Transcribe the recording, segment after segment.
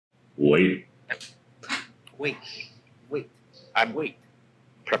Wait. Wait. I'm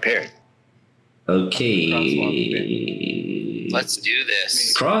prepared. Okay. Let's do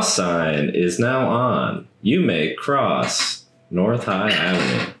this. Cross sign is now on. You may cross North High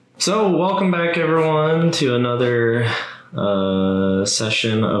Avenue. So, welcome back, everyone, to another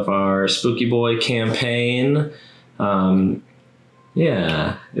session of our Spooky Boy campaign.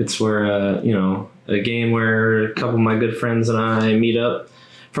 Yeah, it's where, a game where a couple of my good friends and I meet up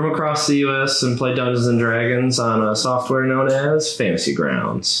from across the U.S. and play Dungeons and Dragons on a software known as Fantasy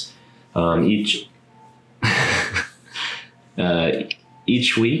Grounds.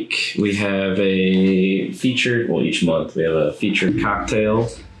 Each week we have a featured, each month we have a featured cocktail.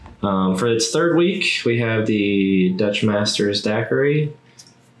 For its third week, we have the Dutch Masters Daiquiri.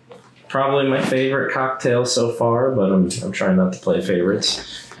 Probably my favorite cocktail so far, but I'm trying not to play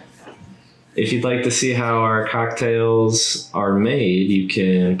favorites. If you'd like to see how our cocktails are made, you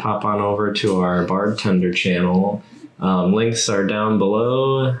can pop on over to our bartender channel. Links are down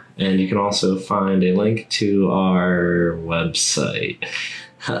below, and you can also find a link to our website.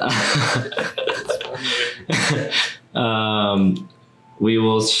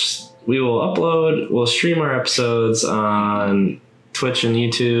 We'll stream our episodes on Twitch and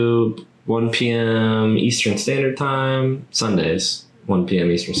YouTube, 1 p.m. Eastern Standard Time, Sundays, 1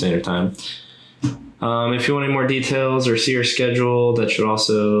 p.m. Eastern Standard Time. If you want any more details or see our schedule, that should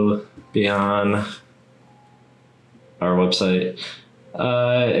also be on our website.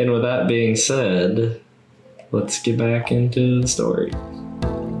 And with that being said, let's get back into the story.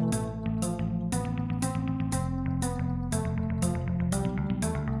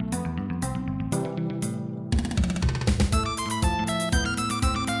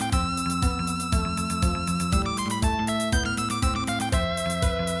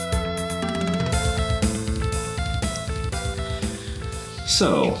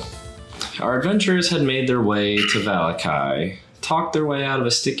 So, our adventurers had made their way to Valakai, talked their way out of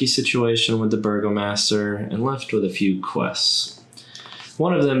a sticky situation with the Burgomaster, and left with a few quests.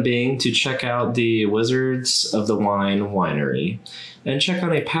 One of them being to check out the Wizards of the Wine winery, and check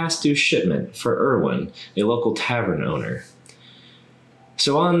on a past due shipment for Erwin, a local tavern owner.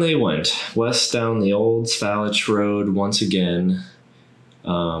 So on they went, west down the old Svalich Road once again,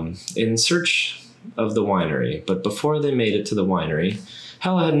 in search of the winery. But before they made it to the winery,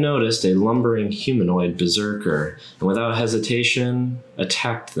 Hella had noticed a lumbering humanoid berserker, and without hesitation,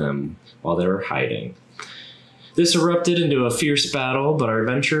 attacked them while they were hiding. This erupted into a fierce battle, but our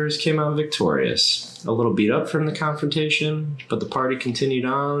adventurers came out victorious. A little beat up from the confrontation, but the party continued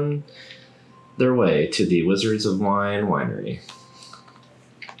on their way to the Wizards of Wine winery.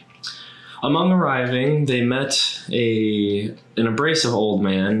 Among arriving, they met an abrasive old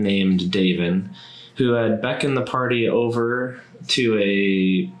man named Davin, who had beckoned the party over to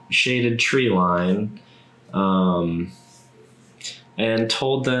a shaded tree line and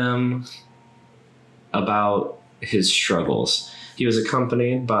told them about his struggles. He was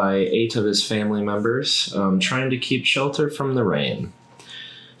accompanied by 8 of his family members, trying to keep shelter from the rain.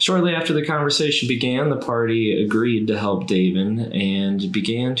 Shortly after the conversation began, the party agreed to help Davin and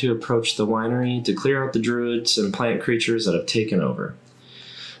began to approach the winery to clear out the druids and plant creatures that have taken over.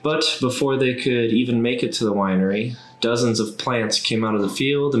 But before they could even make it to the winery, dozens of plants came out of the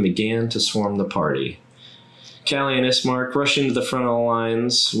field and began to swarm the party. Callie and Ismark, rushing to the front of the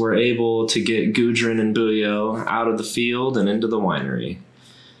lines, were able to get Gudrun and Buyo out of the field and into the winery.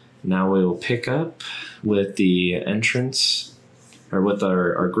 Now we will pick up with the entrance, or with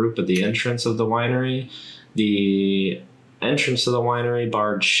our group at the entrance of the winery. The entrance of the winery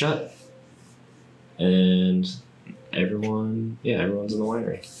barred shut, and everyone's in the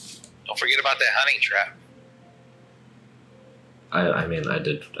winery. Don't forget about that hunting trap. I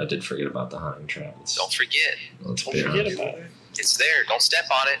did forget about the hunting trap. Don't forget. Don't forget about it. It's there. Don't step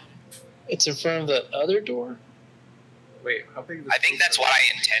on it. It's in front of the other door? Wait, how big is I think that's what I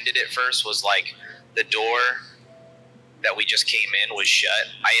intended at first, was like the door that we just came in was shut.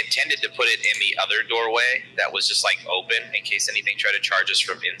 I intended to put it in the other doorway that was just like open in case anything tried to charge us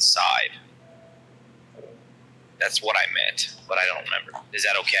from inside. That's what I meant, but I don't remember. Is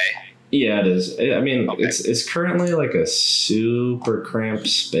that okay? Yeah, it is. I mean, okay. It's currently like a super cramped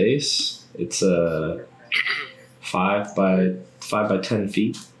space. It's a 5 by 10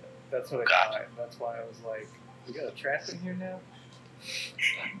 feet. That's what I got. That's why I was like, we got a trap in here now?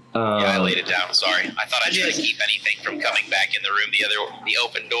 Yeah, I laid it down. Sorry. I thought I'd try to keep anything from coming back in the room, the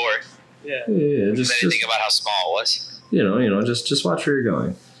open door. Yeah. Yeah, just think about how small it was. Just watch where you're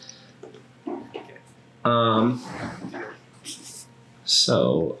going. Okay.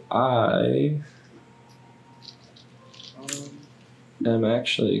 So I am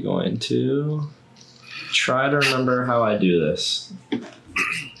actually going to try to remember how I do this.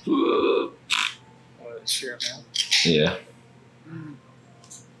 What, sheer amount? Yeah.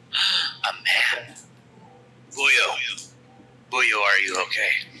 A man. Buyo, are you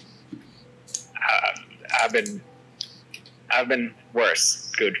okay? I've been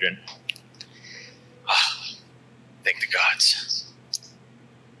worse, Gudrun. Thank the gods.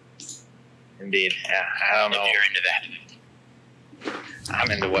 Indeed. Yeah, I don't know. If you're into that. I'm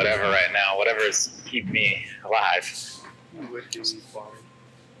into whatever right now. Whatever's keeping me alive. You would do these bars.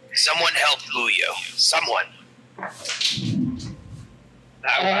 Someone help Buyo. Someone.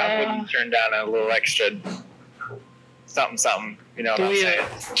 I wouldn't turn down a little extra something. You know what I'm saying?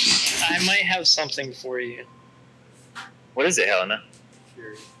 I might have something for you. What is it, Helena?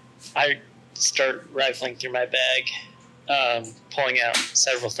 I start rifling through my bag, pulling out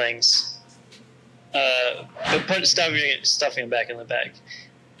several things. But stuffing it back in the bag,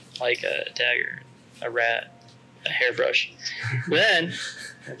 like a dagger, a rat, a hairbrush. Then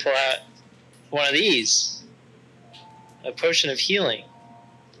I pull out one of these, a potion of healing.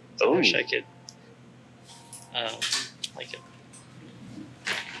 I wish I could, like it.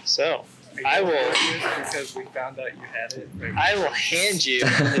 So I will. Because we found out you had it. I will hand you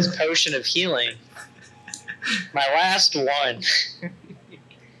this potion of healing. My last one.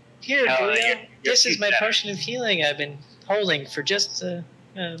 Here, Julio. This is my potion of healing I've been holding for just an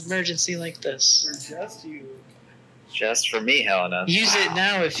emergency like this. For just you. Just for me, Helena. Use it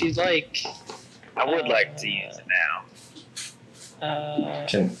now if you'd like. I would like to use it now.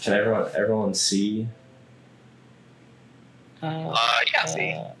 Can everyone see? Yeah.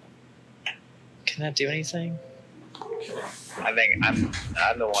 See. Can that do anything? I think I'm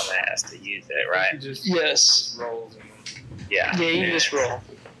the one that has to use it, right? Yes. Rolls and Yeah. Yeah, you can just roll.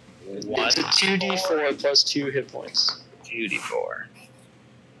 One, It's a 2d4 plus 2 hit points. 2d4.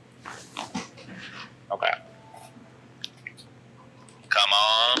 Okay. Come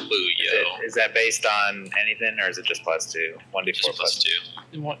on, Buyo. Is that based on anything, or is it just plus 2? 1d4 Just plus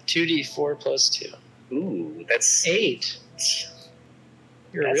 2. 2d4 plus 2. Ooh, that's 8.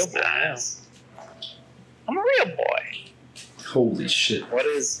 You're a real boy nice. I'm a real boy. Holy shit. What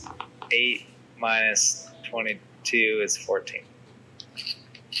is 8 minus 22 is 14.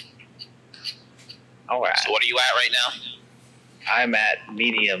 All right. So what are you at right now? I'm at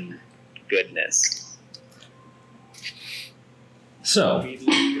medium goodness. So,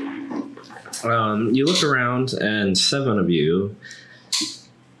 you look around, and 7 of you,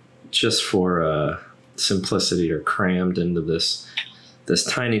 just for simplicity, are crammed into this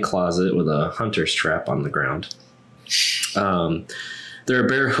tiny closet with a hunter's trap on the ground. There are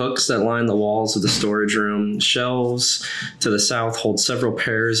bare hooks that line the walls of the storage room. Shelves to the south hold several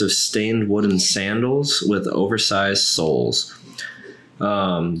pairs of stained wooden sandals with oversized soles.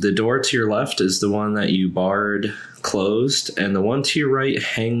 The door to your left is the one that you barred closed, and the one to your right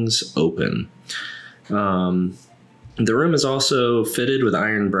hangs open. The room is also fitted with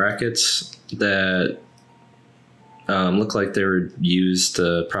iron brackets that look like they were used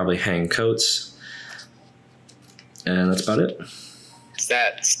to probably hang coats. And that's about it. Is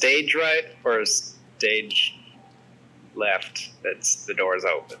that stage right or stage left? That's the door's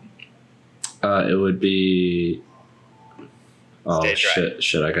open. It would be. Oh Stage shit! right.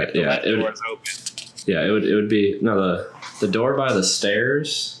 Shit! I got The yeah. left It would, door's open. yeah. It would be no the door by the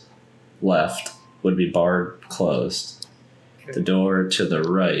stairs left would be barred closed. The door to the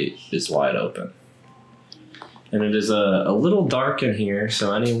right is wide open, and it is a little dark in here.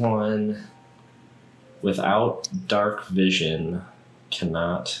 So anyone without dark vision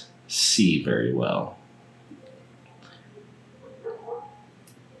cannot see very well.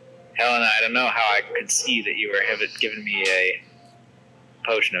 Helena, I don't know how I could see that you were giving me a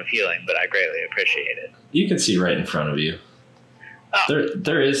potion of healing, but I greatly appreciate it. You can see right in front of you. Oh.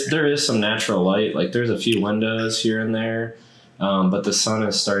 There is some natural light. Like there's a few windows here and there, but the sun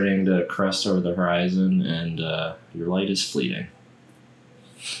is starting to crest over the horizon, and your light is fleeting.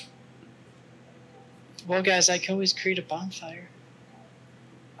 Well, guys, I can always create a bonfire.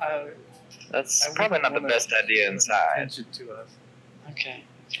 That's I probably wouldn't not the wanna best idea bring inside. attention to us. Okay.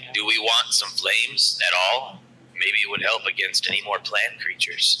 Do we want some flames at all? Maybe it would help against any more plant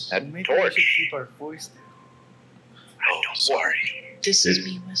creatures. That Maybe we should torch. keep our voice down. Oh, don't worry. This is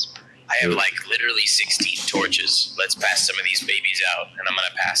me whispering. I have like literally 16 torches. Let's pass some of these babies out, and I'm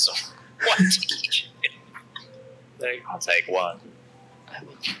gonna pass them. One to each. I'll take one. I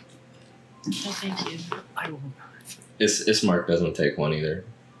will. No, thank you. I will. Ismark doesn't take one either,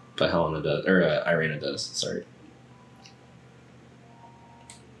 but Helena does, or Irina does. Sorry.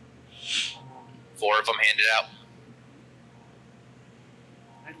 4 of them handed out.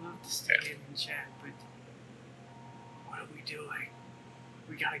 love to stay in and chat, but what are we doing?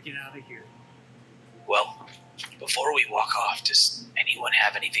 We gotta get out of here. Well, before we walk off, does anyone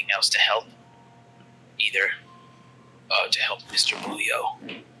have anything else to help? Either to help Mr. Bulio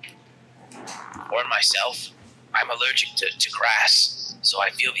or myself. I'm allergic to grass, so I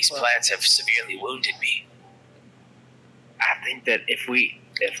feel these plants have severely wounded me. I think that if we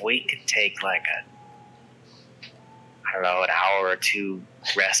could take like I don't know, an hour or two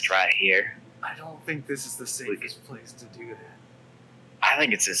rest right here. I don't think this is the safest place to do that. I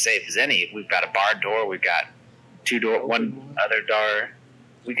think it's as safe as any. We've got a barred door. We've got one other door.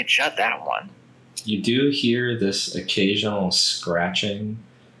 We can shut that one. You do hear this occasional scratching,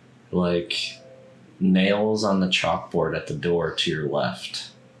 like nails on the chalkboard at the door to your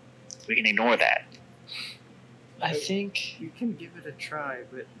left. We can ignore that. I think You can give it a try,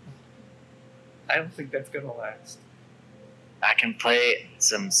 but I don't think that's gonna last. I can play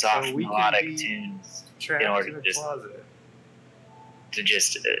some soft So we can melodic be tunes Trapped order in a to just- closet. to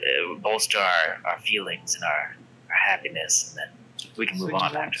just bolster our feelings and our happiness, and then we can So move you on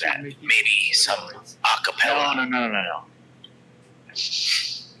want after to that. make Maybe some acapella. No.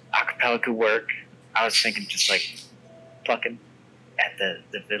 Acapella could work. I was thinking just like plucking at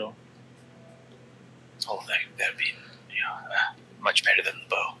the fiddle. Oh, that'd be much better than the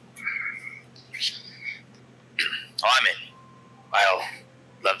bow. Oh, I'm in. I'll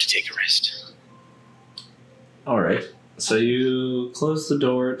love to take a rest. All right. So you close the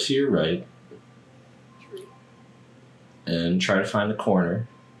door to your right and try to find a corner.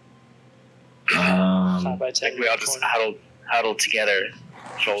 Five by I 10 think we all just corner. huddle together,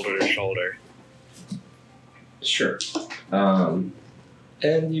 shoulder to shoulder. Sure. And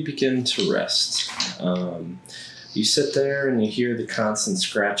you begin to rest. You sit there and you hear the constant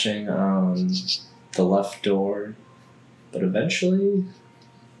scratching on the left door, but eventually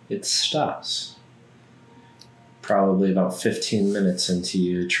it stops. Probably about 15 minutes into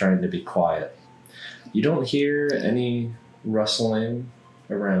you trying to be quiet. You don't hear any rustling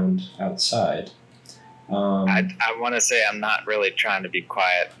around outside. I want to say I'm not really trying to be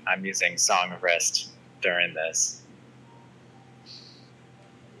quiet. I'm using Song of Rest during this.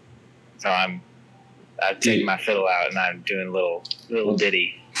 So I'm taking my fiddle out and I'm doing a little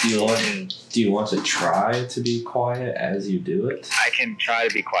ditty. Do you want to try to be quiet as you do it? I can try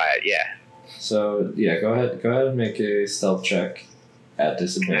to be quiet, yeah. So yeah, go ahead and make a stealth check at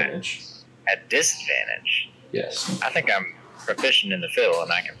disadvantage. At disadvantage, Yes. I think I'm proficient in the fiddle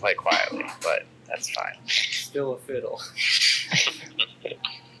and I can play quietly, but that's fine. Still a fiddle.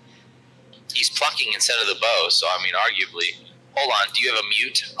 He's plucking instead of the bow, so I mean, arguably. Hold on, do you have a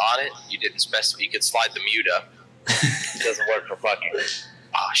mute on it? You didn't specify. You could slide the mute up. It doesn't work for plucking.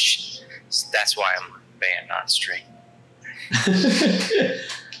 Oh shit! That's why I'm band, not string.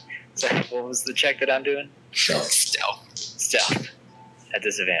 So what was the check that I'm doing? Stealth. Stealth. At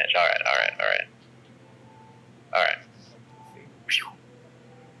disadvantage. All right.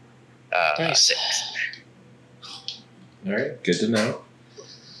 Nice. 6. All right. Good to know.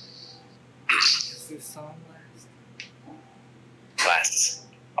 Does this song last? Lasts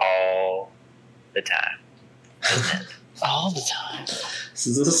all the time. All the time. This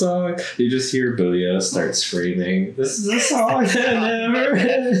is a song. You just hear Booyah start screaming. This is a song that never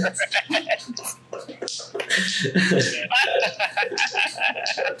ends.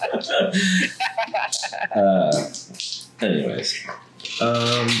 Anyways,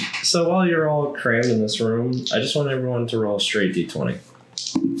 so while you're all crammed in this room, I just want everyone to roll a straight d20.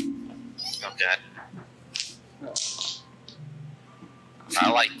 Oh god. I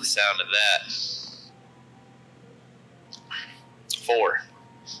like the sound of that. 4.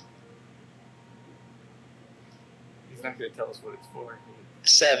 He's not going to tell us what it's for.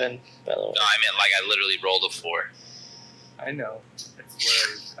 7, by the way. No, I meant like I literally rolled a 4. I know. That's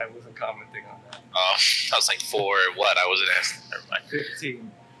where I wasn't commenting on that. Oh, I was like 4. What? I wasn't asking. Never mind.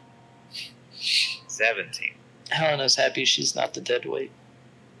 15. 17. Helena's happy she's not the dead weight.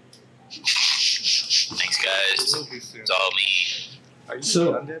 Thanks, guys. Will be soon. It's all me. Are you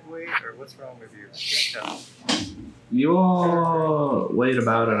So- undead weight, or what's wrong with you? I can't tell. You all wait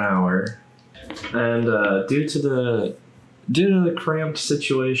about an hour, and due to the cramped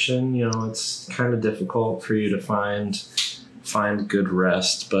situation, you know, it's kind of difficult for you to find good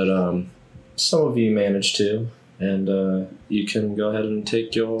rest. But some of you manage to, and you can go ahead and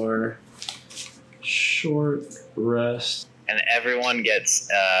take your short rest. And everyone gets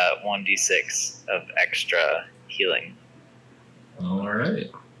 1d6 of extra healing All right.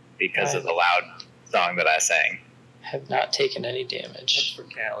 because of the loud song that I sang. Have not taken any That's damage. for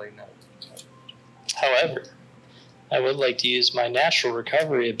Callie, no. However, I would like to use my natural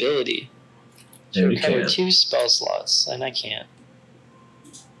recovery ability to And you recover can. 2 spell slots, and I can't.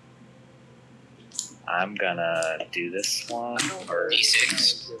 I'm gonna do this one first.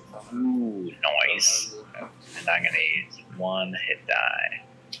 D6. Ooh, nice. And I'm gonna use 1 hit die.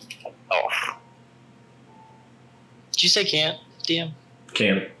 Oh, Did you say can't, DM?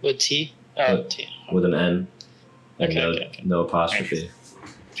 Can't With T? Oh, With- T. with an N. And Okay, no, okay. no apostrophe.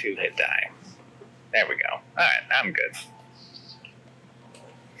 2 hit die. There we go. Alright, I'm good.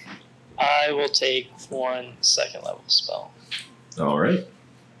 I will take 1 second level spell. All right.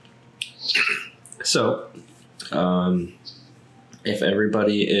 So, if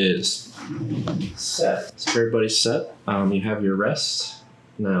everybody is set, you have your rest.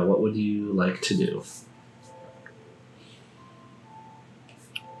 Now, what would you like to do?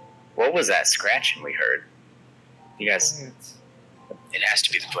 What was that scratching we heard? You guys, It has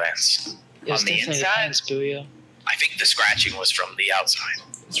to be the plants. It was On the definitely inside? plants, Booyah. I think the scratching was from the outside.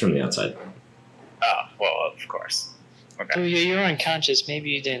 It's from the outside. oh, well, of course. Okay. Booyah, you're unconscious.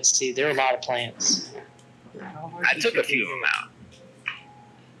 Maybe you didn't see. There are a lot of plants. I took a few of them out.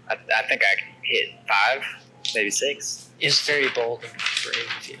 I think I hit 5, maybe 6. It's very bold and brave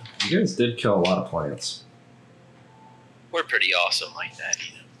of you. You guys did kill a lot of plants. We're pretty awesome like that,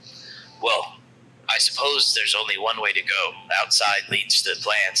 you know. Well, I suppose there's only one way to go. Outside leads to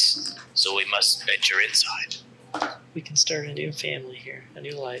plants, so we must venture inside. We can start a new family here, a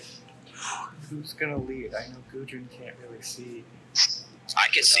new life. Who's gonna lead? I know Gudrun can't really see. I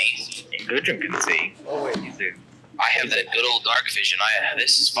can see. Gudrun can see. Oh wait, I have that good old dark vision.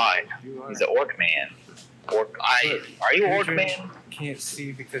 This is fine. you are. He's an orc man. Are you orc Gudrun man? can't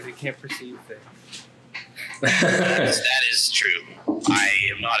see because he can't perceive things. That is true. I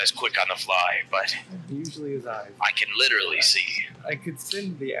am not as quick on the fly, but Usually his eyes. I can literally see. I could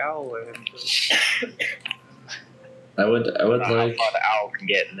send the owl in. I would I don't know how like. far the owl can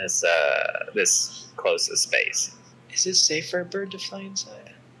get in this this closest space. Is it safe for a bird to fly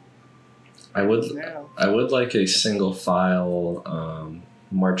inside? I would Now, like a single file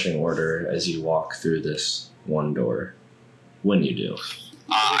marching order as you walk through this one door. When you do,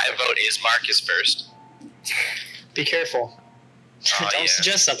 I vote Ismark is first. Be careful. Don't Yeah.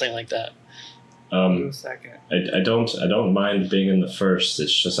 suggest something like that. no second. I don't mind being in the first.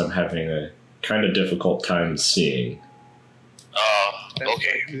 It's just I'm having a kind of difficult time seeing. That's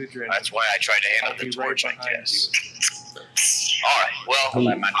Okay. why Gudrun. That's why I tried to I'll handle the be right torch, I behind guess. All right. Well,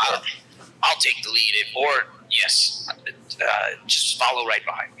 I'll take the lead. Yes. Just follow right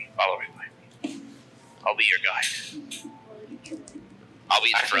behind me. I'll be your guide. I'll be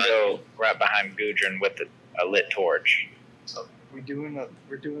in I the can front. go right behind Gudrun with a lit torch. We're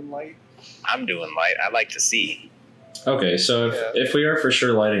doing light. I'm doing light. I like to see. Okay, so Yeah. if we are for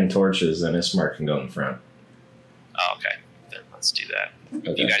sure lighting torches, then Ismark can go in front. Oh, okay. Then let's do that. If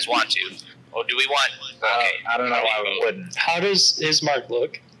Okay. you guys want to. Or do we want... Okay. I don't know How do why you we vote? wouldn't. How does his mark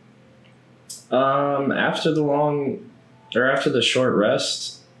look? After the short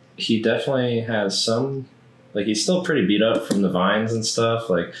rest, he definitely has some, like, he's still pretty beat up from the vines and stuff.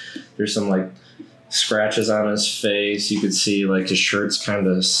 Like, there's some, like, scratches on his face. You could see, like, his shirt's kind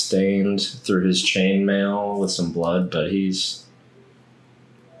of stained through his chainmail with some blood, but he's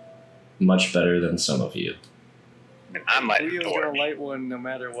much better than some of you. I'm lighting Leo's torch. gonna light one no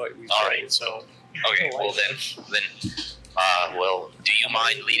matter what we say. All right, so... Okay, well then, well, do you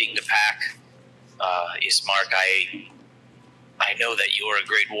mind leading the pack? Ismark, I know that you are a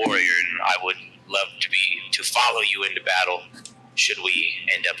great warrior, and I would love to follow you into battle should we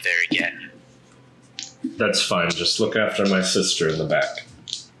end up there again. That's fine. Just look after my sister in the back.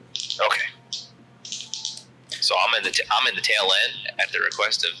 Okay. So I'm in the tail end at the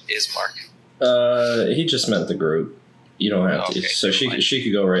request of Ismark. He just meant the group. You don't have to. Okay, So she fine.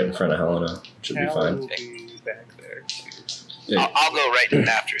 could go right in front of Helena. Should be Cal fine. will be back there too. Yeah. I'll go right in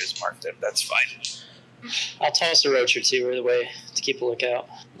after Ismark then. That's fine. I'll toss a roach or two either way to keep a lookout.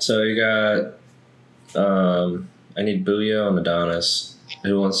 So you got, I need Booyah and Adonis.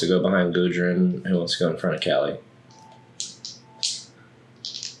 Who wants to go behind Gudrun? Who wants to go in front of Callie?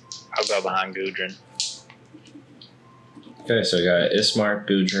 I'll go behind Gudrun. Okay, so we got Ismark,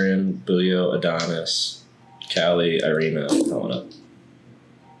 Gudrun, Booyah, Adonis, Callie, Irina, Helena.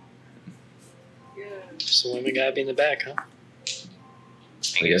 So the women gotta be in the back, huh?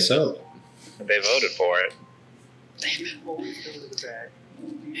 I guess so. They voted for it. Always go to the back.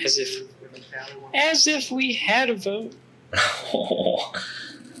 As if we had a vote.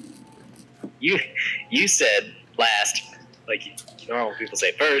 You said last. Like normal people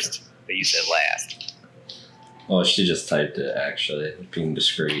say first, but you said last. Well, she just typed it, actually. Being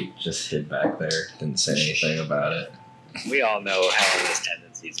discreet. Just hid back there. Didn't say anything about it. We all know Helena's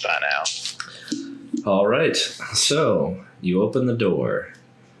tendencies by now. All right, so you open the door,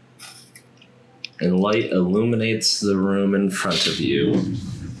 and light illuminates the room in front of you.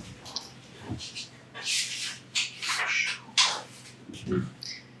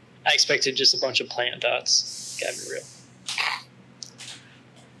 I expected just a bunch of plant dots. Gotta be real.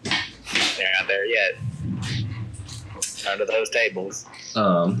 They're not there yet. Under those tables.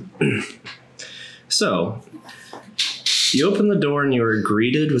 So, you open the door and you are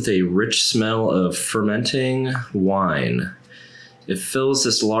greeted with a rich smell of fermenting wine. It fills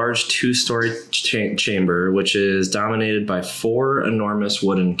this large 2-story chamber, which is dominated by 4 enormous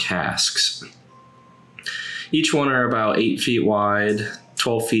wooden casks. Each one are about 8 feet wide,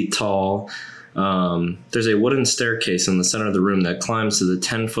 12 feet tall. There's a wooden staircase in the center of the room that climbs to the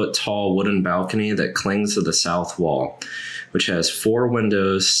 10-foot tall wooden balcony that clings to the south wall, which has 4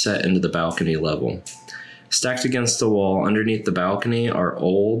 windows set into the balcony level. Stacked against the wall underneath the balcony are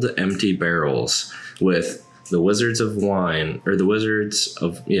old, empty barrels with the Wizards of Wine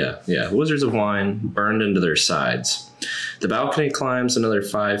burned into their sides. The balcony climbs another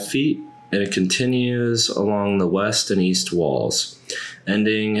 5 feet, and it continues along the west and east walls,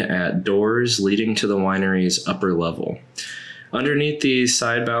 ending at doors leading to the winery's upper level. Underneath these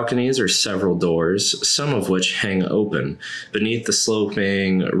side balconies are several doors, some of which hang open. Beneath the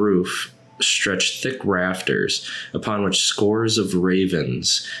sloping roof stretch thick rafters, upon which scores of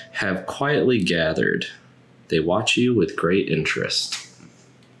ravens have quietly gathered. They watch you with great interest.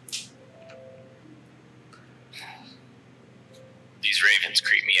 These ravens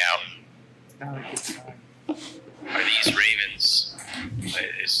creep me out. Not a good sign. Are these ravens?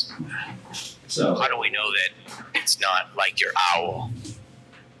 So, How do we know that it's not like your owl?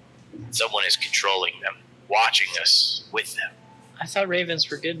 Someone is controlling them, watching us with them. I thought ravens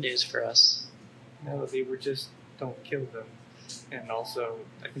were good news for us. No, they were just don't kill them. And also,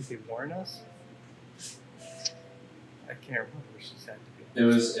 I think they warn us. I can't remember what she said to me. it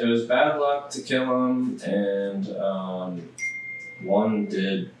was bad luck to kill him, and one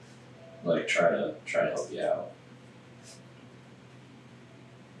did try to help you out.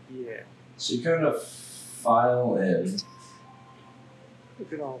 Yeah. So you kind of file in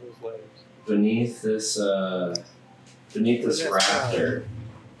Look at all those letters. beneath this rafter.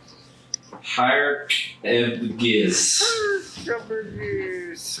 Hirk Ebgiz. Rubber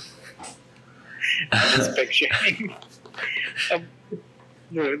goose. I'm just picturing the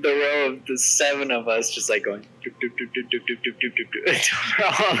row of the 7 of us just like going doop, doop, doop, doop, doop, doop, doop, doop, doop, doop. We're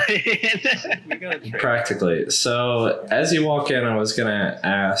all in. We gotta trade. Practically. So as you walk in, I was gonna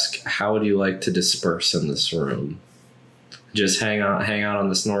ask, how would you like to disperse in this room? Just hang out on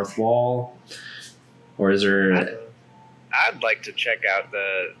this north wall, or is there I'd like to check out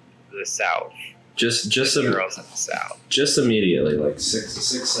the south. just The girls in the south. just immediately, like 6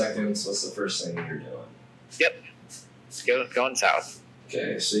 seconds? What's the first thing you're doing? Yep. Let's go going south.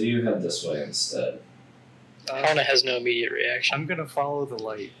 Okay, so you head this way instead. Helena has no immediate reaction. I'm gonna follow the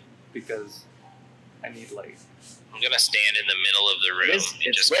light because I need light. I'm gonna stand in the middle of the room It's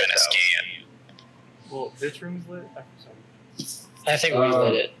and just lit, kind of though. scan. Well, this room's lit. I'm sorry. I think we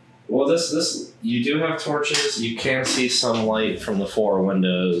lit it. Well, this you do have torches. You can see some light from the 4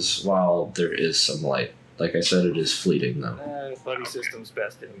 windows. While there is some light, like I said, it is fleeting though. Buddy system's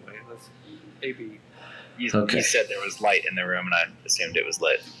best anyway. Let's maybe. Okay. You said there was light in the room, and I assumed it was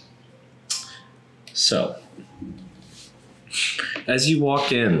lit. So, as you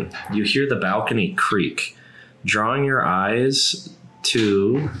walk in, you hear the balcony creak, drawing your eyes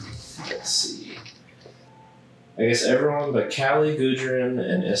to, let's see, I guess everyone but Callie, Gudrun,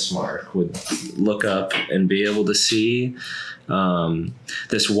 and Ismark would look up and be able to see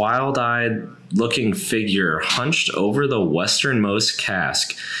this wild-eyed looking figure hunched over the westernmost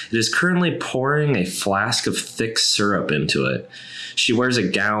cask. It is currently pouring a flask of thick syrup into it. She wears a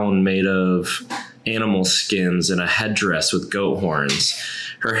gown made of animal skins and a headdress with goat horns.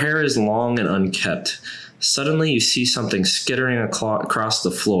 Her hair is long and unkempt. Suddenly, you see something skittering across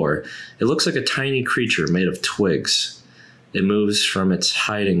the floor. It looks like a tiny creature made of twigs. It moves from its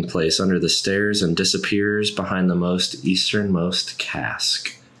hiding place under the stairs and disappears behind the most easternmost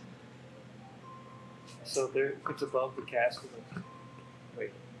cask. So there, it's above the cask.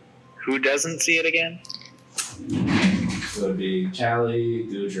 Wait. Who doesn't see it again? It would be Callie,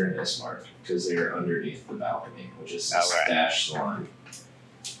 Gudrun, and Ismark, because they are underneath the balcony, which is this Alright. dashed line.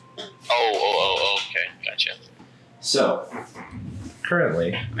 Oh, okay, gotcha. So,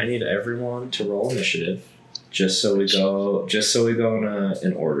 currently, I need everyone to roll initiative, just so we go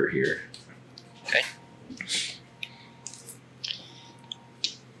in order here.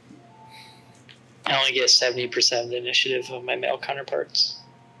 Alan, I get 70% of the initiative of my male counterparts.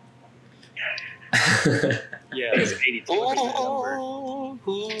 Yeah, it's 82. Look at that number.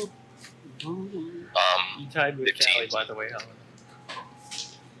 You tied with 15. Callie, by the way, Helen.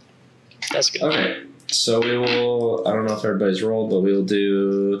 That's good. Okay, so we will. I don't know if everybody's rolled, but we will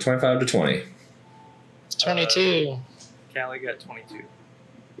do 25 to 20. 22. Callie got 22.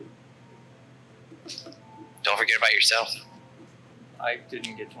 Don't forget about yourself. I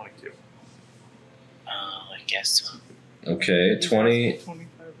didn't get 22. I guess so. Okay, 20,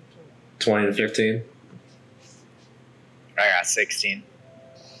 25 or 20 to 15. I got 16.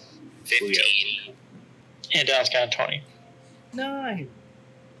 15. And Dallas got 20. 9.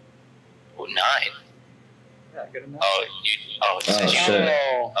 Oh, 9. Yeah, I got a 9. Oh, you said you. Shit.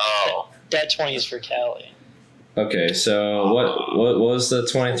 Oh. That 20 is for Callie. Okay, so what was the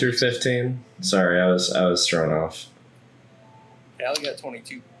 20 through 15? Sorry, I was thrown off. Callie got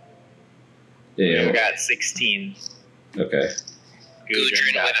 22. You Yeah. got 16. Okay.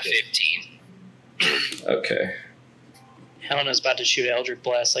 Gudrun got with a 15. 15. Okay. Helena's about to shoot Eldritch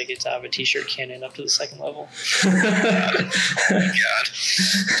Blast like it's out of a t-shirt cannon up to the 2nd level.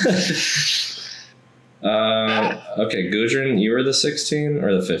 God. Okay, Gudrun, you were the 16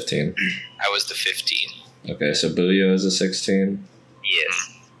 or the 15? I was the 15. Okay, so Booyo is a 16.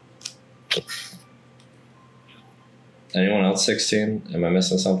 Yes. Anyone else 16? Am I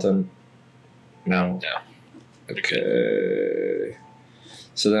missing something? No. No. Okay.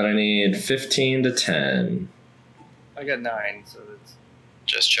 So then I need 15 to 10. I got 9, so that's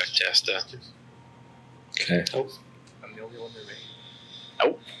Just Chuck Testa. just. Okay. I'm the only one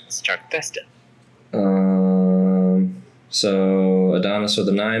remaining. Let's Chuck test it. So Adonis with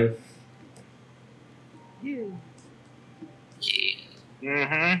a 9. Yeah.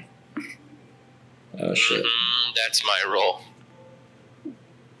 Mm-hmm. Oh shit. That's my roll.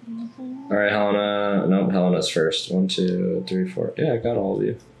 All right, Helena. Nope, Helena's first. 1, 2, 3, 4. Yeah, I got all of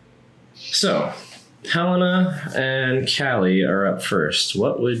you. So, Helena and Callie are up first.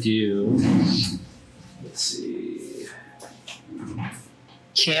 What would you? Let's see.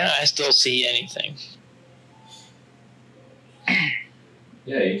 Can't I still see anything?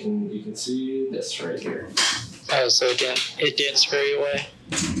 Yeah, you can see this right here. Oh, so it didn't scurry away.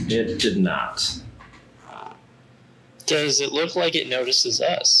 It did not. Does it look like it notices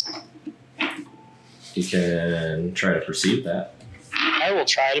us? You can try to perceive that. I will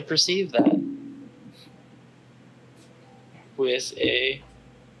try to perceive that with a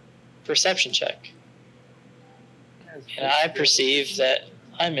perception check. And I perceive that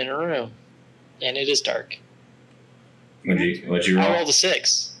I'm in a room, and it is dark. What'd you I roll? rolled a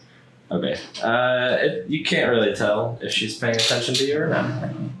 6. Okay. You can't really tell if she's paying attention to you or not.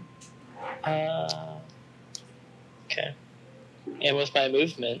 Okay. And with my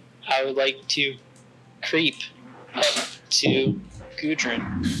movement, I would like to creep up to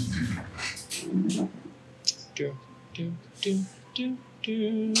Gudrun. Do, do, do, do,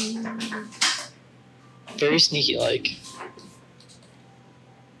 do. Very sneaky like.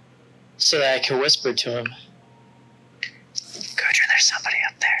 So that I can whisper to him. Gudrun, there's somebody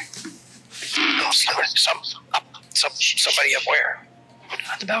up there. Somebody up where? On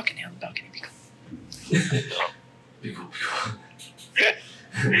the balcony, Be cool. Be cool.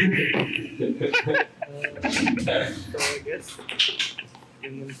 So I guess,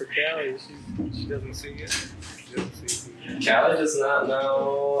 and then for Callie, she doesn't see it. She doesn't see it. Callie does not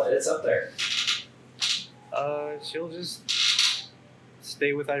know it's up there. She'll just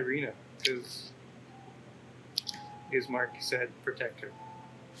stay with Irina because his Mark said protect her.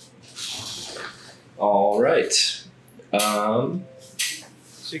 All right.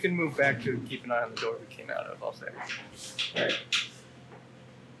 She can move back to keep an eye on the door we came out of. I'll say. All right.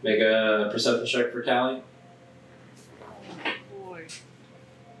 Make a perception check for Callie. Boy.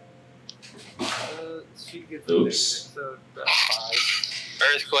 She gets Oops. so about 5.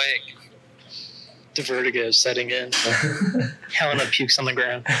 Earthquake. The vertigo is setting in. Helena pukes on the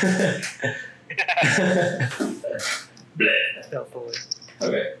ground. Bleh. Stealthily.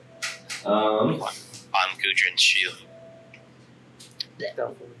 Okay. I'm Gudrun's shield.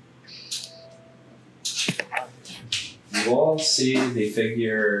 Stealthily. You all see the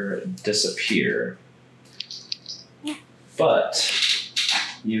figure disappear, but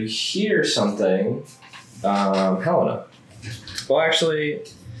you hear something. Helena. Well, actually,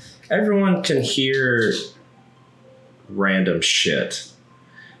 everyone can hear random shit.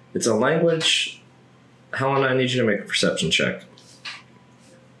 It's a language. Helena, I need you to make a perception check.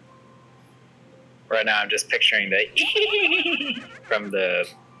 Right now, I'm just picturing the from the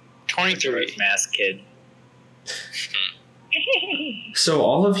 23. Mask kid. So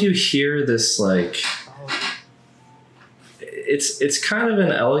all of you hear this like it's kind of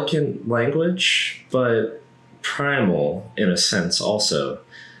an elegant language, but primal in a sense also.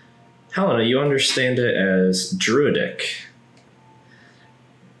 Helena, you understand it as druidic.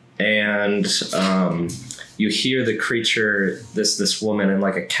 And you hear the creature, this woman in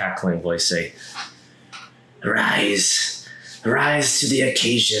like a cackling voice say, Rise to the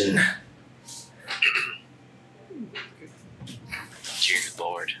occasion. Dear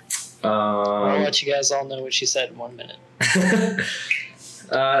Lord. I'll let you guys all know what she said in 1 minute.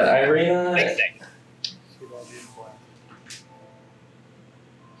 Irina. Big thing.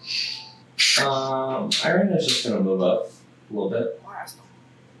 Irina's just gonna move up a little bit.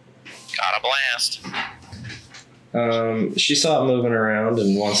 Got a blast. She saw it moving around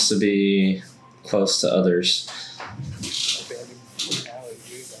and wants to be close to others.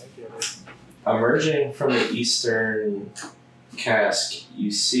 Emerging from the eastern cask,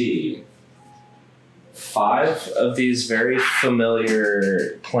 you see 5 of these very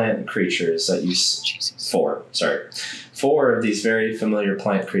familiar plant creatures that you... Four of these very familiar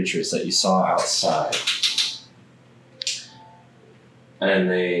plant creatures that you saw outside. And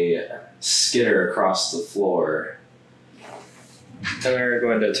they skitter across the floor. And they're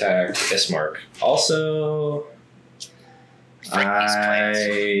going to attack Ismark. Also,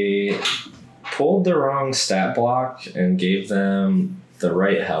 I pulled the wrong stat block and gave them the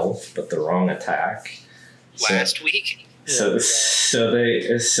right health, but the wrong attack. Last week? So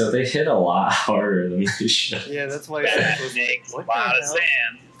they hit a lot harder than they should. Yeah, that's why That makes a lot of sense.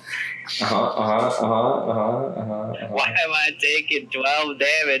 Why am I taking 12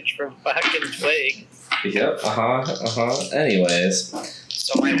 damage from fucking twigs? Yep, Anyways.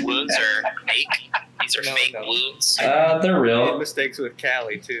 So my wounds are fake? These are fake wounds? They're I made real. mistakes with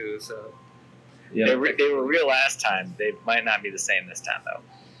Callie too, so Yep. They were real last time. They might not be the same this time, though.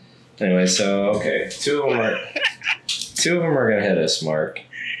 Anyway, so, okay. Two of them are going to hit us, Mark.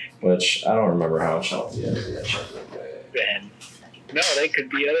 Which, I don't remember how much health he has. Ben. No, they could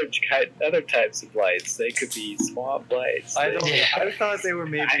be other types of blights. They could be swamp blights. I thought they were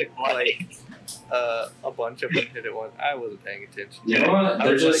maybe Giant like blights. a bunch of them hit at once. I wasn't paying attention. You know what?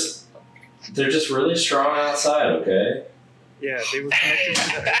 They're just really strong outside, okay? Yeah, they were connected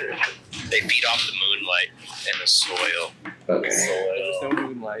to the earth. They feed off the moonlight and the soil. Okay. There's no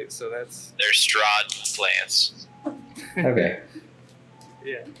moonlight, so that's They're Strahd plants. Okay.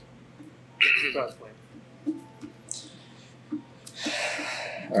 yeah. Cross plan.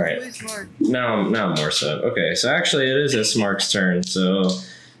 Alright. Please, Mark. Now more so. Okay, so actually it is Ismark's turn, so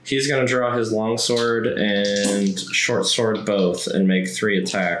he's going to draw his longsword and short sword both and make 3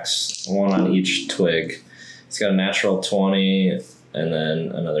 attacks, 1 on each twig. He's got a natural 20 and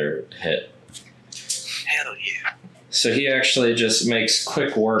then another hit. Hell yeah. So he actually just makes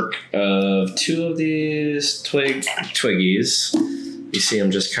quick work of 2 of these twiggies. You see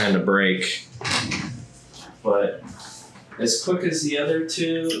him just kind of break. But as quick as the other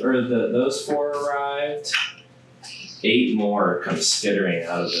 2, or those 4 arrived, 8 more come skittering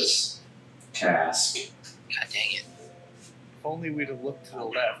out of this cask. God dang it. If only we'd have looked to the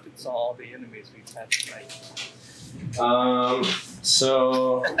left and saw all the enemies we've had tonight.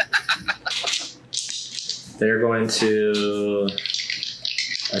 So they're going to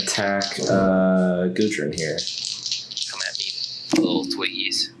attack Gudrun here. Come at me, little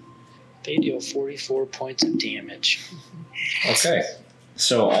twiggies. They deal 44 points of damage. Okay.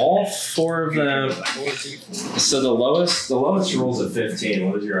 So all 4 of them. So the lowest rolls a 15.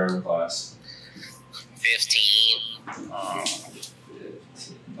 What is your armor class? 15.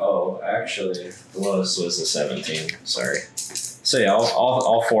 Oh, actually, the lowest was a 17. Sorry. So yeah,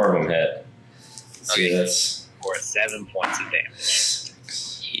 all 4 of them hit. See, Okay. that's For 7 points of damage.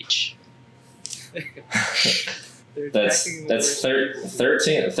 Each. They're that's attacking the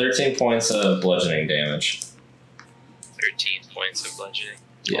worst 13 points of bludgeoning damage. 13 points of bludgeoning.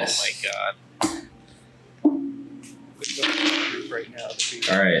 Yes. Oh my god. group right now.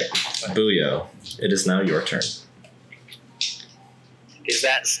 All right, Booyo. It is now your turn. Is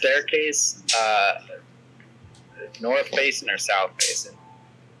that staircase north facing or south facing?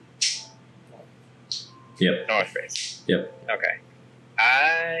 Yep. North facing. Yep. Okay.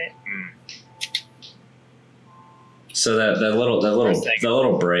 So that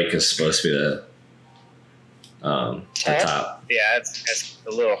little break is supposed to be the top. Yeah, it's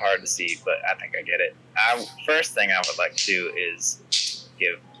a little hard to see, but I think I get it. First thing I would like to do is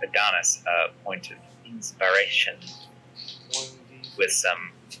give Adonis a point of inspiration with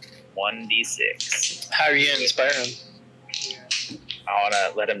some 1d6. How are you going to inspire him? I want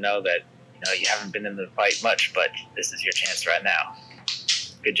to let him know that you haven't been in the fight much, but this is your chance right now.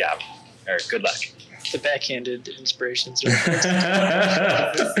 Good job, or good luck. The backhanded inspirations. Do I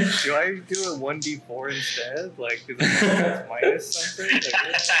do a 1d4 instead? Like, is it minus something?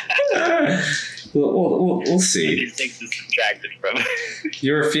 Like, we'll see. 56 is subtracted from it.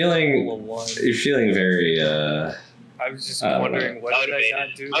 You're feeling very I was just wondering what did I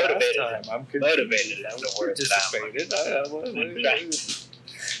not do last time? I'm confused. Motivated. I'm That's the word anticipated.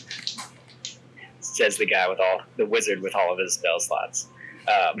 Says the wizard with all of his spell slots.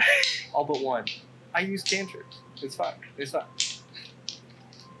 All but one. I use cantrips. It's fine. It's fine.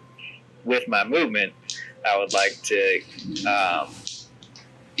 With my movement, I would like to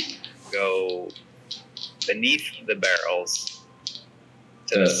go beneath the barrels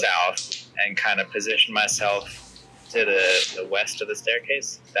to the south and kind of position myself to the west of the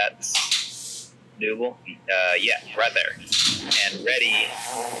staircase. That's doable. Yeah, right there. And ready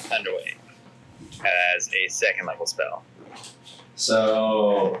Thunderwave as a second level spell.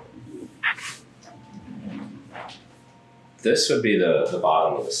 So this would be the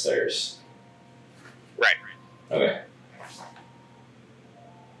bottom of the stairs. Right. Okay.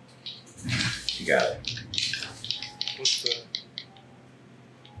 You got it. What's the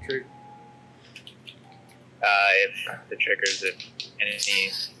trick? If the triggers, if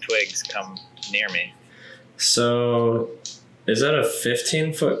any twigs come near me. So is that a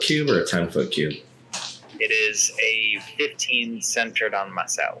 15-foot cube or a 10-foot cube? It is a 15 centered on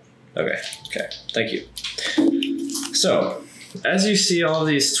myself. Okay. Thank you. So, as you see all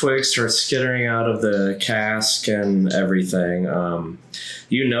these twigs start skittering out of the cask and everything,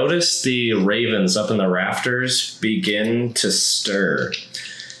 you notice the ravens up in the rafters begin to stir.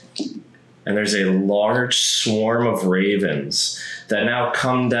 And there's a large swarm of ravens that now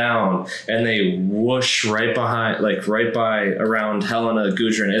come down and they whoosh right by around Helena,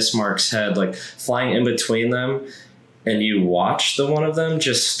 Gudrun, and Ismark's head, like flying in between them. And you watch one of them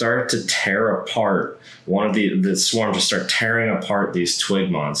just start to tear apart. One of the swarm just start tearing apart these twig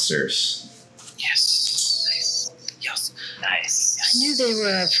monsters. Yes. Nice. I knew they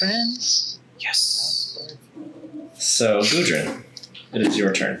were our friends. Yes. So, Gudrun, it is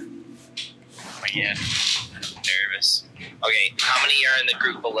your turn. Oh my god. I'm nervous. Okay, how many are in the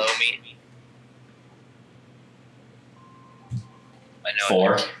group below me? I know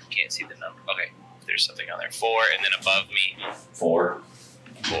 4. Can't see the number. Okay, there's something on there. 4, and then above me. 4.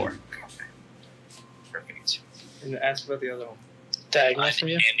 4. Perfect. And ask about the other one. Diagonal from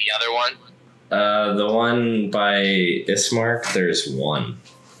you? And the other one? The one by Ismark, there's 1.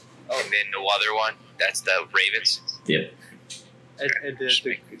 Oh, and then the other one? That's the ravens? Yep. And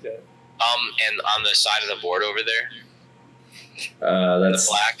on the side of the board over there? That's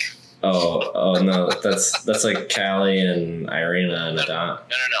the black? Oh no, that's like Callie and Irina and Adon.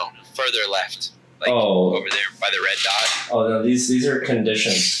 No. Further left. Like over there by the red dot. Oh no, these are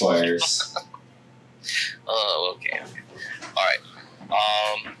conditioned squares. Oh, okay. Alright.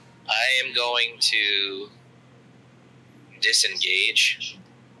 I am going to disengage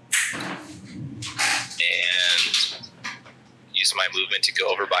and use my movement to go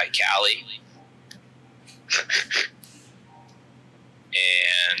over by Callie.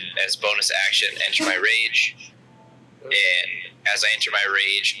 And as bonus action, enter my rage. And as I enter my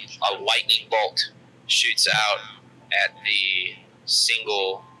rage, a lightning bolt shoots out at the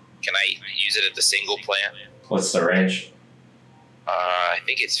single. Can I use it at the single plant? What's the range? I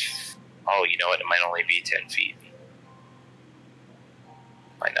think it's. Oh, you know what? It might only be 10 feet.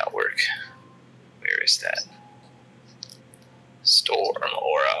 Might not work. Where is that? Storm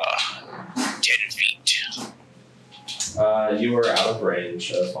aura. 10 feet. You are out of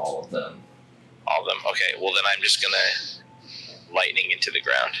range of all of them. All of them? Okay, well then I'm just gonna lightning into the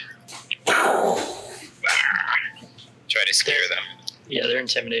ground. Try to scare them. Yeah, they're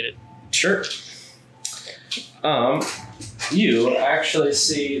intimidated. Sure. You actually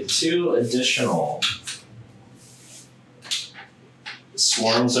see 2 additional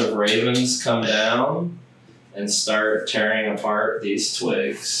swarms of ravens come down and start tearing apart these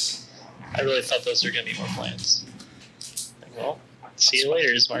twigs. I really thought those were going to be more plants. Well, see you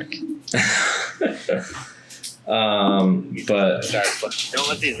later, Ismark. But Don't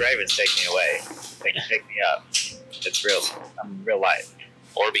let these ravens take me away. They can pick me up. It's real. I'm real light.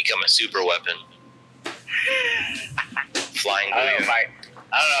 Or become a super weapon. Flying I don't know if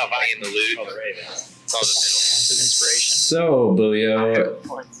I in the loot. control the ravens. It's all the It's an inspiration. So, Booyo,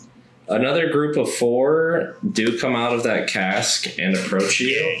 another group of 4 do come out of that cask and approach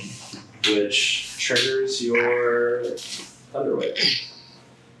you, which triggers your Thunderwave,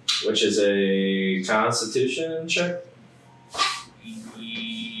 which is a Constitution check.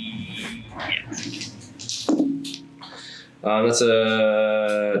 That's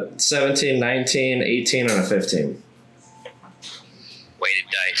a 17, 19, 18, and a 15. Weighted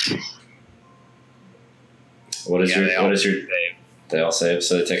dice. What is your? Save. They all save,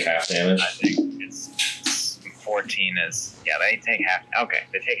 so they take half damage. I think it's 14 is they take half. Okay,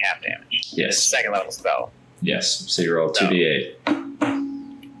 they take half damage. Yes. It's a second level spell. Yes. So you roll 2d8.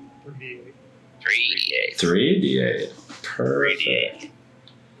 3d8. 3d8. Perfect.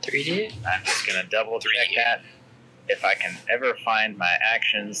 3D? I'm just gonna double check that. If I can ever find my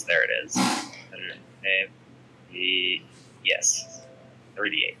actions, there it is. Yes,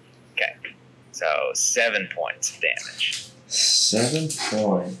 3d8. Okay, so 7 points of damage. 7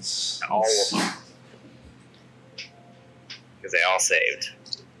 points. All of them, because they all saved.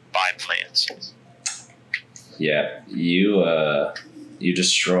 5 plants. Yeah, you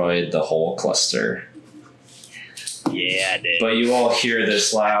destroyed the whole cluster. Yeah, I did. But you all hear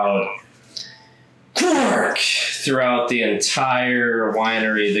this loud clunk throughout the entire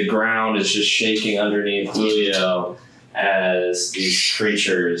winery. The ground is just shaking underneath Julio as these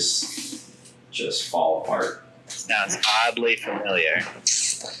creatures just fall apart. Sounds oddly familiar.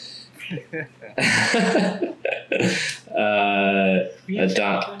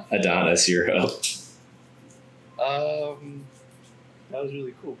 Adonis, you're up. That was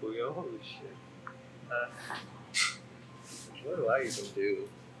really cool, Booyo. Holy shit. What do I even do?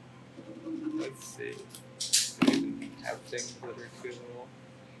 Let's see. Do I even have things that are cool?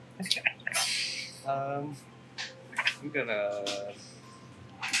 I'm gonna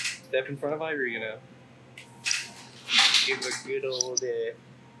step in front of I, or you gonna give a good old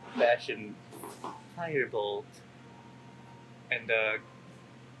fashioned firebolt. And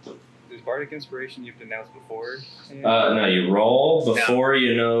there's bardic inspiration you've announced before. No, you roll before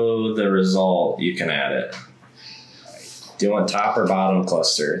you know the result. You can add it. Nice. Do you want top or bottom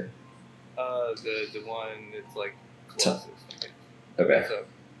cluster? The one that's like closest. Okay, So,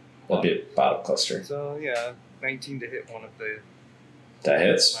 that'll be a bottom cluster. so yeah, 19 to hit one of the That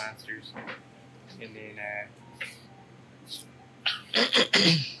hits. monsters, and then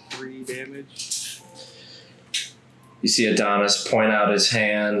 3 damage. You see Adonis point out his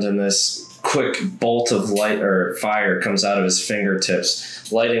hand, and this quick bolt of light or fire comes out of his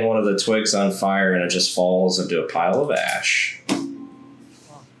fingertips, lighting one of the twigs on fire, and it just falls into a pile of ash.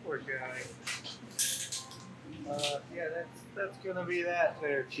 Oh, poor guy. Yeah, that's gonna be that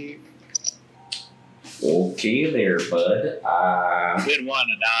there, Chief. Okay there, bud. Good one,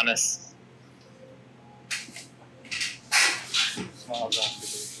 Adonis. Smiles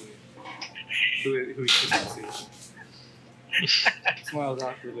awkwardly. Who he couldn't see. Smiles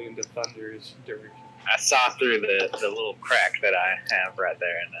awkwardly into Thunder's direction. I saw through the little crack that I have right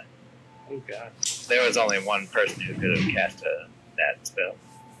there, and Oh god. there was only one person who could have cast that spell.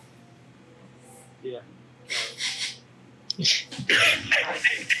 Yeah.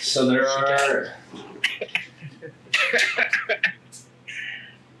 So there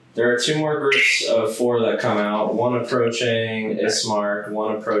are 2 more groups of 4 that come out. One approaching Ismark,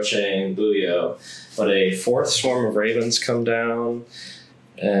 one approaching Buyo. But a 4th swarm of ravens come down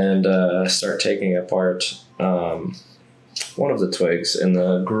and start taking apart one of the twigs in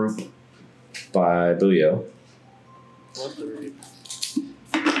the group by Buyo. What's the rate?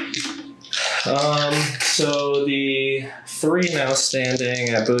 So the 3 now standing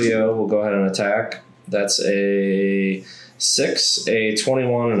at Buyo will go ahead and attack. That's a 6, a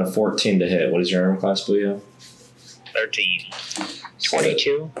 21, and a 14 to hit. What is your armor class, Buyo? 13.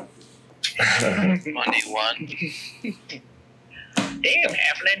 22. Monday 1. Damn,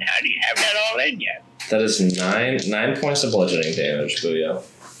 Halfling, how do you have that all in yet? That is 9 points of bludgeoning damage, Booyah.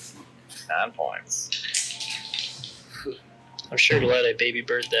 9 points. I'm sure to let a baby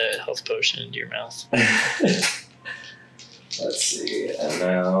bird that health potion into your mouth. Let's see. And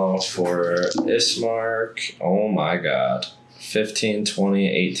now for Ismark. Oh my god. 15, 20,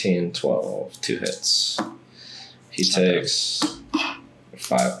 18, 12. 2 hits. He takes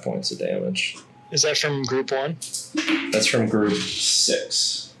 5 points of damage. Is that from group 1? That's from group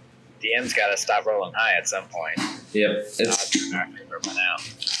 6. DM's got to stop rolling high at some point. Yep. Odds are not in favor by now.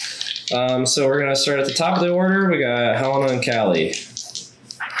 So we're going to start at the top of the order. We got Helena and Callie.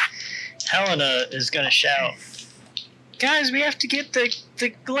 Helena is going to shout, "Guys, we have to get the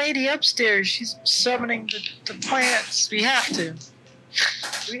lady upstairs. She's summoning the plants. We have to."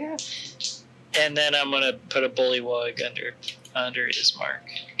 We have. And then I'm going to put a bullywug under Ismark.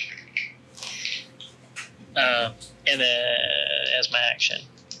 And then as my action.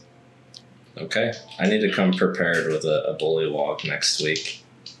 Okay. I need to come prepared with a bullywog next week.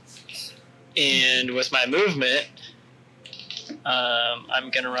 And with my movement, I'm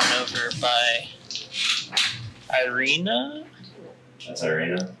going to run over by Irina? That's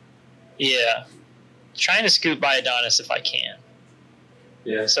Irina. Yeah. Trying to scoot by Adonis if I can.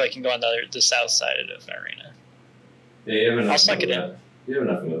 Yeah. So I can go on the south side of Irina. Yeah, you have enough I'll suck it movement. You have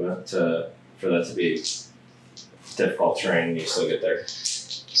enough movement for that to be difficult terrain and you still get there.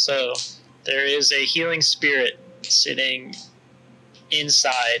 So there is a healing spirit sitting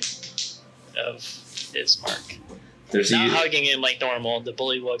inside of Ismark. There's Not hugging him like normal. The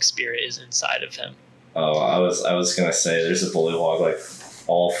bullywug spirit is inside of him. Oh, I was gonna say there's a bullywog like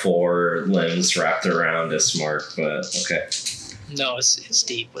all four limbs wrapped around Ismark, but okay. No, it's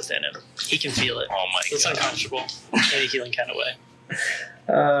deep within him. He can feel it. Oh my It's god. uncomfortable in a healing kind of way.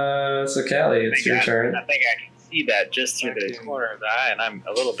 So Callie, it's your turn. I think I can see that just through the corner of the eye, and I'm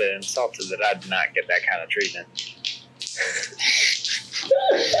a little bit insulted that I did not get that kind of treatment.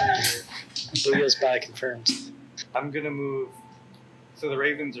 Blue goes by confirmed. I'm gonna move. So the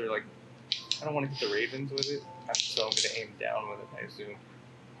ravens are like, I don't want to hit the ravens with it, so I'm gonna aim down with it, I assume.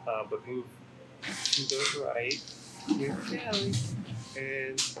 But move to the right with Callie,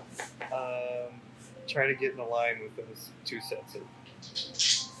 and try to get in the line with those two sets of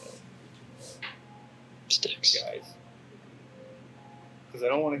Sticks. guys. Because I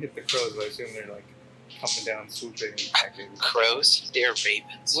don't want to hit the crows, but I assume they're like coming down, swooping, and attacking. Crows? They're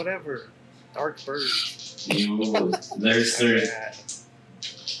ravens. Whatever. Dark birds. There's Yeah.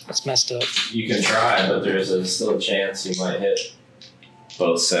 That's messed up. you can try, but there's still a chance you might hit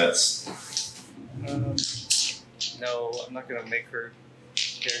both sets. No, I'm not gonna make her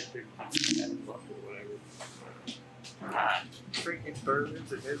character at luck or whatever. Freaking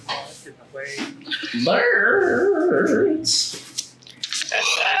birds and his life in the way. Birds.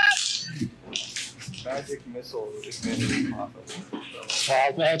 Magic missile is mainly possible.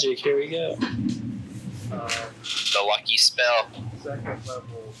 Wild magic. Here we go. The lucky spell. Second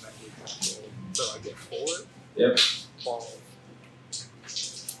level magic missile. So I get 4? Yep. 12.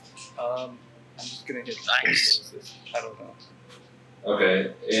 I'm just gonna hit. Nice. I don't know.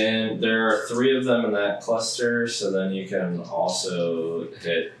 Okay, and there are 3 of them in that cluster, so then you can also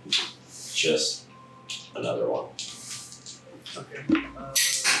hit just another one. Okay.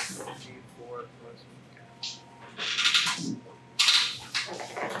 4 plus.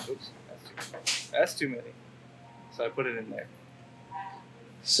 Oops, that's too many. So I put it in there.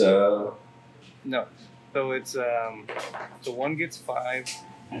 So, No. So it's so one gets 5,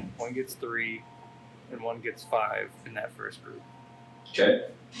 one gets 3, and one gets 5 in that first group. okay.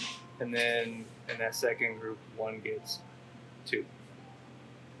 And then in that second group, one gets 2.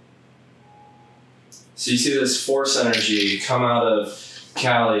 So you see this force energy come out of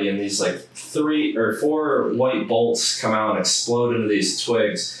Callie, and these like 3 or 4 white bolts come out and explode into these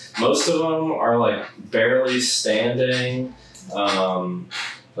twigs. Most of them are like barely standing.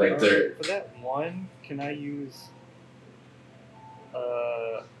 Like they're. For that one, can I use?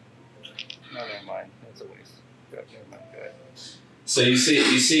 No, never mind. That's a waste. Never mind. Go ahead. So you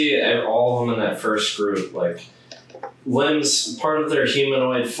see all of them in that first group, like limbs, part of their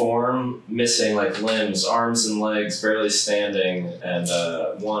humanoid form missing, like limbs, arms and legs, barely standing, and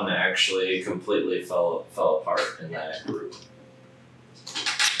one actually completely fell apart in that group.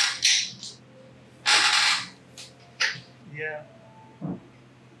 Yeah,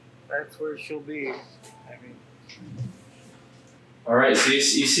 that's where she'll be. I mean, All right, so you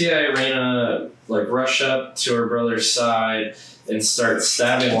see Irina like rush up to her brother's side and start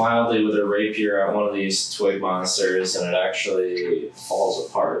stabbing wildly with her rapier at one of these twig monsters, and it actually falls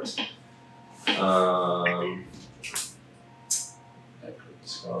apart. That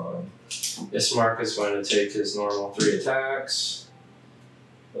group's gone. Ismark is going to take his normal 3 attacks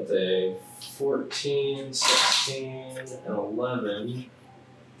with a 14, 16, and 11.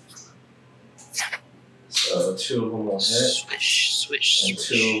 So 2 of them will hit. Swish, swish, And 2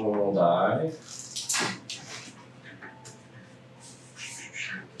 swish. of them will die.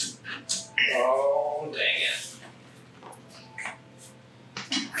 Oh, dang it.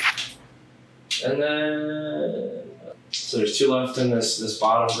 And then, so there's 2 left in this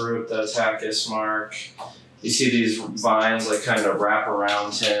bottom group that attack Ismark. You see these vines like kind of wrap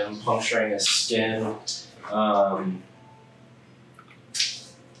around him, puncturing his skin.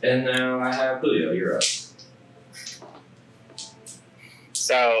 And now I have Julio, you're up.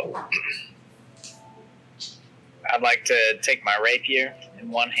 So, I'd like to take my rapier in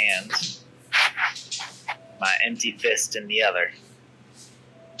one hand, my empty fist in the other.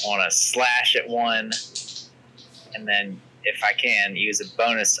 I want to slash at one, and then, if I can, use a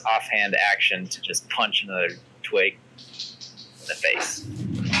bonus offhand action to just punch another twig in the face.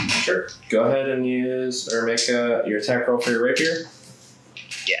 Sure. Go ahead and use, or make your attack roll for your rapier.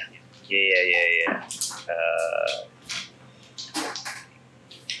 Yeah.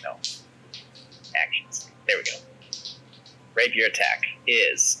 No. Actions. There we go. Rapier attack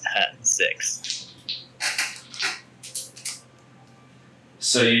is 6.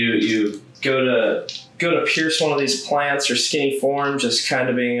 So you go to pierce one of these plants or skinny form, just kind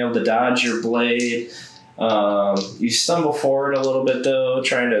of being able to dodge your blade. You stumble forward a little bit though,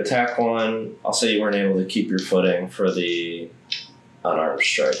 trying to attack one. I'll say you weren't able to keep your footing for the unarmed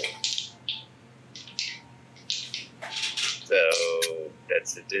strike. So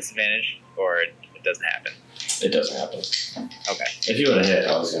that's a disadvantage, or it doesn't happen? It doesn't happen. Okay. If you would have hit,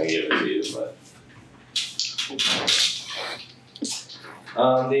 I was going to give it to you, but...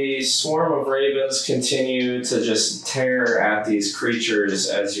 the swarm of ravens continue to just tear at these creatures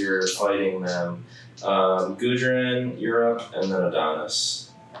as you're fighting them. Gudrun, you're up, and then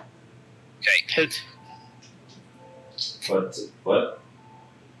Adonis. Okay. What?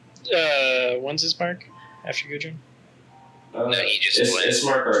 When's his mark? After Gudrun? No, he just went.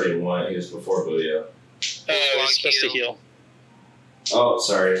 Ismark already went. He was before Booyah. He's supposed to heal. Oh,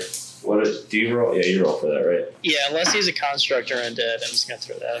 sorry. Do you roll? Yeah, you roll for that, right? Yeah, unless he's a construct or undead, I'm just gonna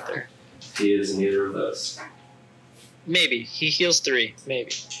throw that out there. He is neither of those. Maybe. He heals 3.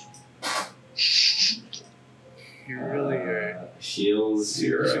 Maybe. You really are. Heals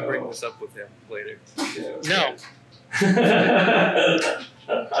 0. You should bring this up with him later. Okay. No.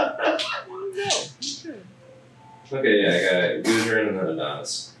 Okay, yeah, I got it. Gudrun and then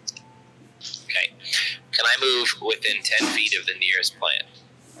Adonis. Okay. Can I move within 10 feet of the nearest plant?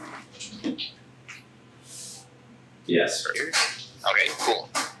 Yes. Okay, cool.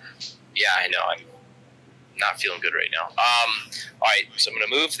 Yeah, I know. I'm not feeling good right now. Alright, so I'm going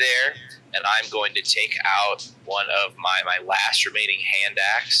to move there, and I'm going to take out one of my last remaining hand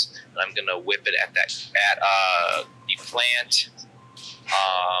axe, and I'm going to whip it at the plant.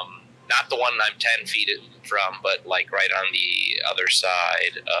 Not the one I'm 10 feet from, but like right on the other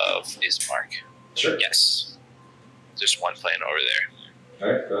side of Ismark. Sure. Yes. Just one plant over there.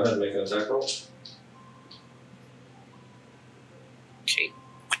 Alright, go ahead and make an attack roll. Okay.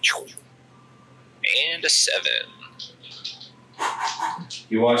 And a 7.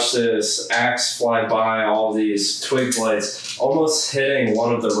 You watch this axe fly by all these twig blades, almost hitting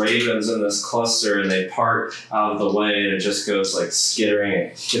one of the ravens in this cluster, and they part out of the way, and it just goes like skittering.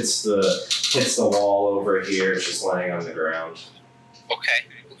 It hits the wall over here. It's just laying on the ground. Okay.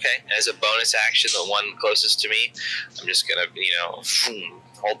 As a bonus action, the one closest to me, I'm just gonna,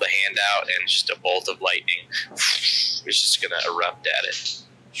 hold the hand out, and just a bolt of lightning is just gonna erupt at it.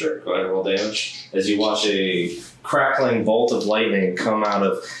 Sure, go ahead and roll damage. As you watch a crackling bolt of lightning come out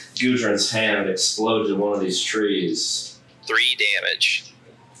of Gudrun's hand, explode to one of these trees. 3 damage.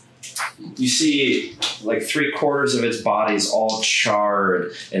 You see like 3/4 of its body's all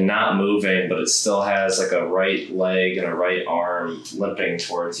charred and not moving, but it still has like a right leg and a right arm limping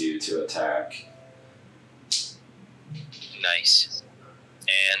towards you to attack. Nice.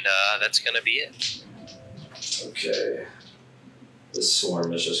 And that's gonna be it. Okay. This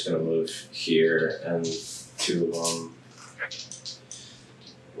swarm is just going to move here, and 2 of them.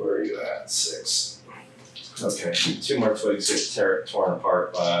 Where are you at? 6. Okay. 2 more twigs get torn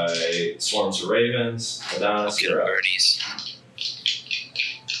apart by swarms of ravens. Adonis, Okay, you're up. birdies.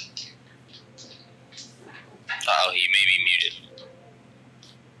 Oh, he may be muted.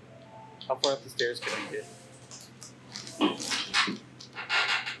 How far up the stairs can I get?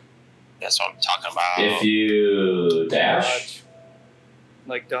 That's what I'm talking about. If you dash.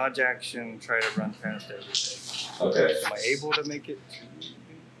 Dodge action, try to run past everything. Okay. Am I able to make it?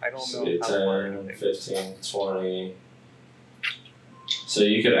 I don't So know how far. 10, 15, 20. So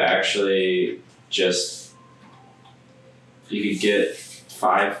you could actually just. You could get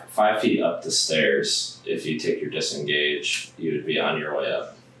 5 feet up the stairs. If you take your disengage, you would be on your way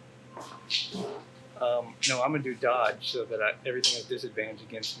up. No, I'm gonna do dodge so that everything has disadvantage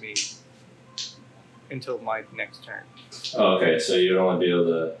against me until my next turn. Oh, okay, so you'd only be able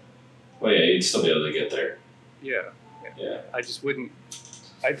to. Well, yeah, you'd still be able to get there. Yeah. Yeah. I just wouldn't.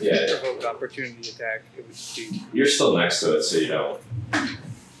 I'd provoke opportunity attack. It would be. You're still next to it, so you don't.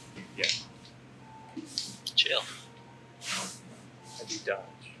 Yeah. Chill. I do dodge.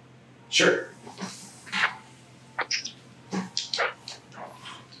 Sure.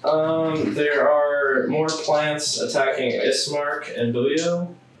 There are more plants attacking Ismark and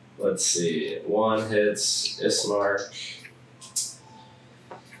Booyah. Let's see. 1 hits Ismark.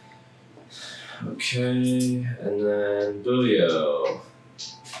 Okay, and then Booyah.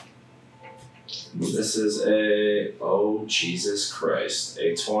 This is oh Jesus Christ,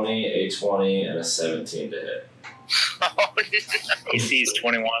 a 20, a 20, and a 17 to hit. Oh, no. AC's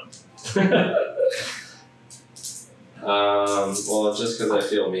 21. Well, just because I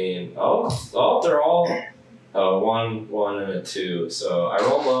feel mean. Oh, they're all. Oh, 1, 1, and a 2. So I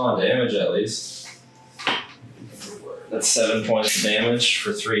rolled low on damage at least. That's 7 points of damage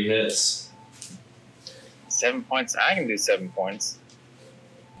for 3 hits. 7 points. I can do 7 points.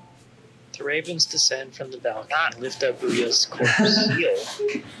 The ravens descend from the balcony and lift up Booyah's corpse,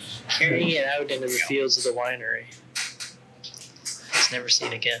 carrying it out into the fields of the winery. It's never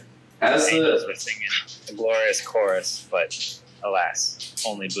seen again. As Angels the were singing a glorious chorus, but alas,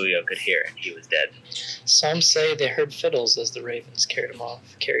 only Booyah could hear, and he was dead. Some say they heard fiddles as the ravens carried him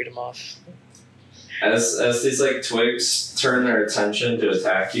off. as these like twigs turn their attention to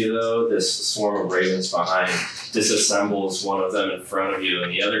attack you, though, this swarm of ravens behind disassembles one of them in front of you,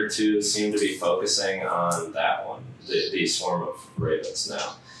 and the other 2 seem to be focusing on that one, the swarm of ravens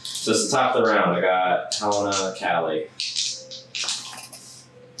now. So it's the top of the round. I got Helena, Callie.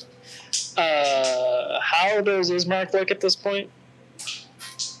 How does Ismark look at this point?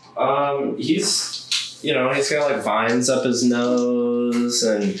 He's got like vines up his nose,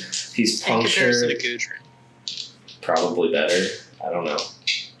 and he's In comparison punctured. to Gudrun. Probably better. I don't know.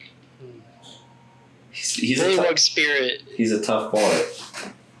 He's a Bullywug tough, spirit. he's a tough boy.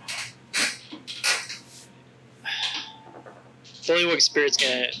 Bullywug spirit's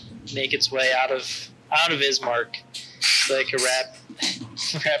gonna make its way out of Ismark so it can wrap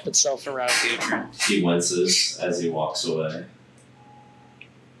itself around Gudrun. He winces as he walks away.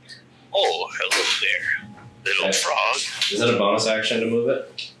 Oh, hello there, little Okay. frog. Is that a bonus action to move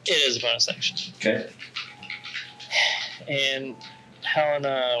it? It is a bonus action. Okay. And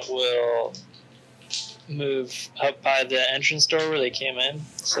Helena will move up by the entrance door where they came in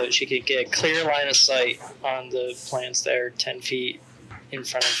so that she could get a clear line of sight on the plants there 10 feet in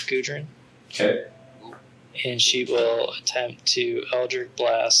front of Gudrun. Okay. And she will attempt to Eldritch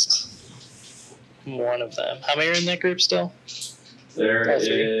Blast one of them. How many are in that group still? There Oh, 3.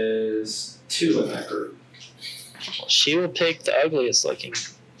 is 2 in that group. She will pick the ugliest looking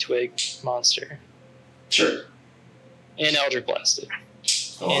twig monster Sure. and Eldritch Blast it.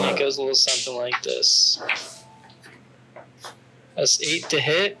 Hold And on. it goes a little something like this. That's 8 to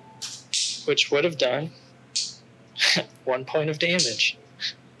hit, which would have done 1 point of damage.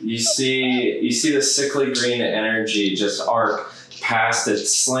 You see the sickly green energy just arc past it,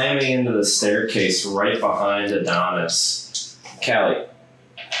 slamming into the staircase right behind Adonis. Callie,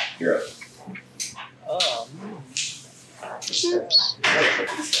 you're up. Oops. I gotta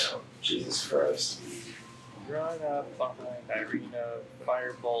put these down. Jesus Christ. Run up behind Irina,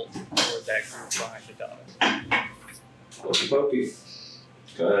 firebolt toward that group behind Adonis. Pokey pokey.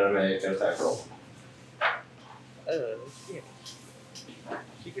 Go ahead and make an attack roll. Yeah.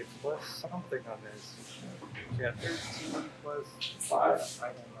 She gets plus something on this. She got 13 plus 5. I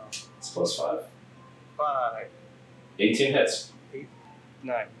don't know. It's plus 5. 5, 18 hits.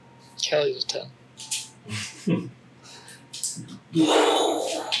 9. Kelly's a 10.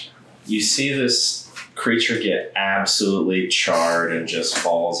 You see this creature get absolutely charred and just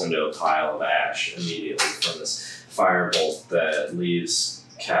falls into a pile of ash immediately from this firebolt that leaves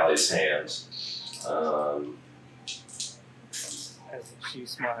Callie's hand. As she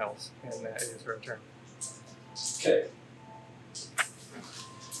smiles, and that is her turn. Okay.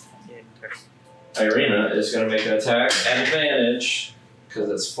 In turn. Irina is going to make an attack at advantage because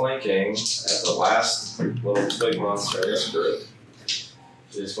it's flanking at the last little twig monster in this group.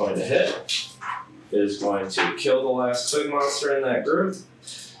 It is going to hit. It is going to kill the last twig monster in that group.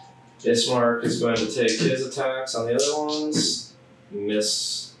 Ismark is going to take his attacks on the other ones,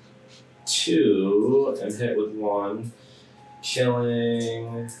 miss 2, and hit with 1,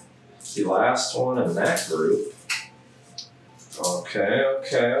 killing the last one in that group.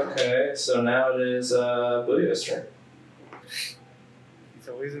 Okay. So now it is Booyah's turn. He's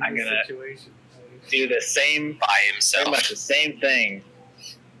always in I'm this gonna situation. Do the same, By pretty himself. much the same thing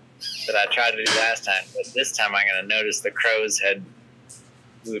that I tried to do last time, but this time I'm going to notice the crows had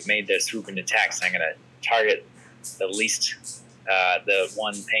made their swooping attacks. I'm going to target the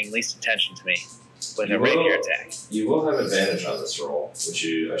one paying least attention to me with a rapier attack. You will have advantage on this roll, which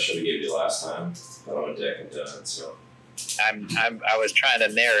I should have gave you last time, but I'm a dick and done it, so. I was trying to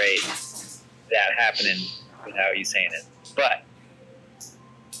narrate that happening without you saying it, but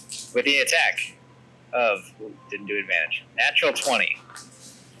with the attack of didn't do advantage. Natural 20.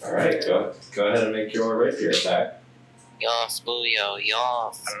 All right, go ahead and make your rapier attack. Yas, booyah,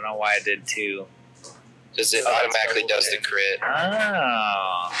 yas. I don't know why I did 2. Because it Oh, that's automatically double does the damage. crit.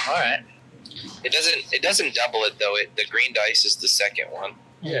 Oh, all right. It doesn't double it though. The green dice is the second one.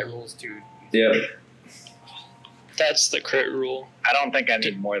 Yeah, it rolls 2. Yep. That's the crit rule. I don't think I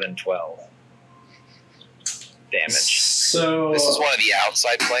need more than 12. damage. So This is one of the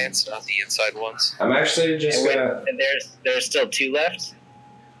outside plants, not the inside ones. I'm actually just And gonna. there's still 2 left.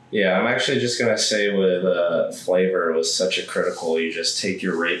 Yeah, I'm actually just gonna say with flavor was such a critical. You just take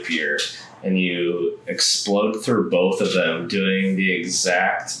your rapier and you explode through both of them, doing the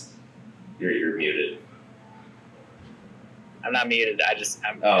exact. You're muted. I'm not muted.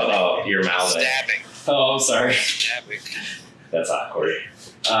 I'm. Oh, you're mouthing. Stabbing. Oh, I'm sorry. Stabbing. That's awkward.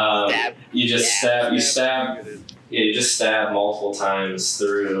 Stab. You just stab. You stab. Yeah, you just stab multiple times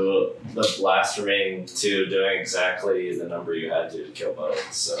through the last remaining 2, doing exactly the number you had to kill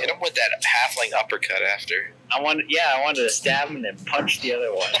both. So. Hit him with that halfling uppercut after. I wanted to stab him and then punch the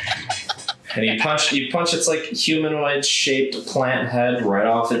other one. And you punch its like humanoid shaped plant head right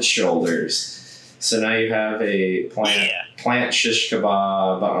off its shoulders. So now you have a plant shish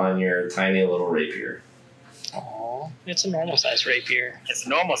kebab on your tiny little rapier. Aw, it's a normal size rapier. It's a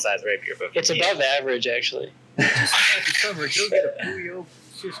normal size rapier, but It's above average, actually. Just have to cover. Go get a booyah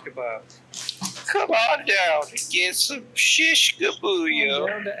shish kebab. Come on down and get some shish kabuyo.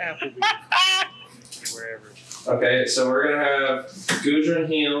 Down to Applebee's. Wherever. Okay, so we're gonna have Gudrun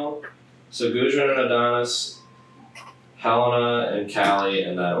heal. So Gudrun and Adonis, Helena and Callie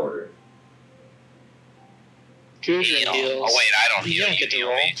in that order. Gudrun Oh heals. wait, I don't You heal. don't get to heal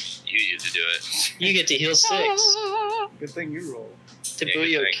roll. me. You get to do it. You get to heal 6. Good thing you roll. The Yeah,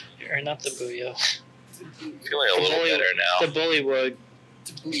 Booyo, good or not the Booyo. Feeling a little better The now. Bullywug It's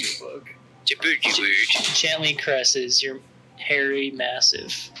a booyah bug. gently caresses your hairy,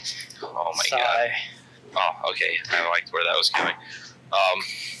 massive Oh my god. thigh. Oh, okay. I liked where that was going.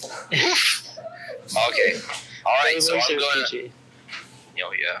 Okay. All right. So I'm going. PG.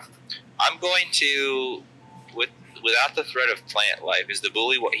 Oh yeah. I'm going to without the threat of plant life. Is the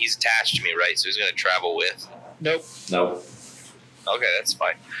bully? He's attached to me, right? So he's going to travel with. Nope. Nope. Okay, that's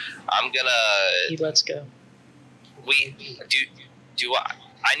fine. I'm gonna. He lets go. Do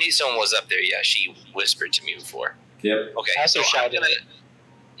I knew someone was up there. Yeah, she whispered to me before. Yep. Okay. I also so I'm shouted.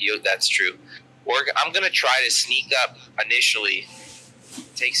 that's true. I'm gonna try to sneak up initially.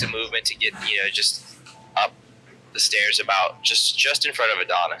 Take some movement to get just up the stairs about just in front of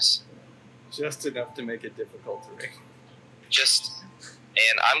Adonis. Just enough to make it difficult to ring.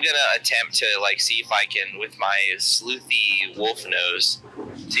 And I'm gonna attempt to see if I can, with my sleuthy wolf nose,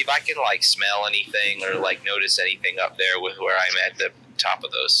 see if I can smell anything or notice anything up there with where I'm at the top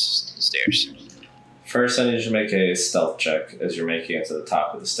of those stairs. First, I need you to make a stealth check as you're making it to the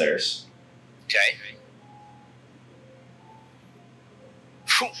top of the stairs. Okay.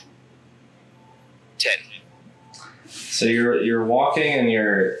 Phew. 10. So you're walking and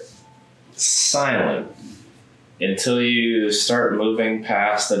you're silent until you start moving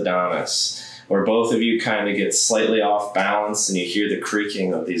past Adonis, where both of you kind of get slightly off balance and you hear the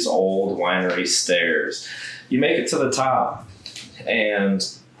creaking of these old winery stairs. You make it to the top and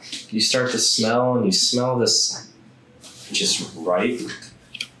you start to smell, and you smell this just ripe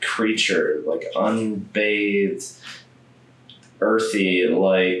creature, unbathed, earthy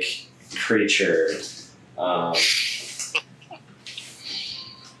creature.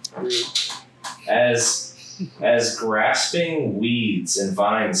 As grasping weeds and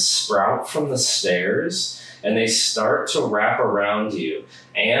vines sprout from the stairs and they start to wrap around you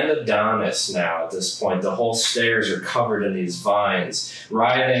and Adonis now at this point, the whole stairs are covered in these vines,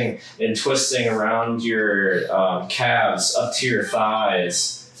 writhing and twisting around your calves up to your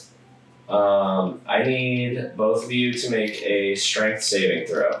thighs. I need both of you to make a strength saving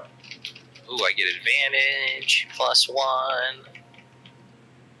throw. Ooh, I get advantage, +1.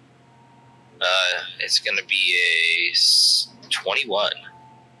 It's gonna be a 21.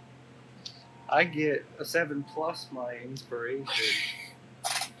 I get a 7 plus my inspiration.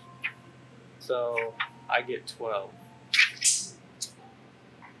 So I get 12.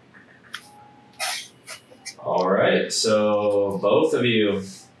 All right, so both of you,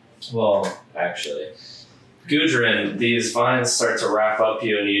 well, actually, Gudrun, these vines start to wrap up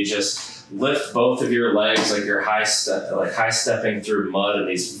you, and you just lift both of your legs like you're high stepping through mud, and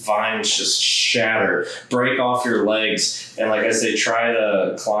these vines just shatter, break off your legs, and as they try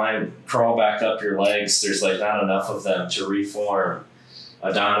to crawl back up your legs, there's not enough of them to reform.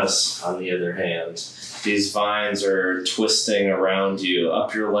 Adonis, on the other hand, these vines are twisting around you,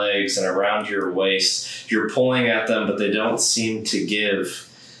 up your legs and around your waist. You're pulling at them, but they don't seem to give.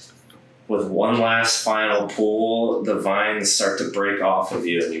 With one last final pull, the vines start to break off of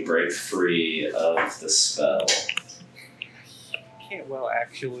you and you break free of the spell. Can't well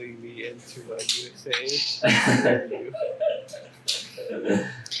actually be into a USA.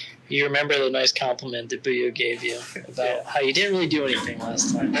 You remember the nice compliment that Booyo gave you about how you didn't really do anything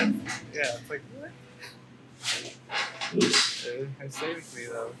last time. Yeah, it's what? Oops. It saved me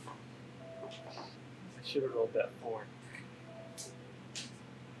though. I should have rolled that 4.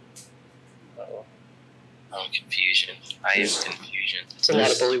 Uh-oh. Oh, confusion. I am confusion. It's a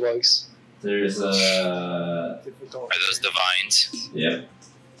lot of bullywugs. There's Difficult. Are those the vines? Yep.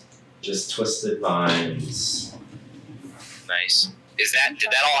 Just twisted vines. Nice. Did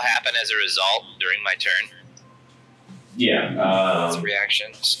that all happen as a result during my turn? Yeah. That's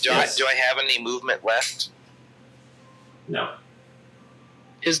reactions. Do I have any movement left? No.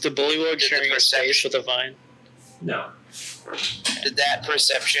 Is the bullywug Did the sharing a space with a vine? No. Did that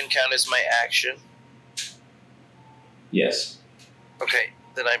perception count as my action? Yes. Okay,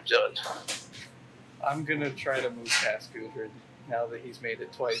 then I'm done. I'm gonna try to move past Gudrun now that he's made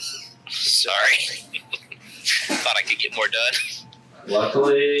it twice. Sorry. Thought I could get more done.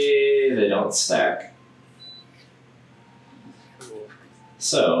 Luckily, they don't stack. Cool.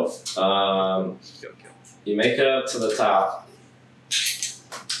 So, Go kill. you make it up to the top,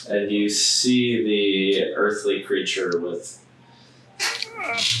 and you see the earthly creature with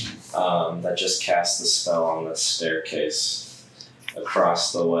that just cast the spell on the staircase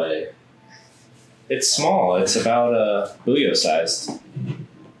across the way. It's small. It's about Booyo sized.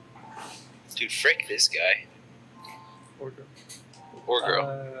 Dude, frick this guy. Or girl. Or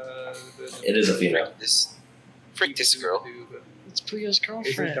girl. It is a female. Frick this girl. It's Puyo's Is it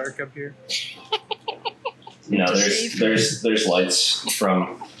girlfriend. dark up here? No, there's light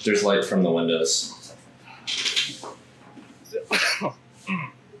from the windows.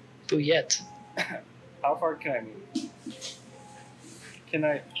 Buyet. How far can I move? Can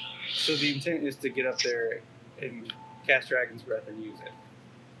I? So the intent is to get up there and cast Dragon's Breath and use it.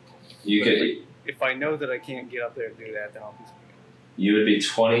 You But could. If I know that I can't get up there and do that, then I'll do something else. You would be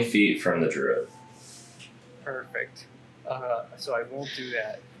 20 feet from the druid. Perfect. So I won't do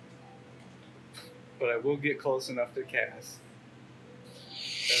that. But I will get close enough to cast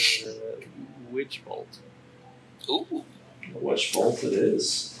Witch Bolt. Ooh. Which bolt it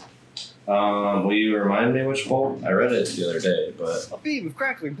is? Will you remind me which bolt? I read it the other day, but A beam of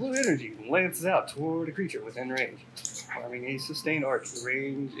crackling blue energy lances out toward a creature within range, forming a sustained arc. The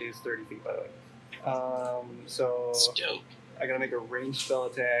range is 30 feet, by the way. So That's dope. I gotta make a ranged spell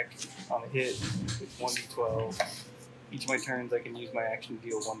attack on a hit. It's 1d12. Each of my turns, I can use my action to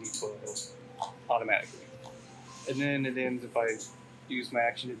deal 1d12 automatically. And then it ends if I use my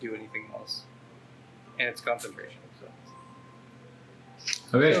action to do anything else. And it's concentration.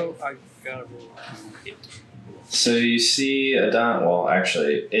 okay. So I gotta roll to hit. So you see well,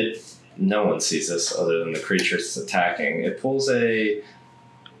 actually, no one sees this other than the creature it's attacking. It pulls a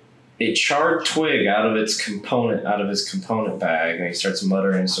charred twig out of his component bag, and he starts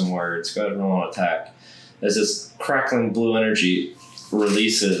muttering some words. Go ahead and roll an attack. As this crackling blue energy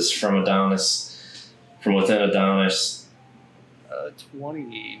releases from within Adonis.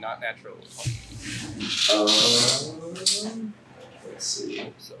 20, not natural. 20. Let's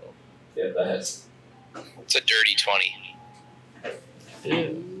see. So Yeah, that hits. It's a dirty 20.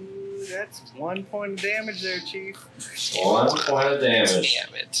 ooh, that's 1 point of damage there, Chief. 1 point of damage.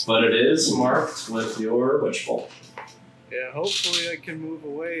 Damn it. But it is marked with your witch bolt. Yeah, hopefully I can move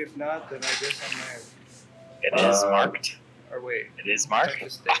away. If not, then I guess I'm there. It is marked. Or wait. It is I marked. have to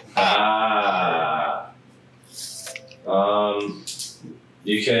stay.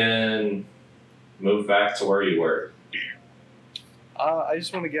 You can move back to where you were. I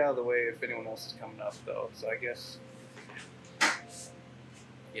just want to get out of the way if anyone else is coming up, though. So I guess.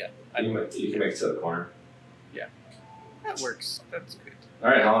 Yeah, You can make it to the corner. that works. That's good. All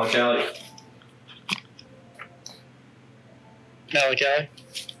right, Helen Kelly. Malachi.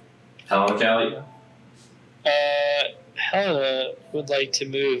 Helen Kelly. Helena would like to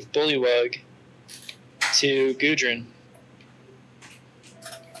move Bullywug to Gudrun.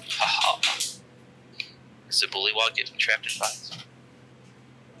 Haha. Is the bullywug getting trapped in vines?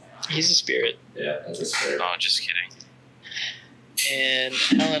 He's a spirit. Yeah, that's a spirit. No, just kidding. And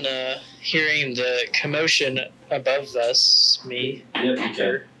Helena, hearing the commotion above us, me, Yep, you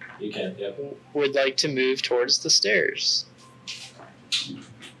can. You can. Yep. would like to move towards the stairs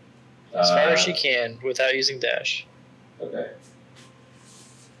as far as she can without using dash. Okay.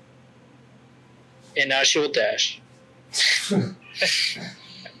 And now she will dash.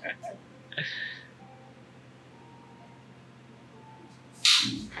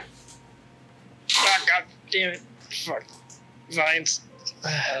 Oh, God damn it. Fuck. Vines.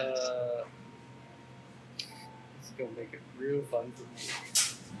 This is gonna make it real fun for me.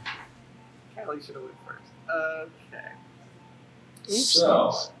 Callie should have went first. Okay. Oops.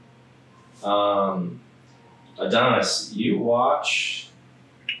 So, Adonis, you watch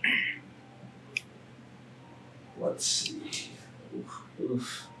Let's see.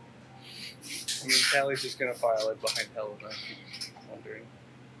 Oof. I mean, Callie's just gonna file it behind Helena. If you're wondering.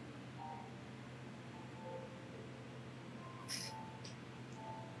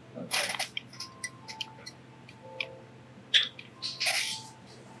 Okay.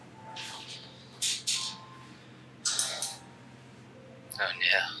 Oh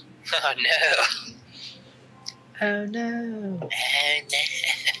no. Oh no. Oh no. Oh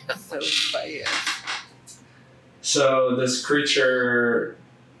no. So fast. So this creature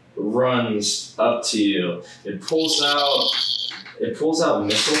runs up to you. It pulls out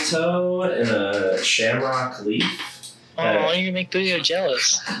mistletoe and a shamrock leaf. Oh, you make Booyah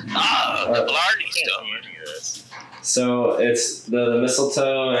jealous. Oh, the Blarney Can't Stone. So it's the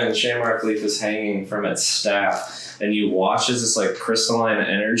mistletoe and shamrock leaf is hanging from its staff, and you watch as this like crystalline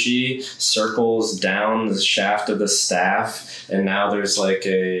energy circles down the shaft of the staff, and now there's like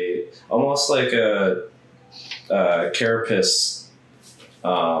almost like a carapace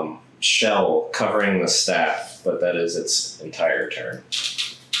shell covering the staff, but that is its entire turn.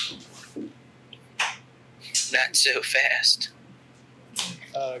 Not so fast.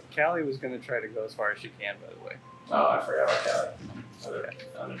 Callie was gonna try to go as far as she can, by the way. Oh, I forgot about Callie.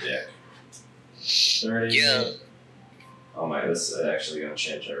 I'm a dick. 30. Yeah. Oh my, this is actually going to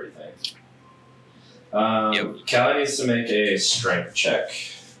change everything. Yep. Callie needs to make a strength check.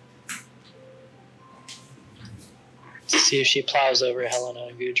 To see if she plows over Helena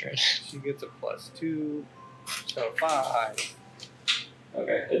and Gudrun. She gets a +2, so 5.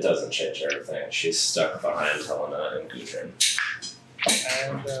 Okay, it doesn't change everything. She's stuck behind Helena and Gudrun.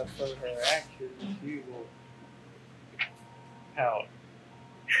 And for her action, she will pout.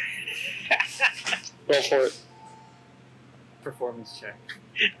 Roll for it. Performance check.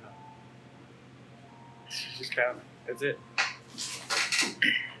 She just pout. That's it.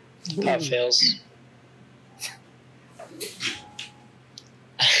 Pop fails.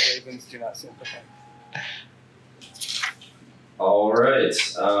 The Ravens do not sympathize. All right.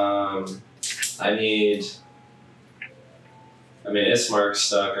 Ismark's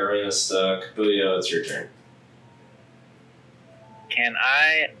stuck. Arena's stuck. Booyah, it's your turn. Can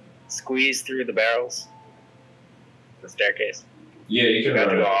I squeeze through the barrels? The staircase? Yeah, you can Got to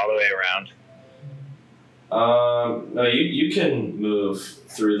run go it. all the way around. No, you can move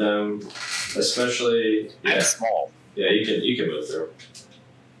through them, especially. I'm Yeah, small. yeah, you can move through.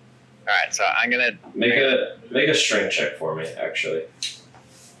 Alright, so I'm gonna Make a strength check for me, actually.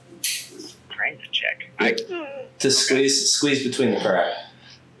 strength check. To squeeze between the crack.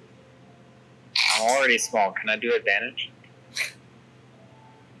 I'm already small. Can I do advantage?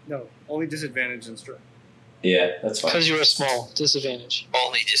 No, only disadvantage in strength. Yeah, that's fine. Because you were small. Disadvantage.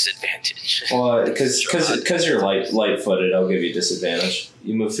 Only disadvantage. Well, because you're light-footed, I'll give you disadvantage.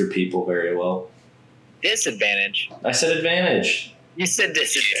 You move through people very well. Disadvantage? I said advantage. You said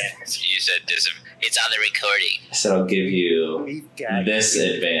disadvantage. You said it's on the recording. I said I'll give you We've got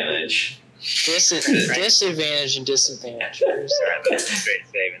disadvantage. Disadvantage and disadvantage. Alright, that's a straight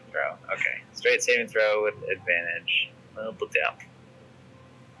saving throw. Okay. Straight saving throw with advantage. Well, put down.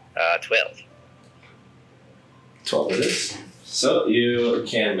 12. 12 it is. So you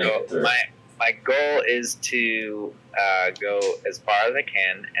can make it through. My goal is to go as far as I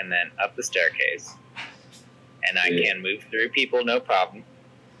can and then up the staircase. And I Yeah. can move through people, no problem.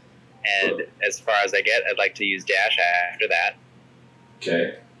 And as far as I get, I'd like to use dash after that.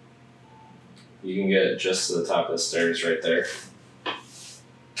 Okay. You can get just to the top of the stairs right there.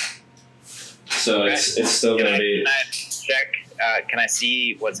 So Okay. it's still Can going I, to be... can I check? Can I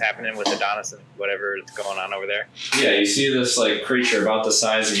see what's happening with Adonis and whatever is going on over there? Yeah, you see this like creature about the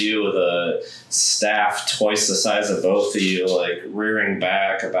size of you with a staff twice the size of both of you, like rearing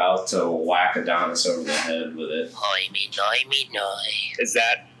back, about to whack Adonis over the head with it. Is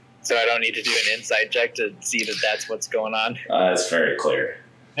that so? I don't need to do an insight check to see that that's what's going on. It's very clear.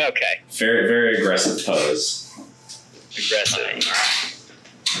 Okay, Very, very aggressive pose. aggressive.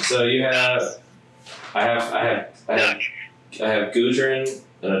 So you have, I have Gudrun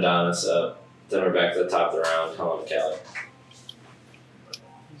and Adonis up. Then we're back to the top of the round. Helena and Callie.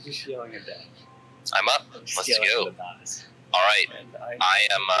 He's just yelling at that. I'm up. Let's Yelling go. at Adonis. All right. And I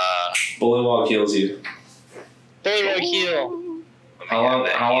am. Bully Walk heals you. Bully Rogue heal. Let me How have long?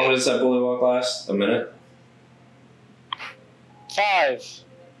 that How long heal. does that Bully Walk last? A minute. 5.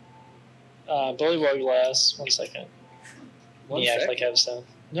 Bully Rogue lasts 1 second. One Yeah, act sec. like I have 7.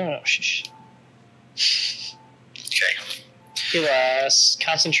 No, shush. Okay. He lasts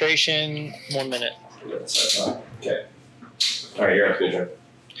concentration 1 minute. Okay. All right, you're up, Gudrun.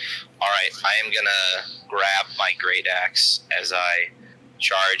 All right. I am gonna grab my great axe as I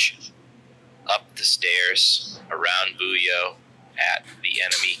charge. up the stairs, around Buyo, at the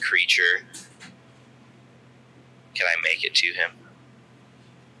enemy creature. Can I make it to him?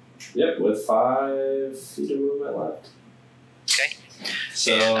 Yep, with 5 feet of movement left. Okay.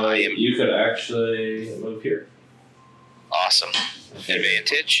 So And I am- you could actually move here. Awesome.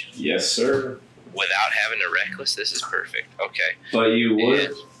 Advantage. Yes, sir. Without having to reckless, this is perfect. Okay. But you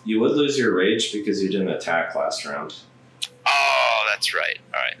would lose your rage because you didn't attack last round. Oh, that's right.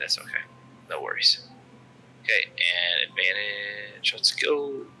 All right, that's okay. No worries. Okay, and advantage. Let's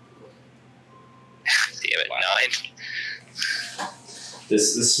go. Damn it, 9.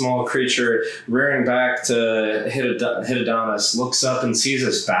 This small creature rearing back to hit Adonis looks up and sees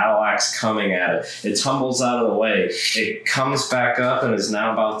this battle axe coming at it. It tumbles out of the way. It comes back up and is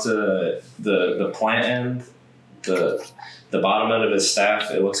now about to the plant end, the bottom end of his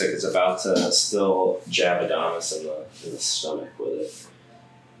staff. It looks like it's about to still jab Adonis in the stomach with it.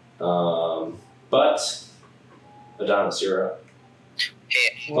 But Adonis, you're up.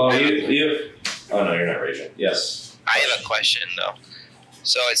 Hey, Oh, you. Oh no, you're not raging. Yes. I have a question though.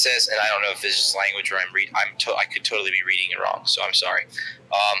 So it says, and I don't know if this is language or I could totally be reading it wrong, so I'm sorry.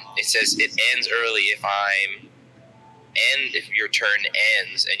 It says it ends early if your turn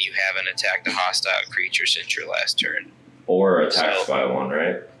ends and you haven't attacked a hostile creature since your last turn. Or attacked by one,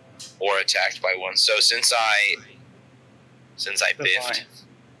 right? Or attacked by one. So since I The biffed, vines.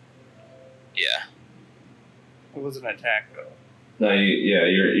 yeah. It was an attack though. No,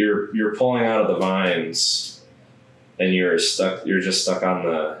 you're pulling out of the vines, and you're stuck. You're just stuck on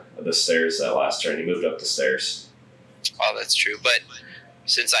the stairs that last turn. You moved up the stairs. Oh, that's true. But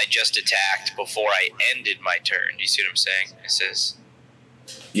since I just attacked before I ended my turn, do you see what I'm saying? It says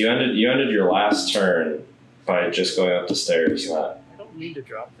You ended your last turn by just going up the stairs. I don't mean to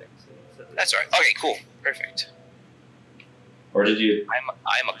drop things. that's all right. Okay, cool, perfect. Or did you?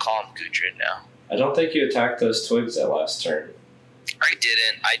 I'm a calm Gudrun now. I don't think you attacked those twigs that last turn. I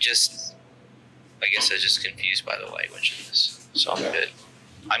didn't. I guess I was just confused by the language of this. So I'm good.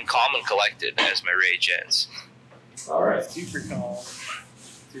 I'm calm and collected as my rage ends. All right. Super calm.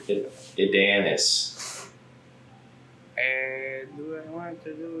 Idanis. And do I want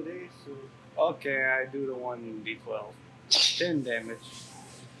to do this? Okay, I do the 1d12. 10 damage.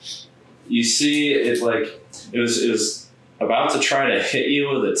 You see, it was about to try to hit you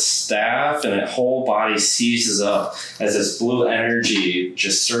with its staff, and its whole body seizes up as this blue energy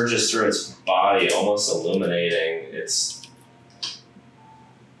just surges through its body, almost illuminating its.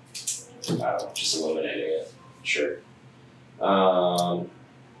 I don't know, just illuminating it. Sure.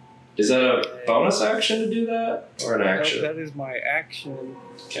 Is that a bonus action to do that, or an action? That is my action.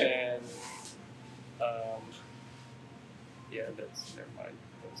 Okay. And yeah, that's never mind.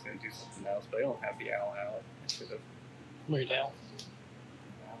 I was gonna do something else, but I don't have the owl out. I should have. Right now.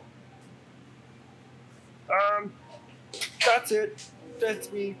 That's it.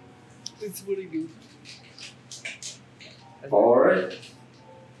 That's me. That's what I do. All right.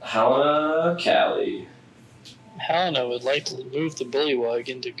 Helena, Callie. Helena would like to move the bullywug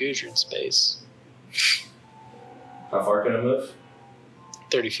into Gudrun's space. How far can it move?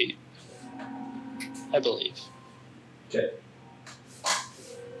 30 feet. I believe. Okay.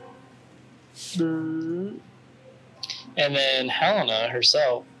 And then Helena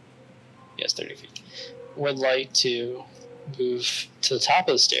herself, yes, 30 feet, would like to move to the top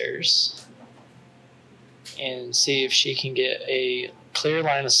of the stairs and see if she can get a clear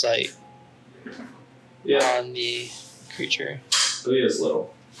line of sight on the creature. Booyah's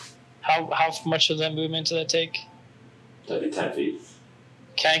little. How much of that movement did that take? That'd be 10 feet.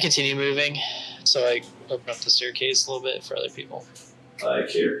 Can I continue moving so I open up the staircase a little bit for other people? Like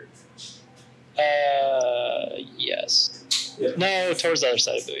here. Yes. Yep. No, towards the other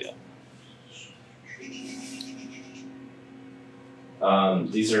side of Booyah.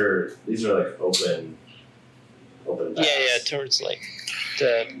 These are like open Yeah, paths. towards like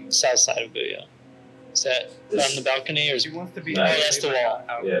the south side of Booyah. Is that on the balcony or is She wants to be. No, that's the wall.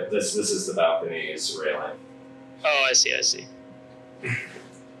 Yeah, this is the balcony. It's railing. Oh, I see.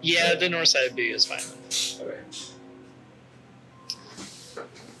 Yeah, the north side of Booyah is fine. Okay.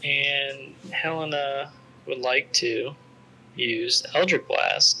 And Helena would like to use Eldritch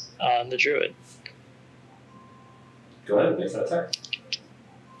Blast on the druid. Go ahead, make an attack.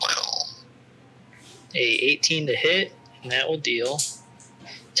 A 18 to hit, and that will deal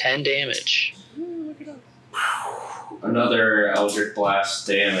 10 damage. Another Eldritch Blast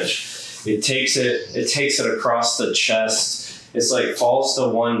damage. It takes it across the chest. It's like falls to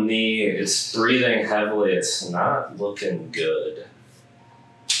one knee. It's breathing heavily. It's not looking good.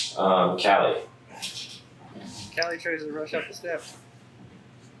 Callie. Callie tries to rush up the steps.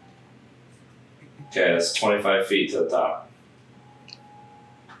 Okay, that's 25 feet to the top.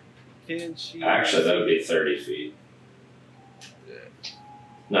 Can she? Actually, that would be 30 feet.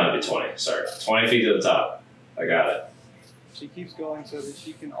 No, it'd be 20. Sorry. 20 feet to the top. I got it. She keeps going so that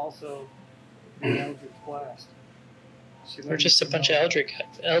she can also do an Eldritch Blast. We're just a bunch of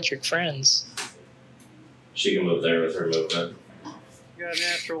Eldritch friends. She can move there with her movement. You got a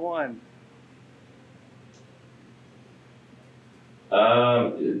natural 1.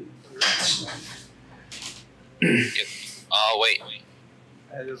 Oh, wait.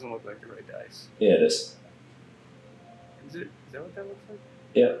 That doesn't look like the right dice. Yeah, it is. Is it? Is that what that looks like?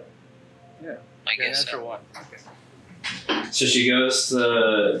 Yeah. Yeah. I Got a guess natural so. 1. Okay. So she goes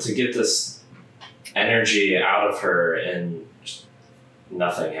to get this energy out of her, and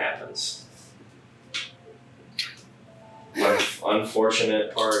Nothing happens.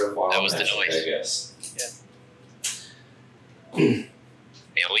 Unfortunate part of wild That was the magic, noise. I guess.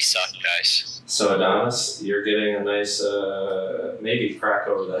 Yeah, we suck, guys. So Adonis, you're getting a nice, maybe crack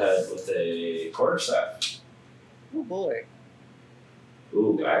over the head with a quarterstaff. Oh boy.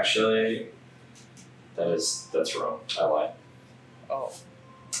 Ooh, actually, that's wrong. I lied. Oh.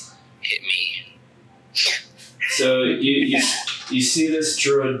 Hit me. So you see this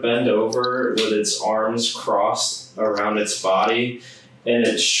druid bend over with its arms crossed around its body, and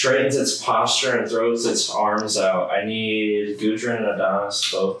it straightens its posture and throws its arms out. I need Gudrun and Adonis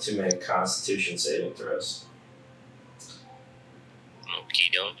both to make Constitution saving throws.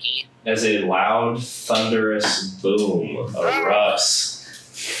 Okie dokie. As a loud, thunderous boom erupts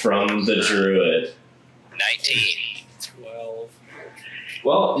from the druid. 19. 12.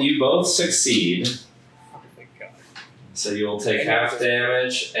 Well, you both succeed. Oh, thank God. So you'll take half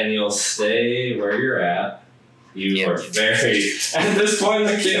damage, and you'll stay where you're at. You are very, at this point in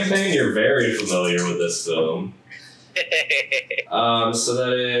the campaign, you're very familiar with this boom. So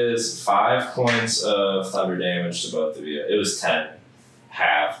that is 5 points of thunder damage to both of you. It was 10,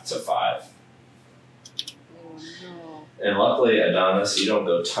 half to 5. Oh no. And luckily, Adonis, you don't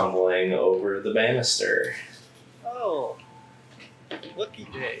go tumbling over the banister. Oh. Lucky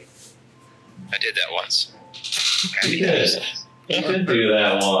day. I did that once. You did. You did do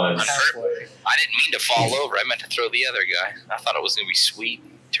that once. Halfway. I didn't mean to fall over. I meant to throw the other guy. I thought it was going to be sweet.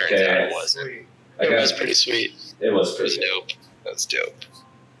 Turns Okay. out it wasn't. Sweet. It was pretty sweet. It was It pretty was good. dope. That's dope.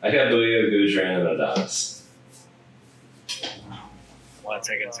 I got Booyah, Gudrun, and Adonis. 1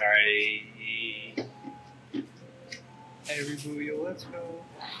 second, sorry. Every booyah, let's go.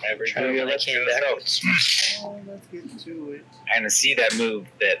 Every Trying to booyah, really let's came go. backwards. Oh, let's get to it. I'm gonna see that move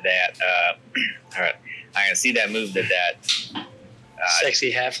all right. I'm gonna see that move that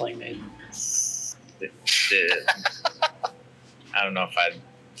Sexy halfling made. I don't know if I'd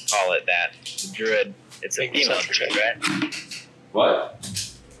call it that. The druid. It's a Make female yourself druid, check. right? What?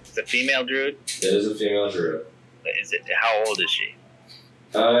 It's a female druid. It is a female druid. Is it? How old is she?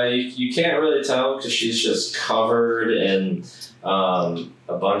 You can't really tell because she's just covered in a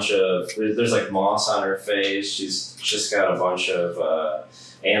bunch of. There's like moss on her face. She's just got a bunch of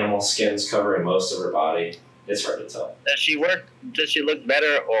animal skins covering most of her body. It's hard to tell. Does she work? Does she look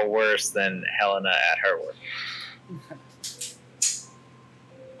better or worse than Helena at her work?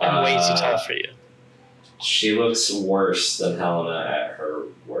 I'm way too tall for you. She looks worse than Helena at her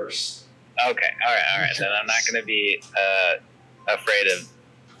worst. Okay, all right. Then I'm not going to be afraid of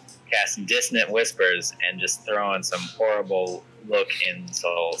casting dissonant whispers and just throwing some horrible look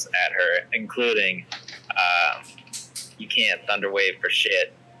insults at her, including you can't thunderwave for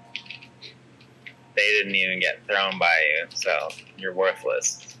shit. They didn't even get thrown by you, so you're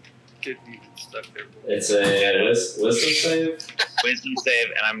worthless. Didn't even stuck there. It's a wisdom save. Wisdom save,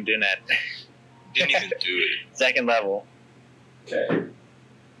 and I'm doing that Didn't even do it. 2nd level. Okay.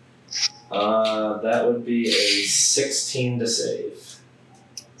 That would be a 16 to save.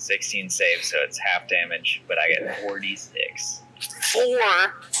 16 save, so it's half damage, but I get 46.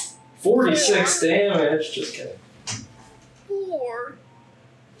 4. 46 damage. Just kidding. 4.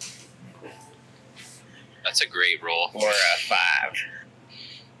 That's a great roll. Or a 5.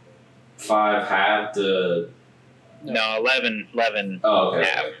 5 half to. No, 11 Oh, okay.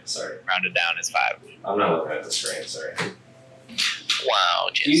 half. Okay. Sorry. Rounded down is 5. I'm not looking at the screen. Sorry. Wow,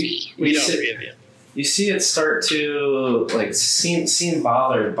 Jesse. We don't see, agree with you. you see it start to like seem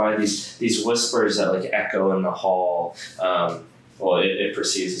bothered by these whispers that like echo in the hall. Well, it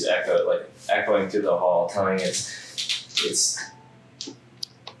perceives as echoing through the hall, telling it's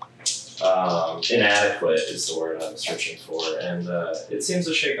inadequate is the word I'm searching for, and it seems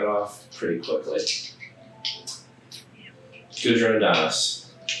to shake it off pretty quickly. Gudrun Adonis.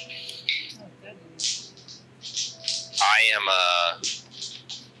 I am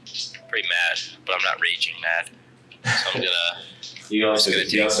pretty mad, but I'm not raging mad. So I'm gonna. You also get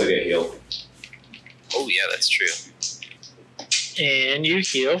healed. Oh yeah, that's true. And you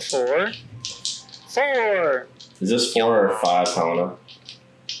heal for 4. Is this 4 or 5, Helena?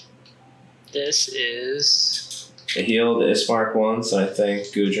 This is. I healed Ismark once, and I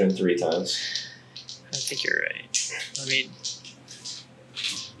think Gudrun 3 times. I think you're right. Let me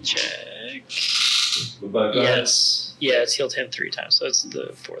check. But go ahead. Yes. Yeah, it's healed him 3 times, so it's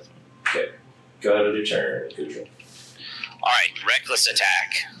the 4th one. Okay. Go ahead and do turn, Gudrun. Alright, reckless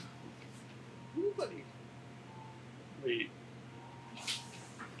attack. Wait.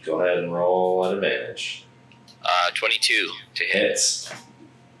 Go ahead and roll at advantage. 22 to hit. Hits.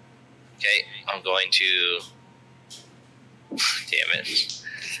 Okay, I'm going to. Damn it.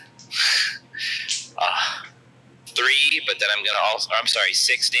 3, but then I'm gonna also. I'm sorry,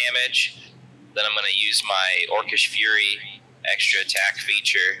 6 damage. Then I'm gonna use my Orcish Fury extra attack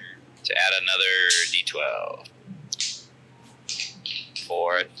feature to add another D12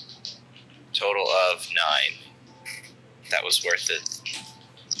 for a total of 9. That was worth it.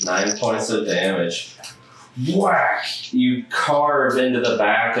 9 points of damage. Whack! You carve into the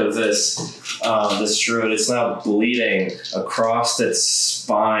back of this druid. It's now bleeding across its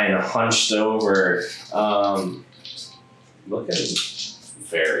spine, hunched over. Looking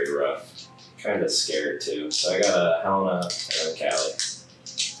very rough. Kind of scared too. So I got a Helena and a Callie.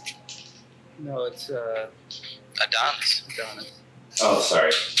 No, it's Adonis. Adonis. Oh,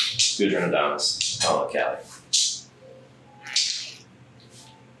 sorry. Gudrun Adonis. Helena Callie.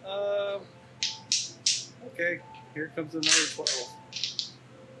 Okay, here comes another 12.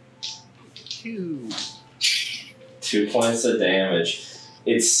 2. 2 points of damage.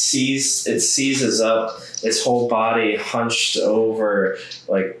 It seizes up, its whole body hunched over,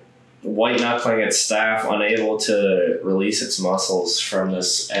 like white knuckling its staff, unable to release its muscles from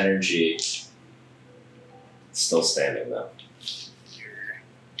this energy. It's still standing though.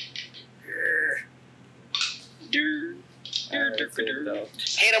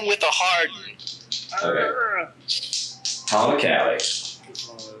 Hit him with a hard. Okay. Helena Callie.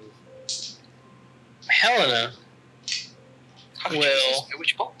 Helena will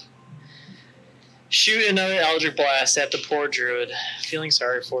Which bolt? shoot another Eldritch Blast at the poor druid. Feeling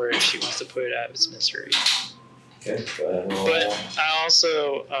sorry for it, she wants to put it out of its misery. Okay, go ahead and roll. But I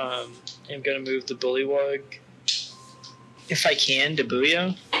also am going to move the Bullywug, if I can, to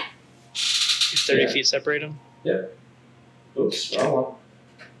Booyah. If 30 feet separate them. Yep. Oops, wrong one.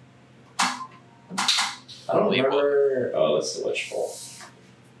 I don't remember. Oh, that's the Witch Bolt.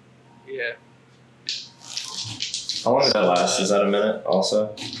 Yeah. How long does that last? Is that a minute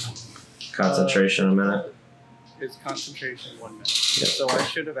also? Concentration a minute? It's concentration 1 minute. Yep. So I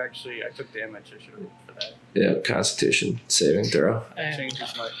should have actually, I took damage, I should have looked for that. Yeah, Constitution saving throw. It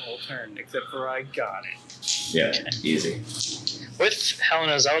changes my whole turn, except for I got it. Yeah, easy. With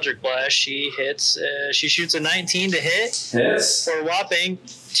Helena's Eldritch Blast, she hits. She shoots a 19 to hit Hits. for a whopping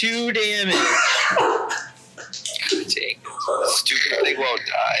 2 damage. Dang. Stupid thing won't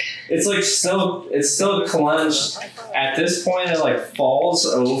die. It's still clenched. At this point, it like falls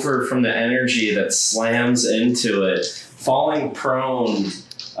over from the energy that slams into it, falling prone.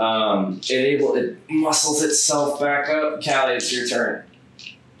 It muscles itself back up. Callie, it's your turn.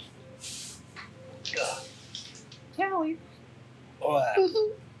 Callie.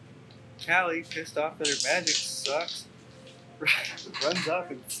 Callie, pissed off that her magic sucks, runs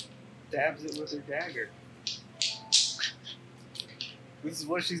up and stabs it with her dagger. This is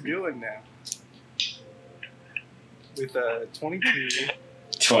what she's doing now. With 22.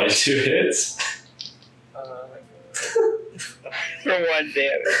 22 hits. For 1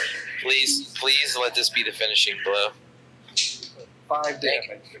 damage. Please let this be the finishing blow. 5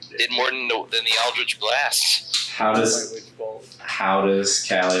 damage. Did more than the Eldritch Blast. How does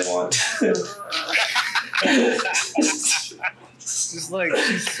Callie want? Just like,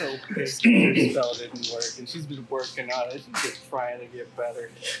 she's so pissed that her spell didn't work, and she's been working on it. She's just trying to get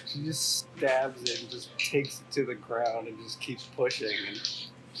better. She just stabs it and just takes it to the ground and just keeps pushing and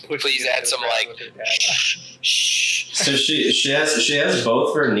pushing. Please it add to the some ground like. with her dagger. Shh. So she has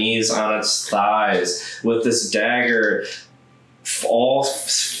both her knees on its thighs with this dagger, all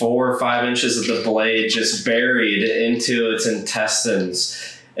 4 or 5 inches of the blade just buried into its intestines.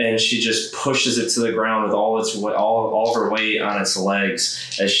 And she just pushes it to the ground with all of her weight on its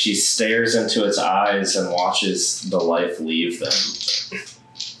legs as she stares into its eyes and watches the life leave them.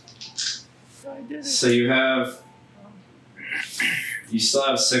 So you still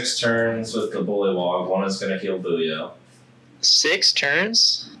have 6 turns with the Bullywog. 1 is going to heal Booyah. 6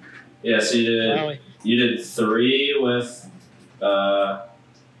 turns? Yeah, so you did 3 with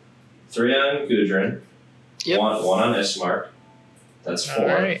 3 on Gudrun. Yep. One on Ismark. That's 4.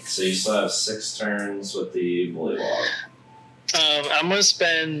 Alright. So you still have 6 turns with the bullywog. I'm gonna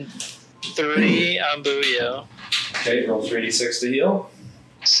spend 3 on Booyo. Okay, roll 3d6 to heal.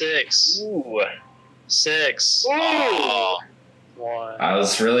 6. Ooh. 6. Oh, 1. I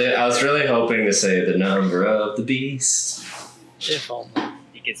was really hoping to say the number of the beast. If only.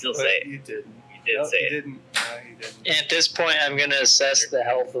 You can still But say it. you didn't. You did say you it. didn't. No, you didn't. At this point, I'm gonna assess the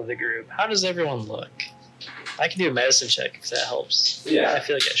health of the group. How does everyone look? I can do a medicine check if that helps. Yeah. I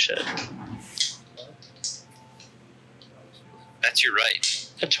feel like I should. that's your right.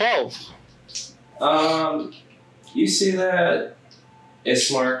 A 12. You see that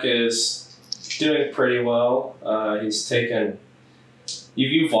Ismark is doing pretty well. He's taken.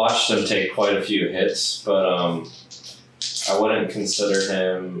 You've watched him take quite a few hits, but I wouldn't consider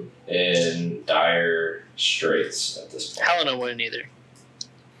him in dire straits at this point. Helena wouldn't either.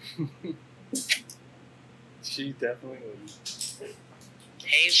 She definitely wouldn't.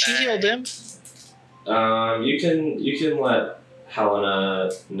 Hey, She man. healed him. You can let Helena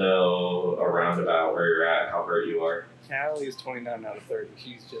know around about where you're at, how hurt you are. Callie is 29 out of 30.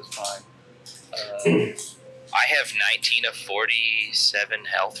 She's just fine. I have 19 of 47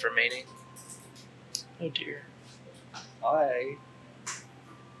 health remaining. Oh dear.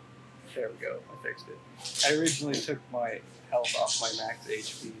 There we go. I fixed it. I originally took my health off my max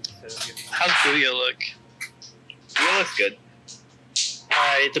HP instead of giving. How's Booyah look? You look good.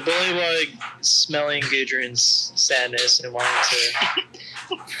 Alright, the bullywug smelling Gudrun's sadness and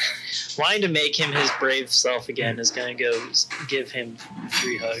wanting to make him his brave self again is gonna go give him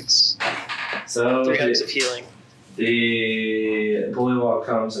 3 hugs. So 3 hugs of healing. the bullywog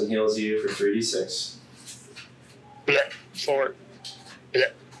comes and heals you for 3d6. 4.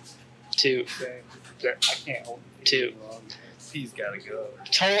 2. I can't hold. 2. He's gotta go.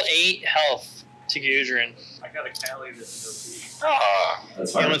 Total 8 health to Gudrun. I got a Callie that's Oh,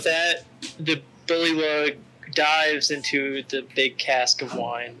 That's And fine. with that, the bullywug dives into the big cask of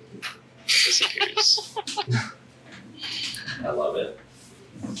wine. Disappears. I love it.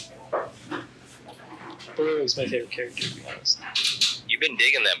 Bullywug's my favorite character, to be honest. you've been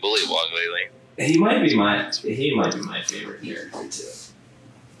digging that bullywog lately. He might be my favorite character too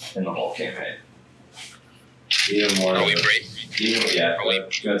in the whole campaign. Even more. Are we break? Yeah. Are we-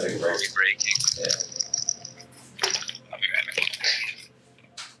 Go take a Are break. we breaking? Yeah. I'll be right back.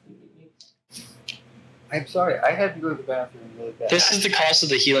 I'm sorry, I had to go to the bathroom really bad. This is the cost of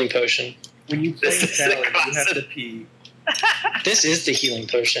the healing potion. When you play This is the Callie, you cost have of- to pee. This is the healing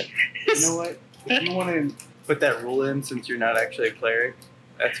potion. You know what? If you want to put that rule in, since you're not actually a cleric,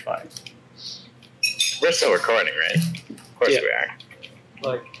 that's fine. We're still recording, right? Of course Yeah. we are.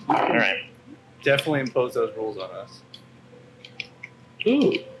 Like, All right. definitely impose those rules on us.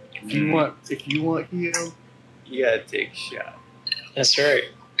 Ooh, If you want heal, you gotta take a shot. that's right.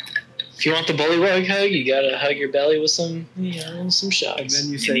 If you want the bullywug hug, you gotta hug your belly with some, some And shots. then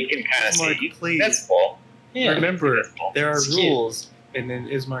you And say, you can kind of Ismark, see. please. That's full. Yeah. Remember, That's cool. there are It's cute. rules. And then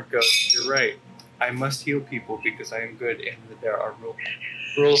Ismark goes, you're right. I must heal people because I am good and that there are rules.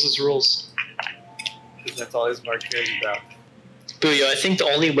 Rules is rules. Because that's all Ismark cares about. Booyo, I think the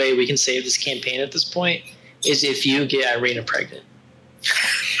only way we can save this campaign at this point is if you get Irina pregnant.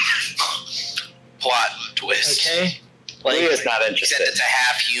 Plot twist. Okay? Leah's not Except interested. it's a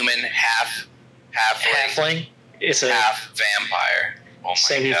half human, half halfling, Halfling. It's a half vampire. Oh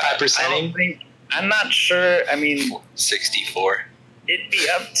my god. 75%ing. I'm not sure. I mean, 64. it'd be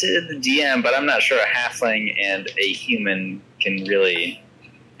up to the DM, but I'm not sure a halfling and a human can really.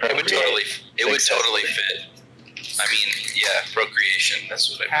 It would totally successfully. fit. I mean, yeah, procreation. That's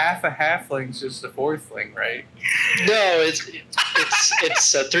what I meant. Half a halfling's just a fourthling, right? No, it's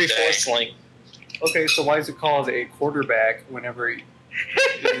a 3/4 link. Okay, so why is it called a quarterback whenever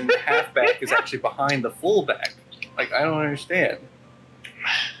the halfback is actually behind the fullback? Like, I don't understand.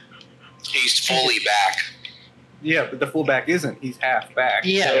 He's fully back. Yeah, but the fullback isn't. He's half back.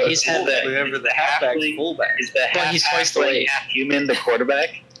 Yeah, So he's the half back. Whenever the The halfback's halfling- fullback. Is the But half he's twice the halfling, weight. half human the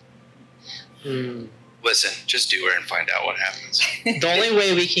quarterback? Hmm. Listen, just do her and find out what happens. The only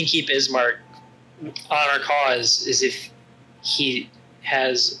way we can keep Ismark on our cause is if he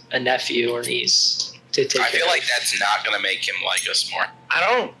has a nephew or niece to take I care feel of. like that's not going to make him like us more. I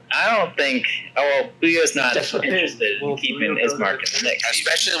don't think. Oh well, Buyo's not Definitely. interested in Well, keeping Buyo goes Ismark to in the mix.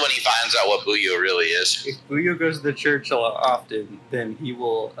 Especially when he finds out what Buyo really is. If Buyo goes to the church a lot often, then he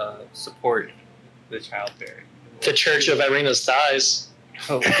will support the childbearing. The Church of Irina's thighs.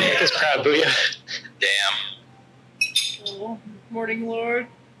 Oh, Make us proud, Booyah. Damn. oh, morning, Lord.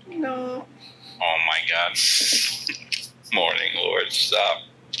 No. Oh my god. Morning, Lord, stop.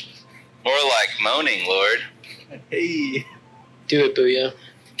 More like moaning, Lord. Hey. Do it, Booyah.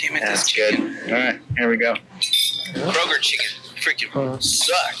 Damn it, That's this good. chicken. All right, here we go. Kroger chicken freaking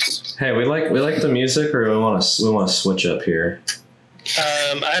sucks. Hey, we like the music, or we want to switch up here.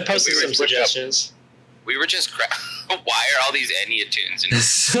 I posted some suggestions. We were just why are all these Enya tunes? And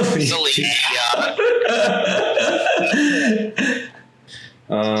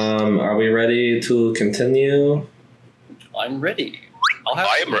Are we ready to continue? I'm ready. I'll have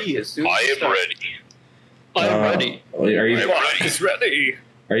I to am pee as soon as I we am start. ready. I'm ready. Are you It's ready.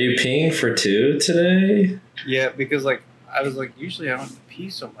 Are you peeing for two today? Yeah, because like I was like, usually I don't have to pee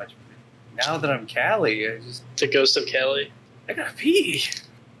so much. But now that I'm Callie, The ghost of Callie. I gotta pee.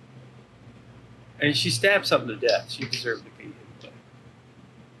 And she stabbed something to death. She deserved to pee.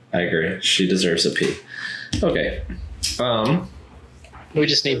 I agree. She deserves a pee. Okay. We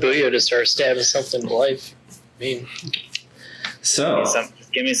just need Booyah to start stabbing something to life. I mean, So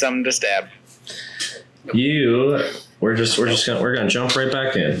Give me something to stab. we're gonna jump right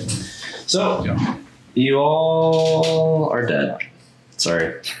back in. So you all are dead.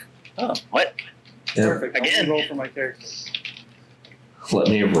 Sorry. Oh, What? Yeah. perfect. Again. I'll roll for my character. Let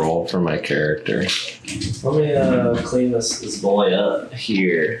me roll for my character. Let me clean this boy up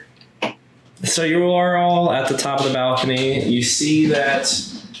here. So you are all at the top of the balcony. You see that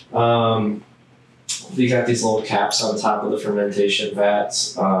we got these little caps on top of the fermentation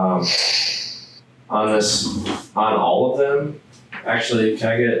vats. On all of them. Actually, can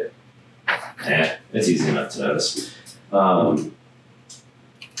I get? It's easy enough to notice.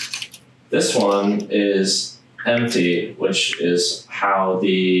 This one is empty, which is how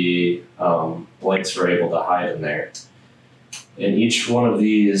the blights were able to hide in there. And each one of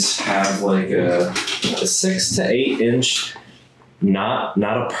these have like a 6 to 8 inch, not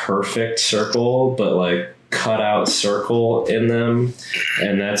a perfect circle, but like cut out circle in them.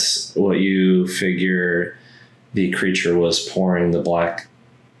 And that's what you figure the creature was pouring the black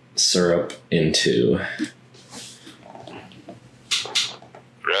syrup into.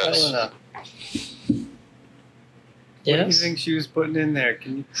 Gross. Helena, what do you yes. think she was putting in there?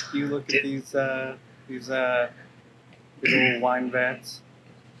 Can you look at these little wine vats?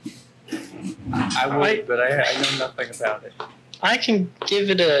 I would, but I know nothing about it. I can give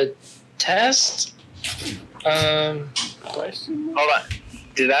it a test. Question? Hold on.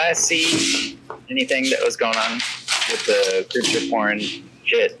 Did I see anything that was going on with the creature pouring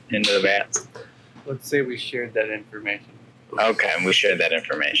shit into the vats? Let's say we shared that information. Okay, we shared that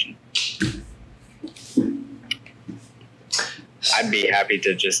information. I'd be happy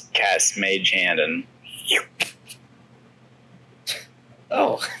to just cast Mage Hand and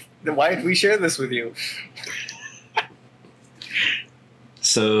Oh, then why did we share this with you?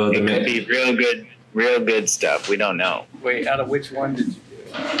 So it could be real good stuff. We don't know. Wait, out of which one did you do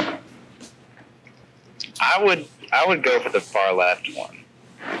it? I would go for the far left one.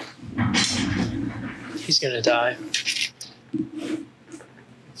 He's gonna die.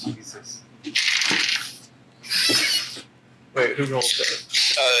 Jesus. Wait, who rolled that?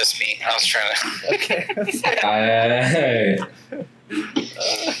 Oh, that's me. I was trying to. Okay.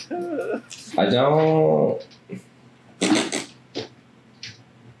 I don't.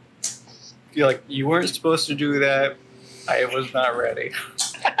 Feel like you weren't supposed to do that. I was not ready.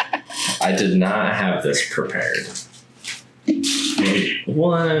 I did not have this prepared. Wait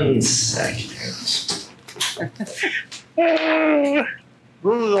 1 second. I'm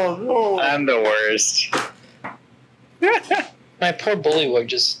the worst. My poor bullywug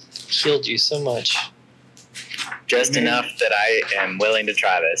just healed you so much. Just enough that I am willing to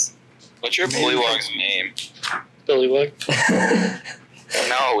try this. What's your bullywug's name? Bullywug.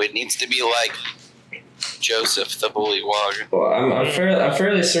 No, it needs to be like Joseph the bullywug. Well, I'm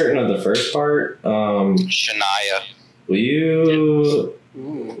fairly certain of the first part. Shania. Will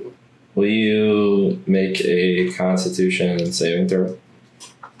Ooh. you make a Constitution saving throw?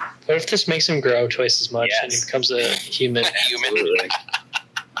 What if this makes him grow twice as much and he Yes. becomes a human? Human.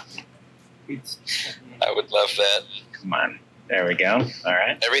 I would love that. Come on. There we go. All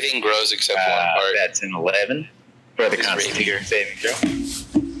right. Everything grows except one part. That's an 11 for the It's Constitution rapier. saving throw.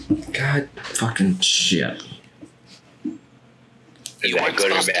 God fucking shit. Is You that weren't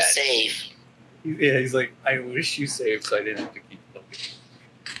good or supposed to bad? save. Yeah, he's like, I wish you saved so I didn't have to keep looking.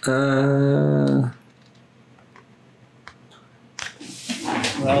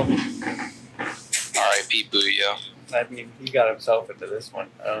 Well, R.I.P. Booyah. I mean, he got himself into this one.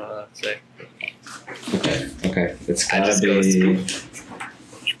 I don't know what to say. Okay. It's I gotta just goes be.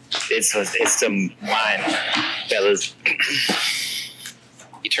 It's some wine, fellas.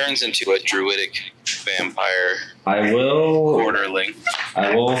 He turns into a druidic vampire I will. quarterling.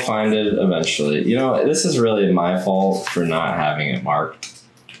 I will find it eventually. You know, this is really my fault for not having it marked.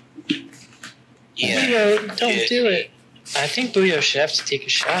 Yeah. Booyo, don't do it. I think Booyo should have to take a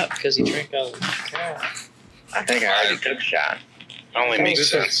shot because he drank out of the cow. I think I already took a shot. Only makes this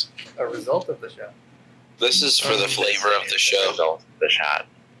sense. is a result of the shot. This is for the flavor of the show. Result of the shot.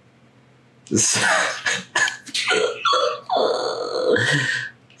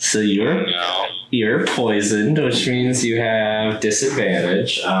 So you're poisoned, which means you have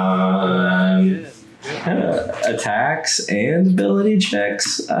disadvantage on attacks and ability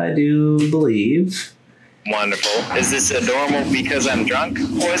checks, I do believe. Wonderful. Is this a normal because I'm drunk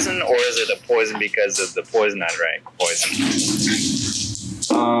poison, or is it a poison because of the poison I drank poison?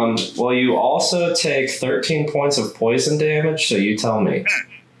 Well, you also take 13 points of poison damage, so you tell me.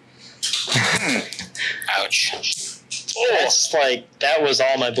 Ouch. That's like, that was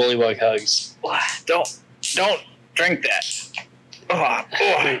all my bullywug hugs. Don't drink that.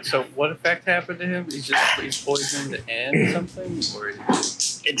 Wait, so what effect happened to him? He's poisoned and something, or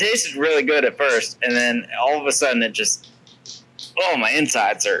It tasted really good at first, and then all of a sudden it just, my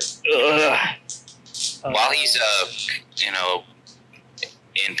insides are. While he's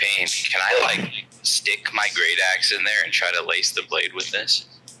in pain, can I stick my great axe in there and try to lace the blade with this?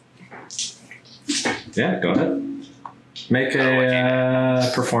 Yeah, go ahead. Make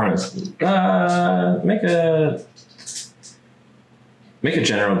a performance. Make a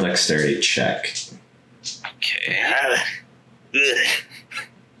general dexterity check. Okay.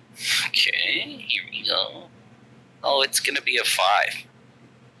 Okay, here we go. Oh, it's gonna be a 5.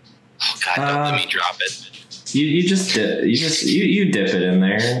 Oh God, don't let me drop it. You just dip it in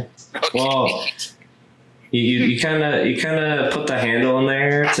there. Okay. Well, you kind of put the handle in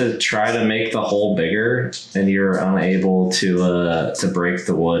there to try to make the hole bigger, and you're unable to break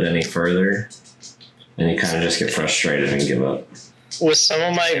the wood any further, and you kind of just get frustrated and give up. With some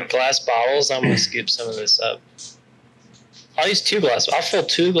of my glass bottles, I'm gonna scoop some of this up. I'll use 2 glass. I'll fill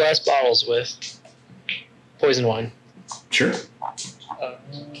 2 glass bottles with poison wine. Sure.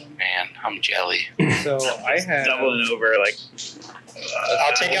 Man, I'm jelly. so I have. Doubling over like.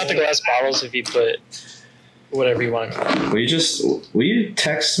 I'll take out the glass bottles if you put whatever you want. Will you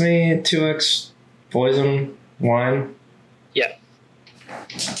text me 2x poison wine? Yeah.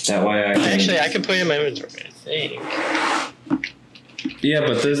 That way I can. Actually, I can put it in my inventory, I think. Yeah,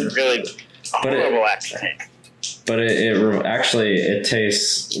 but this Really horrible accident. But it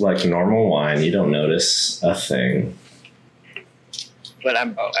tastes like normal wine. You don't notice a thing. But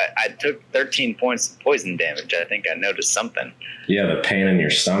I took 13 points of poison damage. I think I noticed something. Yeah, the pain in your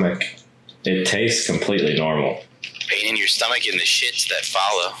stomach. It tastes completely normal. Pain in your stomach and the shits that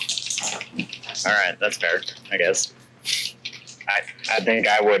follow. All right, that's fair, I guess. I think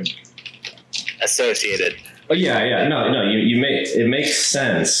I would associate it. Oh yeah. No. You make it makes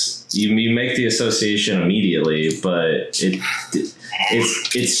sense. You make the association immediately, but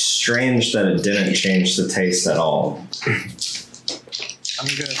it's strange that it didn't change the taste at all. I'm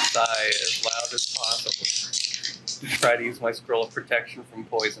gonna sigh as loud as possible to try to use my scroll of protection from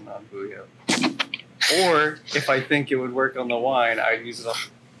poison on Booyo. Or if I think it would work on the wine, I'd use it on,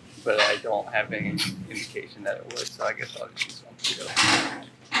 but I don't have any indication that it would, so I guess I'll just use one.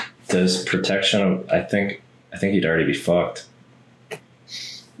 Does protection? I think you'd already be fucked. Would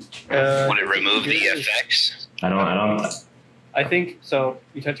it remove the effects? I don't. I think so.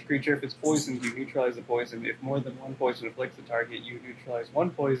 You touch a creature. If it's poisoned, you neutralize the poison. If more than one poison afflicts the target, you neutralize one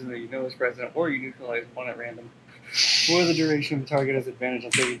poison that you know is present, or you neutralize one at random. For the duration, the target has advantage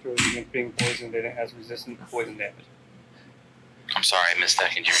on saving throws against being poisoned, and it has resistant to poison damage. I'm sorry, I missed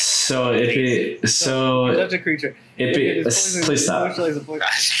that. Can you? So You touch a creature. Please stop. Neutralize the poison.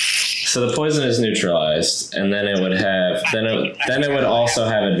 So the poison is neutralized, and then it would have. Then it would also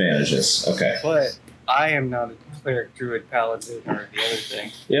have advantages. Okay. But I am not a cleric, druid, paladin, or the other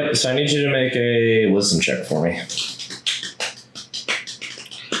thing. Yep. So I need you to make a wisdom check for me.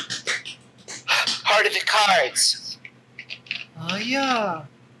 Heart of the cards. Oh yeah.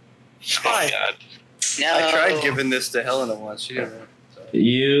 Oh God. No. I tried giving this to Helena once. She didn't. So.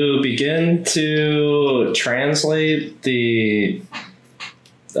 You begin to translate the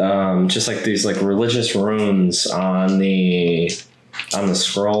just like these like religious runes on the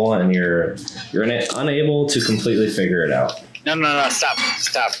scroll, and you're unable to completely figure it out. No, stop,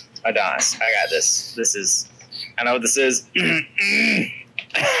 Adonis. I got this. I know what this is.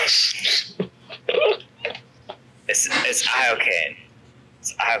 It's iocane.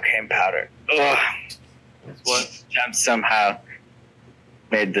 It's iocane powder. Ugh. What? I'm somehow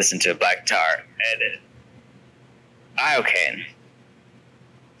made this into a black tar. And iocane.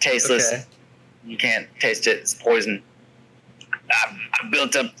 Tasteless. Okay. You can't taste it. It's poison. I've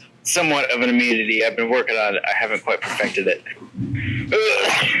built up somewhat of an immunity. I've been working on it. I haven't quite perfected it.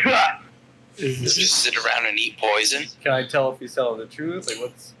 Just sit around and eat poison. Can I tell if he's telling the truth? Like,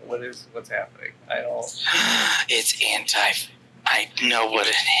 what's happening? I don't. It's I know what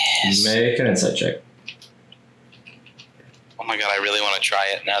it is. Make an insight check. Oh my god, I really want to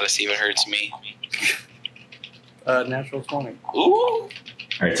try it now to see if it hurts me. Natural 20. Ooh.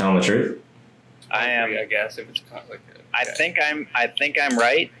 Are you telling the truth? I am. I guess if it's kind of like. I think I'm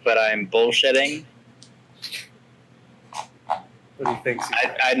right, but I'm bullshitting. What he thinks.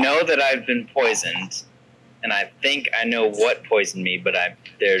 I know that I've been poisoned, and I think I know what poisoned me, but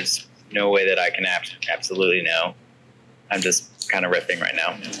there's no way that I can absolutely know. I'm just kind of riffing right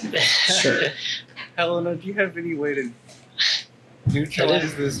now. Sure. Helena, do you have any way to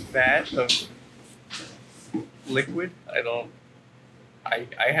neutralize this vat of liquid? I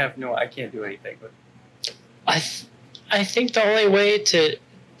have no. I can't do anything with. I think the only way to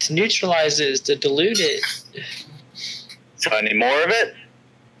neutralize it is to dilute it. So I need more of it?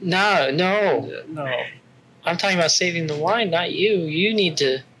 No. No. I'm talking about saving the wine, not you. You need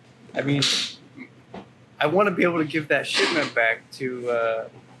to. I mean, I want to be able to give that shipment back to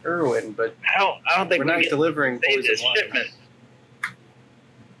Irwin, but I don't think we're not delivering poison this wine. shipment.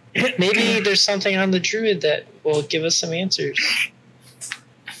 Maybe there's something on the druid that will give us some answers.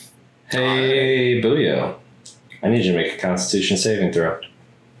 Hey, Booyo. I need you to make a Constitution saving throw.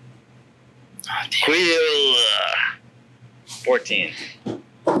 Quill. 14.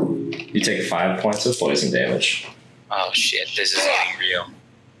 You take 5 points of poison damage. Oh shit, this is getting real.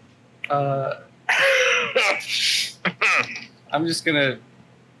 I'm just gonna.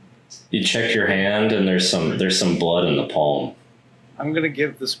 You check your hand, and there's some blood in the palm. I'm gonna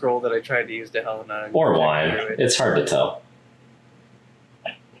give the scroll that I tried to use to Helena. Or wine. It's hard to tell.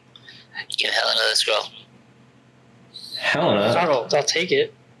 Give Helena the scroll. Helena, I'll take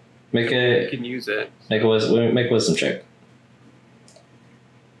it. make You a can use it, make a wisdom check.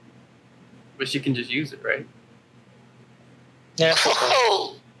 but she can just use it, right? Yeah.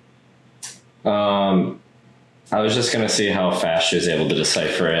 I was just gonna see how fast she was able to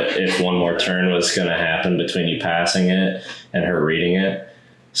decipher it. If one more turn was gonna happen between you passing it and her reading it.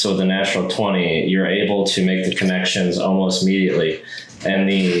 So the natural 20, you're able to make the connections almost immediately,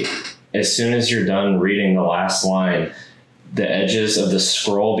 and as soon as you're done reading the last line, the edges of the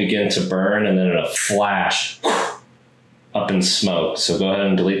scroll begin to burn, and then in a flash, up in smoke. So go ahead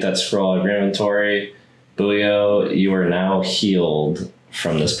and delete that scroll out of your inventory. Booyo, you are now healed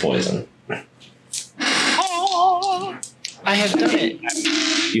from this poison. I have done it.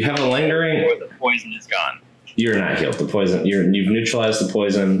 You have a lingering. Or the poison is gone. You're not healed. The poison. You've neutralized the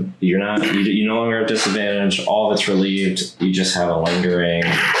poison. You're not. You no longer have disadvantage. All of it's relieved. You just have a lingering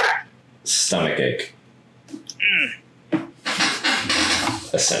stomach ache.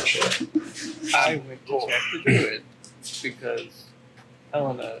 Essentially. I went to check the druid because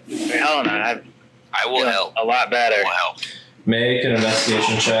Helena. I will help. A lot better. I will help. Make an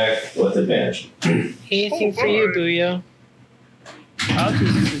investigation check with advantage. Anything for you, Booyo. I'll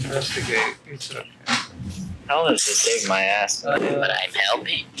just investigate. It's okay. Helena's just saved my ass. But I'm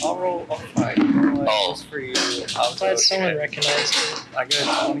helping. I'll roll. I'll fight. Just for you. I'm glad someone recognized it. I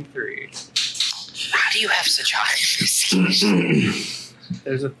got a 23. How do you have such high investigation?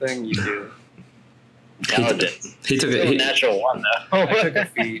 There's a thing you do. Intelligence. He took Still a it. natural one though. I took a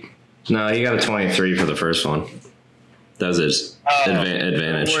feat. No, he got a 23 for the first one. That was his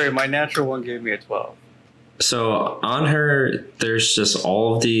advantage. Don't worry, my natural one gave me a 12. So on her, there's just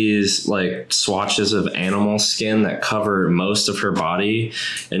all of these like swatches of animal skin that cover most of her body,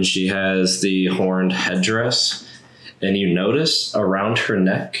 and she has the horned headdress. And you notice around her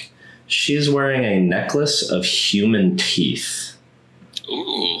neck, she's wearing a necklace of human teeth.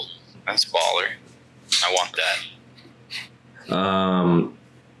 Ooh, that's baller. I want that.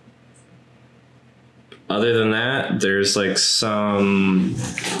 Other than that, there's like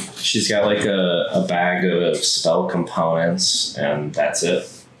she's got like a bag of spell components, and that's it.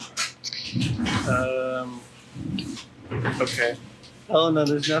 Okay. Helena,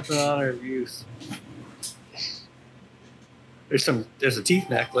 there's nothing on her of use. There's a teeth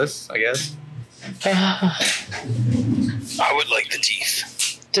necklace, I guess. I would like the teeth.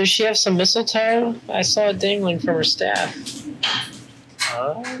 Does she have some mistletoe? I saw it dangling from her staff.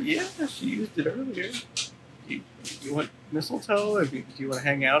 Yeah, she used it earlier. You want mistletoe? Or do you want to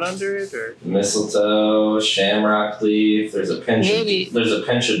hang out under it, or Mistletoe, shamrock leaf. There's a pinch. There's a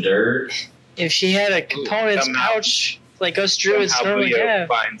pinch of dirt. If she had a components pouch like us druids Somehow normally Booyo have.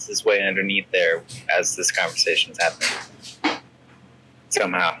 finds his way underneath there as this conversation is happening.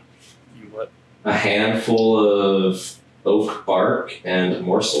 Somehow. you what? a handful of oak bark and a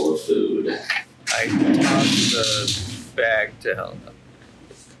morsel of food. I toss the bag to Helena.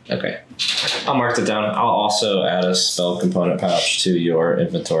 Okay. I'll mark it down. I'll also add a spell component pouch to your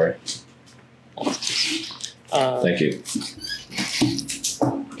inventory. Thank you.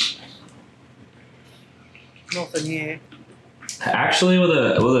 Nothing here. Actually, with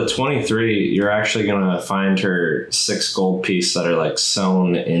a 23, you're actually gonna find her 6 gold piece that are like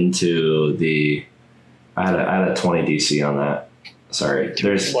sewn into the. I had a 20 DC on that. Sorry,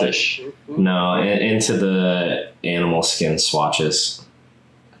 there's flesh. into the animal skin swatches.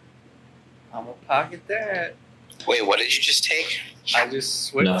 I'm gonna pocket that. Wait, what did you just take? I just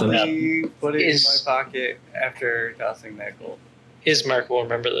swiftly Nothing. put it in my pocket after tossing that gold. Ismark will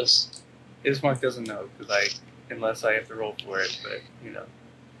remember this. Ismark doesn't know unless I have to roll for it, but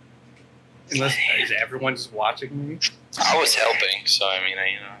unless is everyone just watching me? I was helping, so I mean,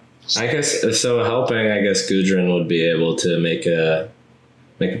 I guess so. Helping, I guess Gudrun would be able to make a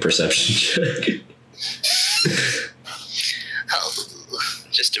perception check.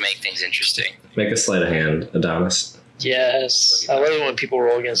 just to make things interesting. Make a sleight of hand, Adonis. Yes. I love it when people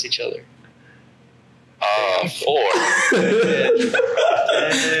roll against each other. 4.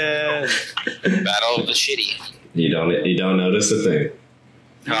 Battle of the shitty. You don't notice a thing.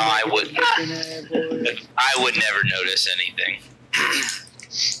 No, I would. I would never notice anything.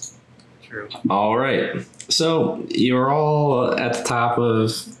 True. All right. So you're all at the top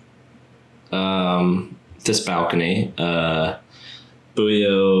of this balcony.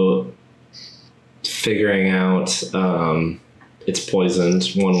 Buyo figuring out it's poisoned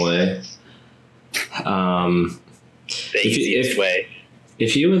one way. The easiest way.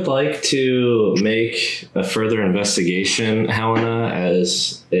 If you would like to make a further investigation, Helena,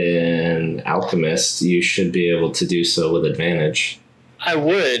 as an alchemist, you should be able to do so with advantage. I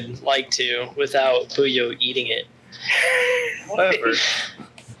would like to without Buyo eating it. Whatever.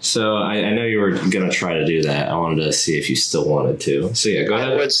 So I know you were going to try to do that. I wanted to see if you still wanted to. So yeah, go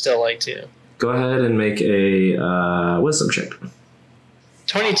ahead. I would still like to. Go ahead and make a wisdom check.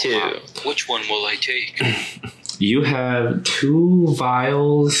 22. Which one will I take? You have 2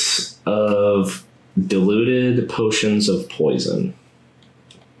 vials of diluted potions of poison.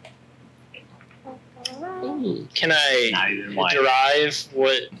 Ooh. Can Not I even one. derive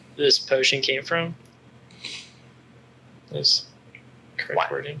what this potion came from? Is correct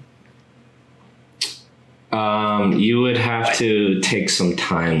What? wording? You would have to take some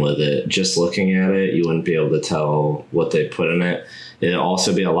time with it. Just looking at it, you wouldn't be able to tell what they put in it. It'd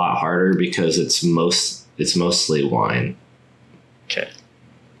also be a lot harder because it's mostly wine. Okay.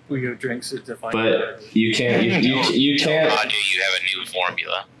 Buyo drinks it to find But out. you can't you can't How do you have a new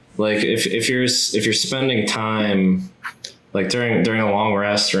formula? like if you're spending time like during a long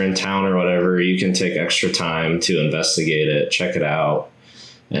rest or in town or whatever, you can take extra time to investigate it, check it out,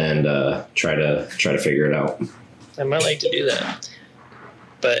 and try to figure it out. I might like to do that.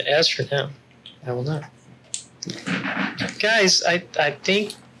 But as for now, I will not. Guys, I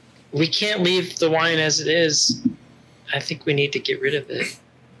think we can't leave the wine as it is. I think we need to get rid of it.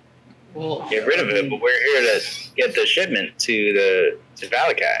 Well, Get rid of it, but we're here to get the shipment to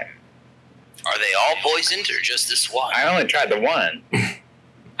Valakai. Are they all poisoned or just this one? I only tried the one.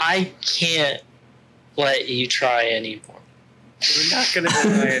 I can't let you try anymore. we're not going to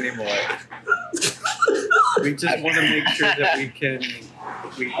try anymore. We just want to make sure that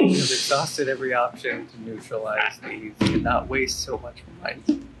we have exhausted every option to neutralize these and not waste so much wine.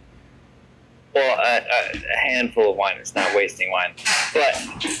 Well, a handful of wine is not wasting wine, but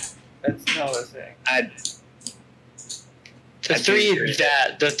That's not what I'm saying.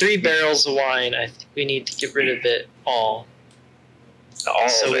 The three barrels of wine, I think we need to get rid of it all. all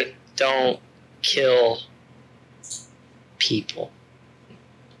So of we it. don't kill people.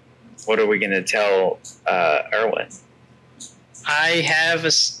 What are we going to tell Erwin? I have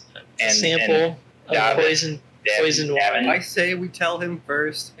a sample of Davin- poisoned wine. I say we tell him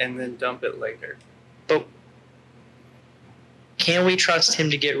first and then dump it later. But can we trust him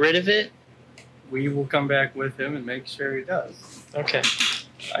to get rid of it? We will come back with him and make sure he does. Okay.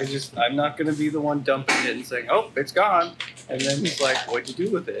 I'm not going to be the one dumping it and saying, oh, it's gone. And then he's like, what'd you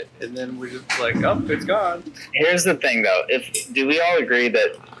do with it? And then we're just like, oh, it's gone. Here's the thing, though. Do we all agree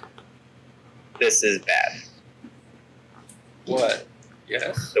that this is bad? What?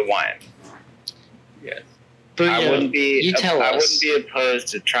 Yes. The wine. Yes. But I wouldn't be. you tell I us. wouldn't be opposed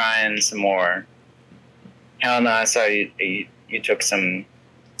to trying some more. Helena, I saw you took some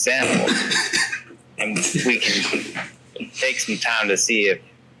samples, and we can take some time to see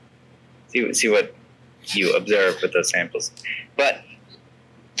what you observe with those samples. But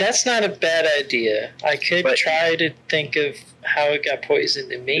That's not a bad idea. I could try to think of how it got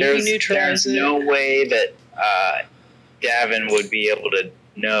poisoned and maybe neutralize it. There's no way that Gavin would be able to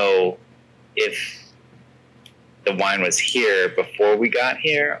know if the wine was here before we got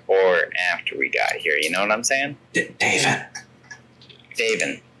here or after we got here. You know what I'm saying? David.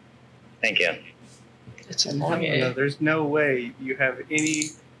 Thank you. It's a long A. No, there's no way you have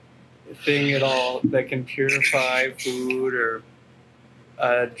anything at all that can purify food or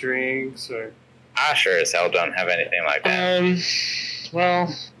drinks or. I sure as hell don't have anything like that.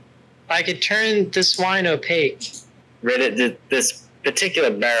 Well, I could turn this wine opaque. This particular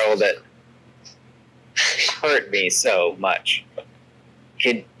barrel that hurt me so much.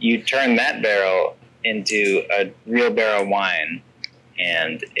 Could you turn that barrel into a real barrel of wine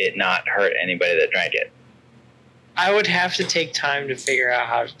and it not hurt anybody that drank it? I would have to take time to figure out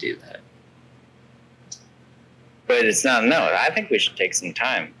how to do that. But it's not I think we should take some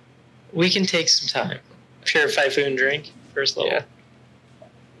time. We can take some time. Purify food and drink, first level. Yeah.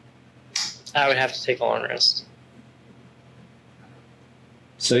 I would have to take a long rest.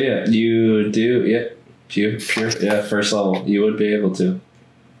 So yeah, you do, pure, first level. You would be able to.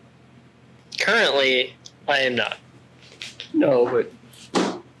 Currently, I am not. No,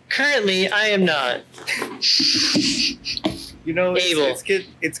 but Currently, I am not. you know, Able.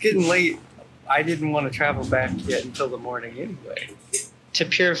 it's getting late. I didn't want to travel back yet until the morning anyway. To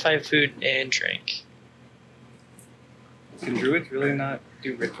purify food and drink. Can druids really not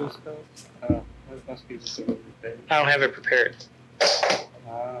do ritual spells? That must be just a little bit. I don't have it prepared.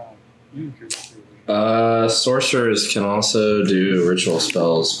 You druids really. Sorcerers can also do ritual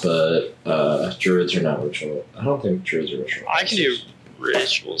spells, but druids are not ritual. I don't think druids are ritual. I can do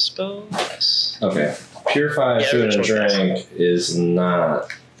ritual spells. Okay. Purify food and ritual drink is not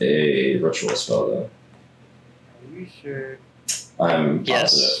a ritual spell, though. Are you sure? I'm positive.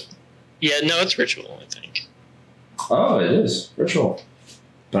 Yes. Yeah, no, it's ritual, I think. Oh, it is ritual.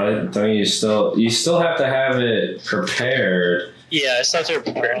 But don't you still have to have it prepared? Yeah, I thought they were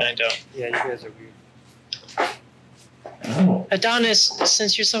prepared and I don't. Yeah, you guys are weird. Oh. Adonis,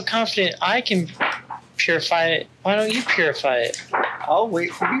 since you're so confident I can purify it, why don't you purify it? I'll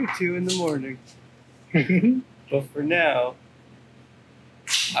wait for you two in the morning. But for now,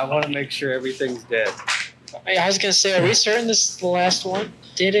 I want to make sure everything's dead. I was going to say, are we certain this is the last one?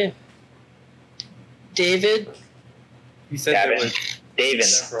 David? You said there was David.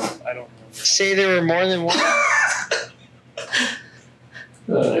 several. I don't remember. Say there were more than one?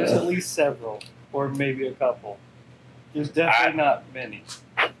 There's at least several, or maybe a couple. There's definitely not many.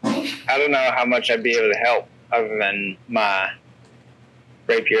 I don't know how much I'd be able to help other than my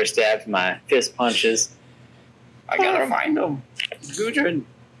rapier stabs, my fist punches. I gotta find them. Gudrun,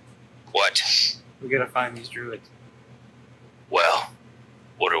 What? we gotta find these druids. Well,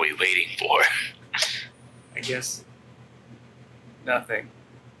 what are we waiting for? I guess nothing.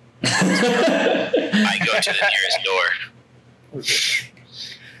 I go to the nearest door.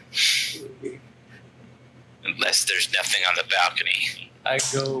 Unless there's nothing on the balcony. I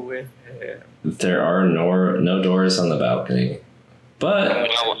go with him. There are no doors on the balcony, but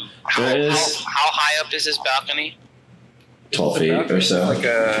Well, how high up is this balcony? 12 feet or so. Like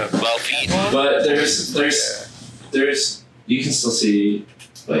a 12 feet. But there's you can still see.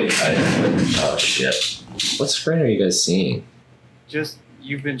 Wait, oh shit! What screen are you guys seeing? just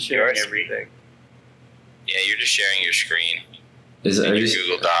you've been sharing Yours. everything. Yeah, you're just sharing your screen Is it? in Are your you,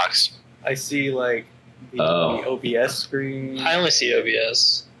 Google Docs. I see like the Oh. OBS screen. I only see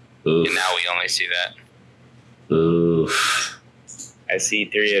OBS. And oof, now we only see that. oof. I see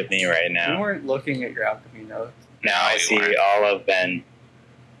 3 of me right We now. weren't looking at your alchemy notes. Now I we see weren't. all of Ben.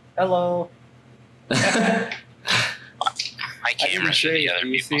 Hello. My didn't cameras say and the it, other do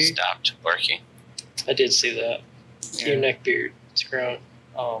you people see? stopped working. I did see that. Your neck beard. It's grown.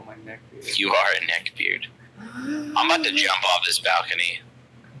 Oh, my neck. Beard. You are a neckbeard. I'm about to jump off this balcony.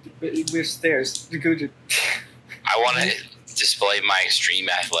 We're stairs. I want to display my extreme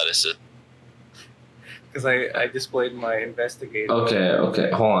athleticism. Because I displayed my investigator. Okay,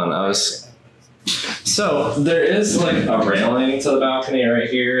 hold on. So there is like a railing to the balcony right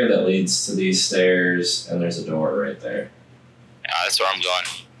here that leads to these stairs, and there's a door right there. Yeah, that's where I'm going.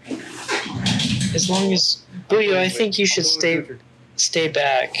 As long as Booyo, I think you should stay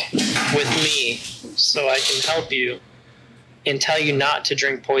back with me so I can help you and tell you not to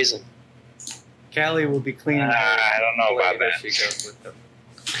drink poison. Callie will be cleaning. her I don't know about blade that. as She goes with them.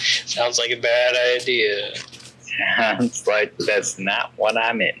 Sounds like a bad idea. Sounds like that's not what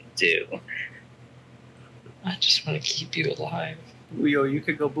I'm into. I just want to keep you alive. Yo, you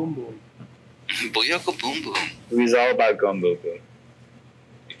could go boom boom. Booyaka boom boom. It was all about going boom boom.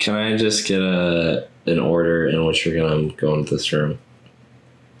 Can I just get an order in which you're gonna go into this room?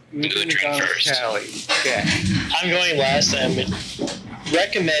 Gudrun first. Callie. Yeah. I'm going last. I'm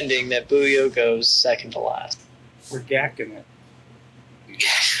recommending that Buyo goes second to last. We're gacking it.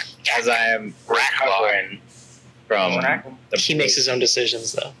 As I am recovering from the He makes his own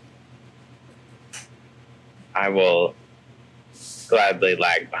decisions, though. I will gladly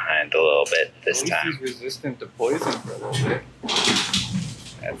lag behind a little bit this At least time. he's resistant to poison for a little bit.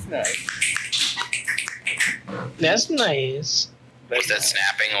 That's nice. That's nice. Was that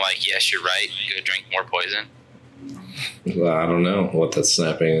snapping like, yes, you're right, go drink more poison? Well, I don't know what that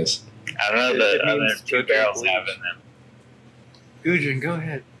snapping is. I don't know It the other means two good barrels bleach. have in them. Gudrun, go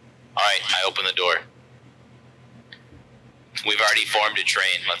ahead. Alright, I open the door. We've already formed a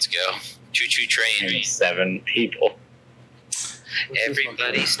train. Let's go. Choo-choo train. 7 people.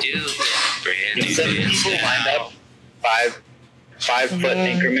 Everybody's doing brand new 7 dance people lined now. up. 5-foot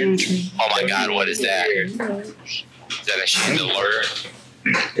increments. Oh my god, what is that? Is that a chandelier?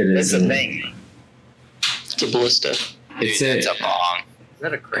 It That's is. the thing. It's a ballista. Dude, It's that's a bong. Is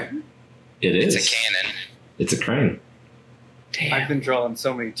that a crane? It is. It's a cannon. It's a crane. Damn. I've been drawing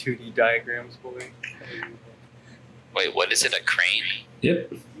so many 2D diagrams, boy. Wait, what is it? A crane?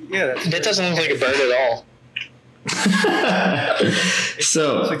 Yep. Yeah, that's That doesn't look like a bird at all. It's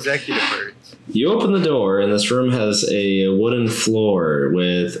So executive birds. you open the door, and this room has a wooden floor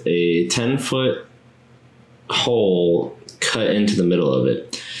with a 10-foot hole cut into the middle of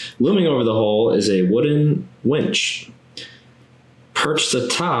it. Looming over the hole is a wooden winch. Perched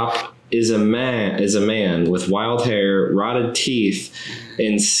atop is a man with wild hair, rotted teeth,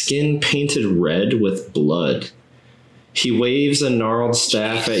 and skin painted red with blood. He waves a gnarled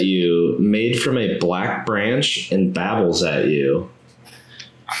staff at you, made from a black branch, and babbles at you.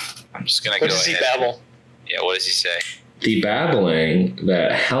 I'm just gonna What go does he ahead. babble? Yeah, what does he say? The babbling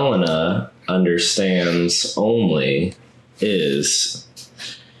that Helena understands only is...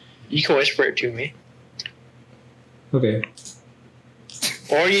 You can whisper it to me. Okay.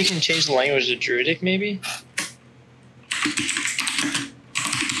 Or you can change the language to Druidic, maybe?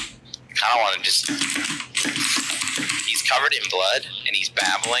 Kinda wanna just... He's covered in blood, and he's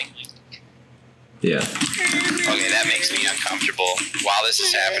babbling. Yeah. Okay, that makes me uncomfortable. While this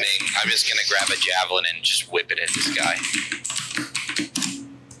is happening, I'm just gonna grab a javelin and just whip it at this guy.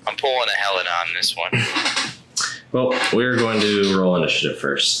 I'm pulling a Helen on this one. Well, we're going to roll initiative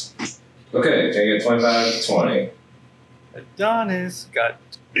first. Okay, can I get 25 to 20? Adonis got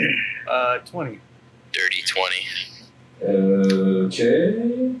 20. Dirty 20.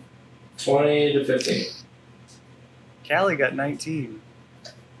 Okay. 20 to 15. Callie got 19.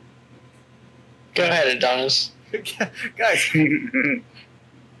 Go ahead, Adonis. Guys, 15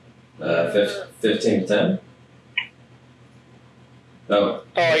 to 10? Oh.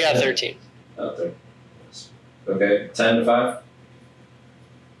 Oh, I got 13. Oh, 13. Okay, 10 to 5?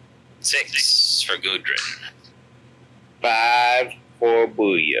 6 for Gudrun. 5 for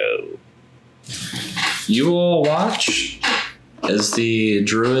Buyo. You will watch as the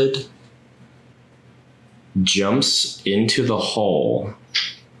druid jumps into the hole,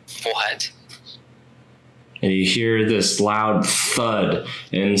 What? and you hear this loud thud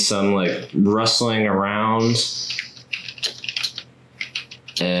and some like rustling around,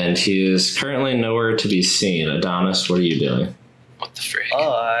 and he is currently nowhere to be seen. Adonis, what are you doing? What the frick?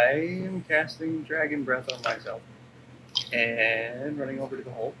 I am casting Dragon Breath on myself. And running over to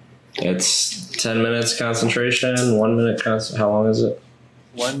the hole. It's 10 minutes concentration, 1 minute how long is it?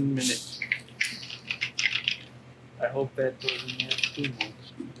 1 minute. I hope that doesn't have too much.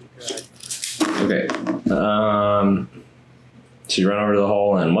 God. Okay. So you run over to the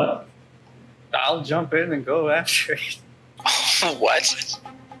hole and what? I'll jump in and go after it. What?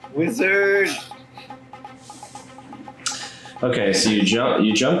 Wizard! Okay, so you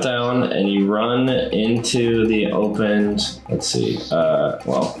jump down and you run into the opened. Let's see.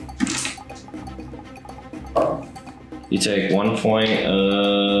 You take 1 point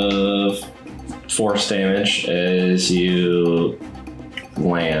of force damage as you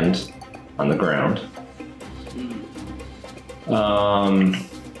land on the ground.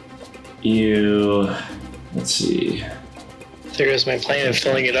 Let's see. There goes my plan of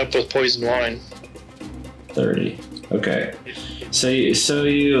filling it up with poison wine. 30. Okay. So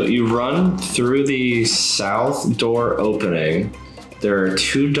you run through the south door opening. There are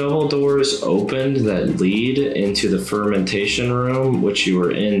 2 double doors opened that lead into the fermentation room, which you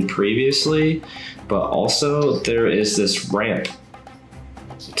were in previously, but also there is this ramp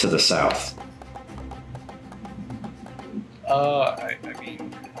to the south. I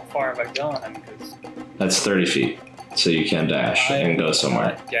mean, how far have I gone? Because That's 30 feet. so you can dash and go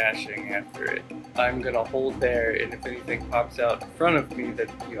somewhere. Not dashing after it. I'm gonna hold there, and if anything pops out in front of me that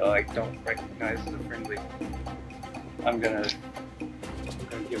I don't recognize as a friendly, I'm gonna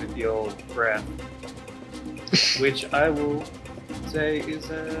give it the old breath, which I will say is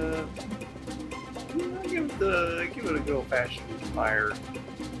a. Give it a good old-fashioned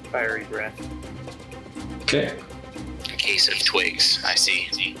fiery breath. Okay. A case of twigs, I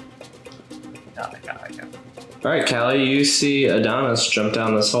see. No. All right, Callie, you see Adonis jump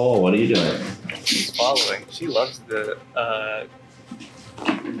down this hole. What are you doing? She's following. She loves the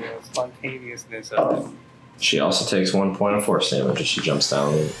spontaneousness of it. She also takes 1 point of force damage as she jumps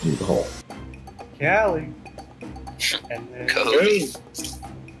down into the hole. Callie. And then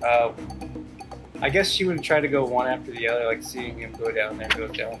I guess she would try to go one after the other, like seeing him go down there, go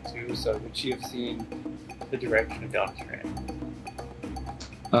down too. So would she have seen the direction of Adonis ran?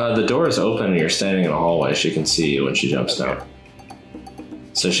 The door is open and you're standing in a hallway. She can see you when she jumps down.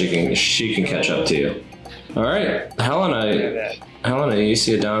 So she can catch up to you. All right, Helena, you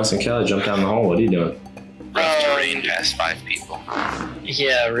see Adonis and Kelly jump down the hole. What are you doing? Rough terrain past 5 people.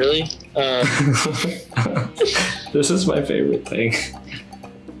 Yeah, really? This is my favorite thing.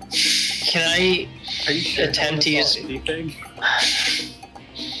 Can I Are you sure attempt to use? anything?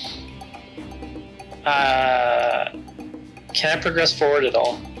 Can I progress forward at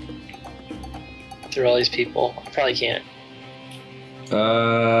all through all these people? I probably can't.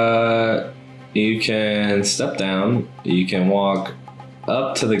 You can step down. You can walk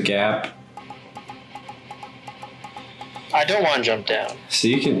up to the gap. I don't want to jump down. So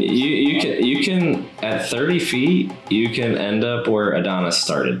you can at 30 feet you can end up where Adonis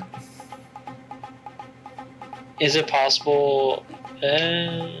started. Is it possible?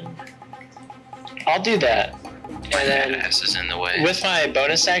 I'll do that. And then Ass is in the way. with my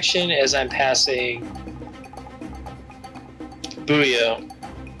bonus action, as I'm passing Booyo,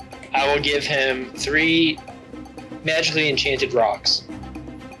 I will give him 3 magically enchanted rocks.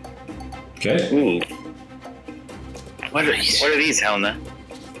 Okay. Ooh. What are these, Helena?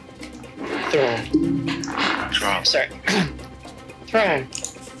 Throw 'em. Drop. Sorry. Throw 'em.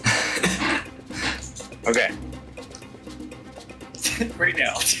 Okay. Right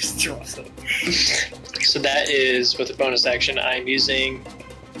now, just throw something. So that is with a bonus action. I'm using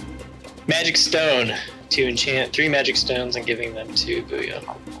Magic Stone to enchant 3 magic stones and giving them to Booyo,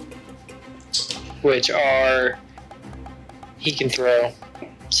 which are he can throw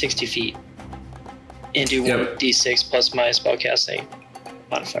 60 feet and do 1d6 plus my spellcasting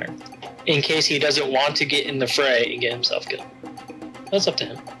modifier in case he doesn't want to get in the fray and get himself killed. That's up to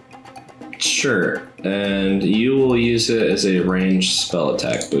him. Sure. And you will use it as a ranged spell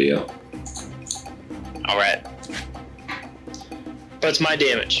attack, Booyo. All right. But it's my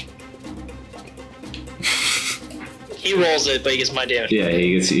damage. He rolls it, but he gets my damage. Yeah,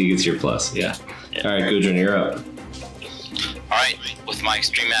 he gets your plus. Yeah. Yeah. All right, Gudrun, you're up. Alright, with my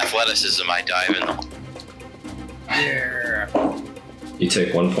extreme athleticism, I dive in the hole. Yeah. You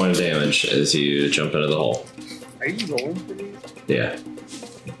take 1 point of damage as you jump into the hole. Are you rolling for these? Yeah.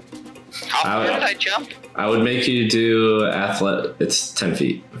 How far did I jump? I would make you do it's 10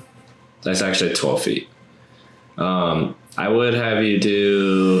 feet. That's actually 12 feet. I would have you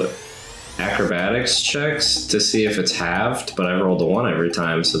do acrobatics checks to see if it's halved, but I rolled a 1 every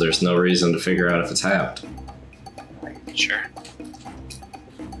time, so there's no reason to figure out if it's halved. Sure.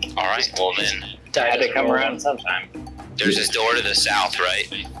 Alright, well then, Had to come around sometime. there's this door to the south,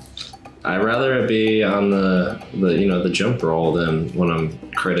 right? I'd rather it be on the jump roll than when I'm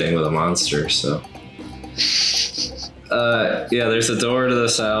critting with a monster, so. Yeah, there's a door to the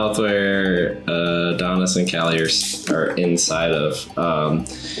south where Adonis and Callie are inside of.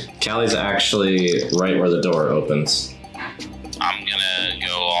 Callie's actually right where the door opens. I'm gonna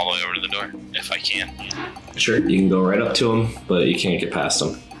go all the way over to the door, if I can. Sure, you can go right up to him, but you can't get past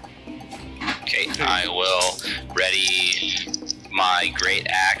him. Okay, I will ready my great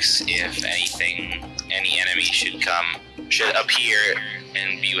axe if any enemy should appear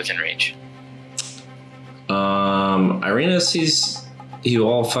and be within range. Irina sees you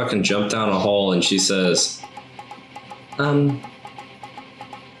all fucking jump down a hole and she says, I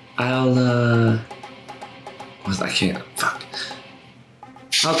can't, fuck.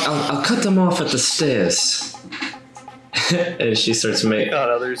 I'll cut them off at the stairs. And she starts to make. I thought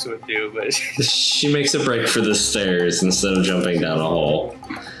others would do, but She makes a break for the stairs instead of jumping down a hole.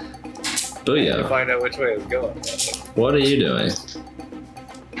 to Booyah. find out which way it's going. What are you doing?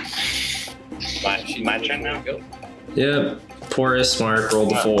 My turn now? Yep. Poor Ismark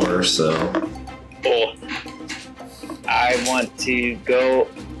rolled a 4, so. Oh. I want to go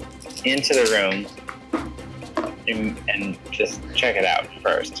into the room and just check it out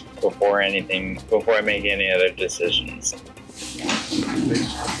first before I make any other decisions.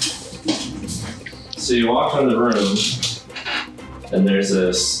 So you walk in the room, and there's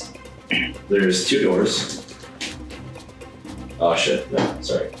two doors. Oh shit, no,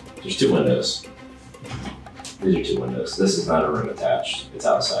 sorry. There's two windows. These are two windows. This is not a room attached, it's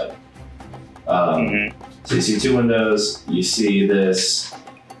outside. So you see two windows, you see this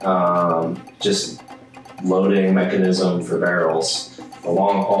just loading mechanism for barrels, a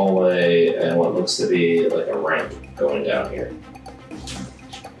long hallway, and what looks to be like a ramp going down here.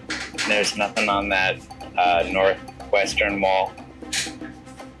 There's nothing on that northwestern wall.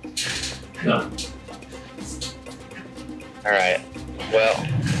 No. Alright, well,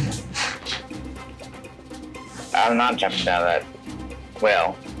 I'm not jumping down that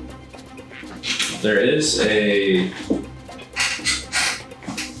well. There is a...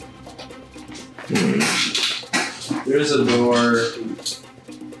 There's a door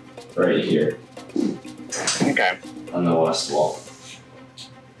right here Okay. on the west wall.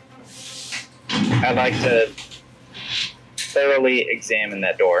 I'd like to thoroughly examine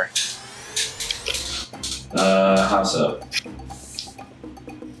that door. How so?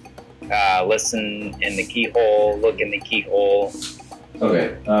 Listen in the keyhole, look in the keyhole.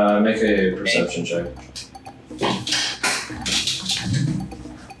 Okay, make a perception check.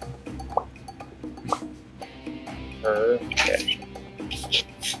 Okay.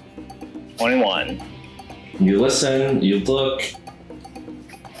 21. You listen, you look.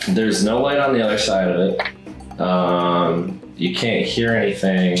 There's no light on the other side of it. You can't hear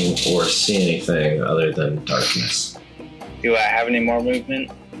anything or see anything other than darkness. Do I have any more movement?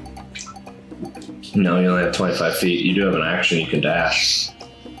 No, you only have 25 feet. You do have an action, you can dash.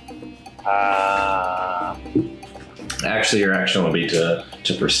 Actually, your action will be to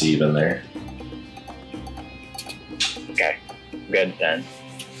perceive in there. Okay. Good then.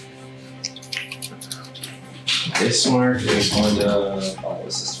 Smart is going to follow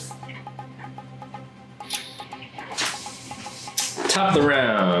his sister. Top of the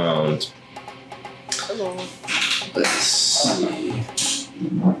round. Hello. Let's see.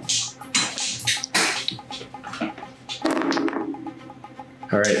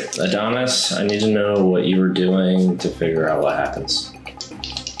 All right, Adonis, I need to know what you were doing to figure out what happens.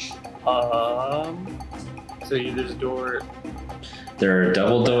 So there's a door. There are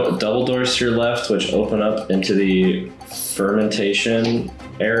double doors to your left, which open up into the fermentation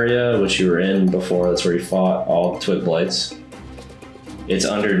area, which you were in before. That's where you fought all twig blights. It's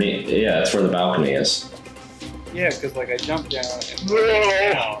underneath. Yeah, that's where the balcony is. Yeah, because like I jumped down and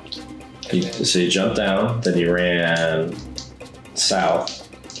down. So you jumped down, then you ran south,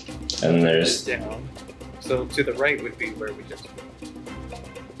 and there's down. So to the right would be where we just.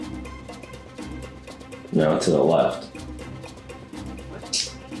 no to the left.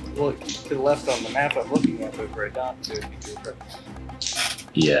 Well, to the left on the map I'm looking at, but where I don't, so if you go right.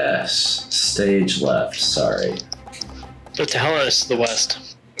 Yes, stage left. Sorry. But to hell is the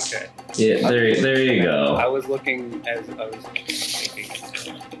west. Okay. Yeah, there you go. I was looking as I was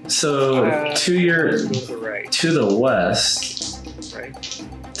thinking. So to your Go to the right. to the west, Right.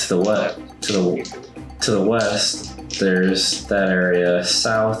 to the west, to the west, there's that area.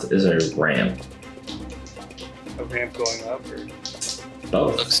 South is a ramp. A ramp going up, or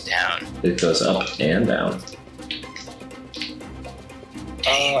Both. Looks down. It goes up and down.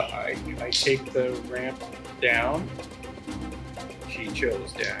 I take the ramp down. She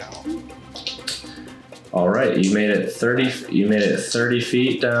chose down. All right, you made it 30. You made it 30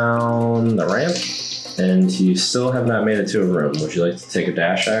 feet down the ramp, and you still have not made it to a room. Would you like to take a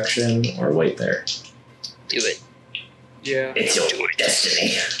dash action or wait there? Do it. Yeah, It's your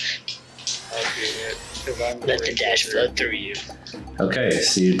destiny. I'll do it. 'Cause I'm Let the very dash good. flow through you. Okay,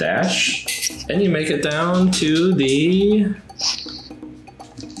 so you dash, and you make it down to the.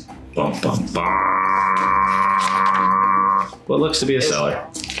 Bum, bum, bum. What looks to be a cellar.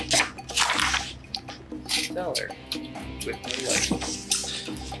 Cellar with no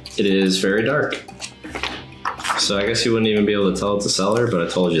light. It is very dark. So I guess you wouldn't even be able to tell it's a cellar, but I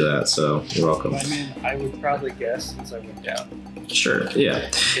told you that, so you're welcome. I mean, I would probably guess since I went down. Sure, yeah.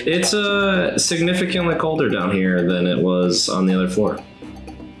 It's significantly colder down here than it was on the other floor.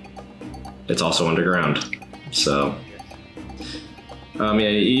 It's also underground, so yeah.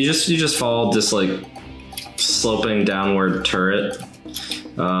 You just followed this like sloping downward turret.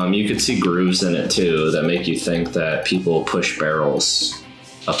 You could see grooves in it too that make you think that people push barrels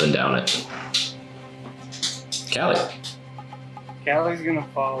up and down it. Callie. Callie's gonna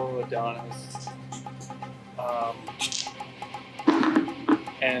follow Adonis.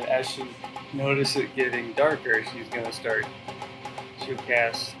 And as she notice it getting darker, she'll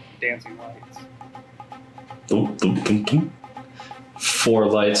cast dancing lights. Boom, boom, boom, boom. 4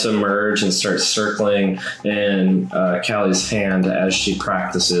 lights emerge and start circling in Callie's hand as she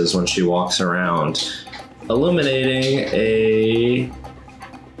practices when she walks around, illuminating a...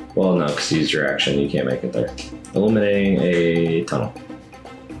 Well, no, because you used your action, you can't make it there. Illuminating a tunnel.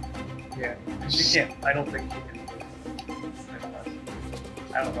 Yeah, she can't. I don't think she can.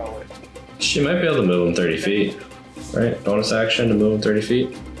 I don't know what. She might be able to move him 30 feet, right? Bonus action to move him 30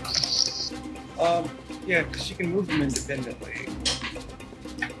 feet. Yeah, because she can move them independently.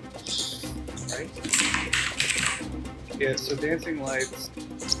 Right? Yeah, so dancing lights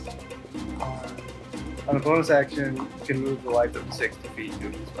on a bonus action, you can move the lights up to 60 feet.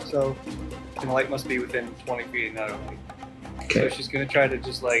 So the light must be within 20 feet and not only. Okay. So she's going to try to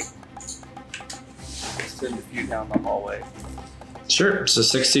just like extend a few down the hallway. Sure. So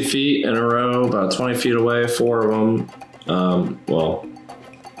 60 feet in a row, about 20 feet away, 4 of them. Well,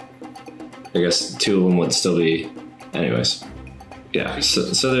 I guess 2 of them would still be. Anyways. Yeah.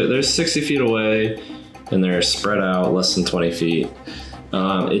 So they're 60 feet away, and they're spread out less than 20 feet.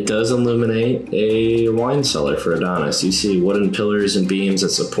 It does illuminate a wine cellar for Adonis. You see wooden pillars and beams that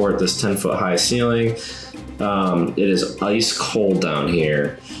support this 10-foot high ceiling. It is ice cold down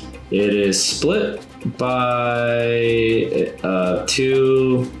here. It is split by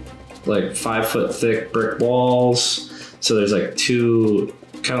 2 like 5-foot thick brick walls. So there's like 2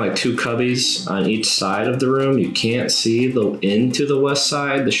 cubbies on each side of the room. You can't see into the west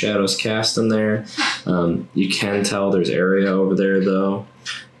side. The shadows cast in there. You can tell there's area over there though.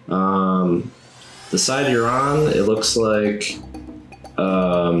 The side you're on, it looks like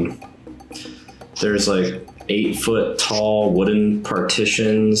there's like 8-foot tall wooden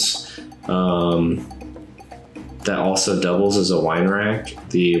partitions that also doubles as a wine rack.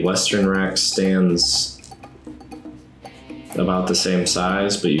 The western rack stands about the same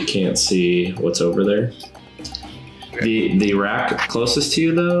size, but you can't see what's over there. The rack closest to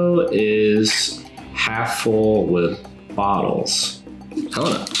you though is half full with bottles.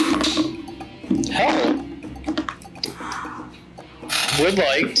 Helena. Hell. Would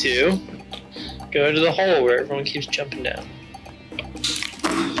like to go to the hole where everyone keeps jumping down.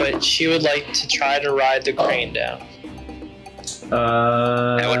 But she would like to try to ride the crane down.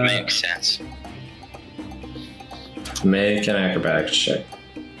 That would make sense. Make an acrobatics check.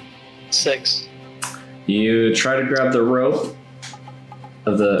 6. You try to grab the rope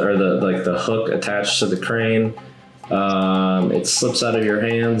of the hook attached to the crane. It slips out of your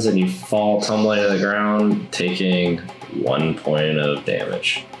hands and you fall tumbling to the ground, taking 1 point of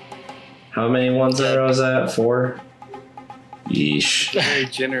damage. How many ones in a row is that? 4? Yeesh. Very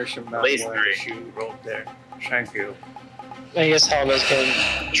generous amount At least of 3. you rolled there. Thank you. I guess Helena's going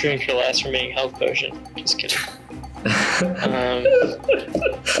to drink her last remaining health potion. Just kidding.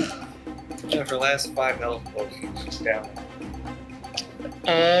 Yeah, her last 5 health potions is down.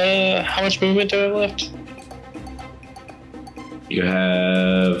 How much movement do I have left? You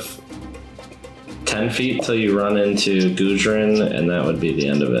have 10 feet till you run into Gudrun, and that would be the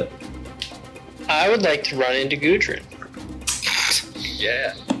end of it. I would like to run into Gudrun.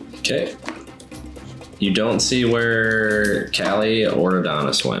 Yeah. Okay. You don't see where Callie or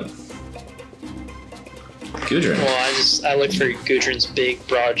Adonis went. Gudrun. Well, I look for Gudrun's big,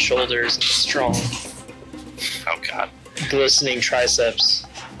 broad shoulders and strong, Oh god. glistening triceps.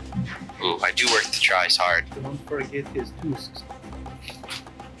 Ooh, I do work the tries hard. Don't forget his tusks.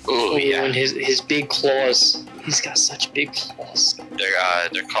 Ooh, yeah. And his big claws. He's got such big claws.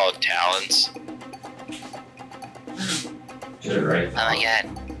 They're called talons. Good, right? Oh my god.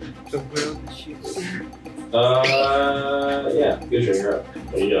 The world is shit. Yeah, Gudrun, you're up.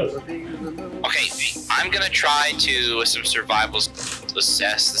 What are you doing? Okay, I'm gonna try to, with some survivals,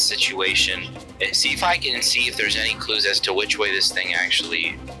 assess the situation and see if I can see if there's any clues as to which way this thing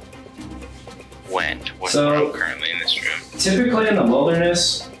actually went. So- I'm currently in this room. Typically in the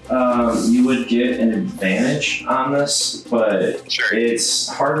wilderness, you would get an advantage on this, but Sure. it's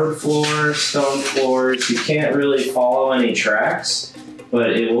hardwood floors, stone floors. You can't really follow any tracks, but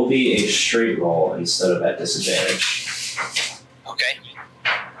it will be a straight roll instead of at disadvantage Okay.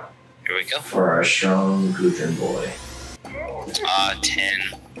 Here we go. for our strong Gudrun boy. 10.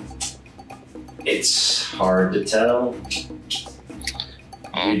 It's hard to tell.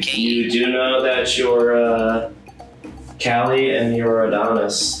 Okay. You do know that your Callie and your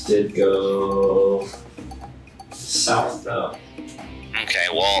Adonis did go south, though. Okay,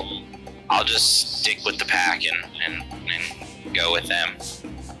 well, I'll just stick with the pack and go with them.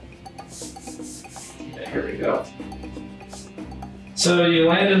 Okay, here we go. So you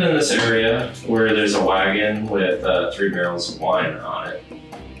landed in this area where there's a wagon with 3 barrels of wine on it.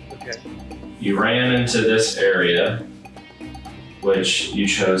 Okay. You ran into this area, which you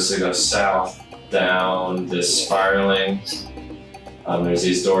chose to go south down this spiraling. There's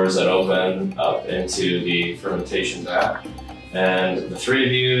these doors that open up into the fermentation vat, and the 3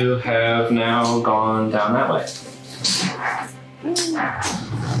 of you have now gone down that way.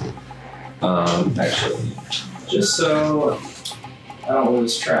 Actually, just so I don't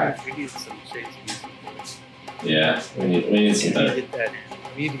lose track. We need some shades of music. Yeah, we need some better.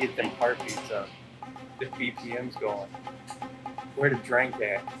 We need to get them heartbeats up. The BPM's going. Where to drink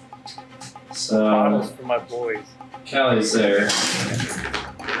at? So Bottles for my boys. Callie's there.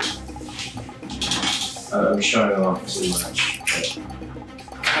 I'm showing off too much.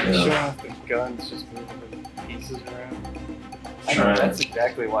 I'm Yeah. showing off the guns, just moving the pieces around. I know Trying. that's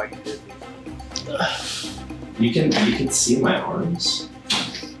exactly why he did it. You can see my arms.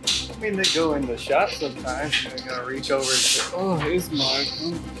 I mean, they go in the shot sometimes, and they're gonna reach over and say, "Oh, here's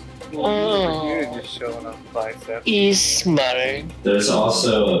mine." You're just showing off the bicep. He's smart. There's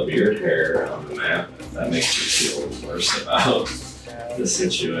also a beard hair on the map. If that makes you feel worse about the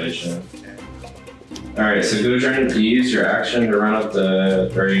situation. All right, so Gudrun, you use your action to run up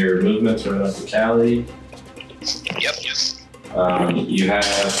or your movement to run up the Callie. Yep. You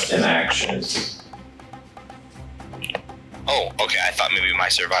have an action. Oh, okay. I thought maybe my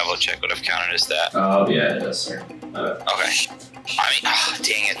survival check would have counted as that. Oh yeah, it does, sir. Okay. I mean,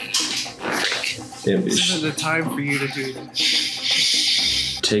 dang it. Freak. This isn't the time for you to do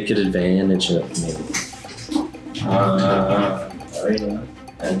this. Take advantage of me. Arena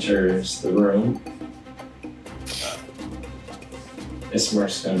enters the room.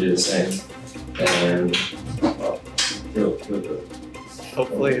 Ismark's gonna do the same. And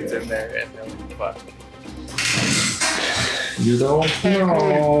Hopefully it's in there and they'll be fun. You don't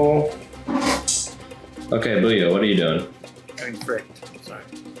know. Okay, Booyah, what are you doing? I mean, frick. Sorry.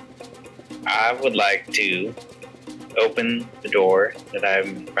 I would like to open the door that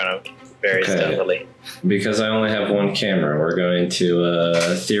I'm in front of very Okay. stealthily. Because I only have one camera, we're going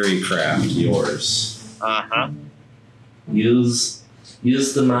to theory craft yours. Uh-huh. Use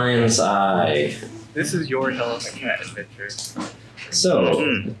the mind's eye. This is your Hell in a Cat adventure.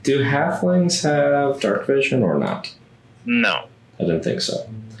 So, do halflings have dark vision or not? No. I didn't think so.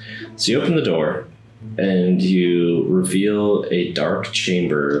 So you open the door, and you reveal a dark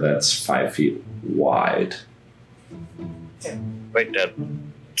chamber that's 5 feet wide. Wait, light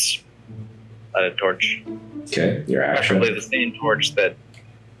a torch. Okay, your action. Probably the same torch that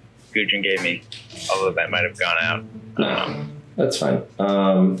Gudrun gave me, although that might have gone out. No, that's fine.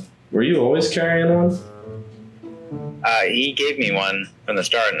 Were you always carrying one? He gave me one from the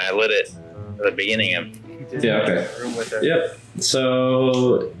start, and I lit it at the beginning of. He did Yeah, have okay. a room with her. Yep.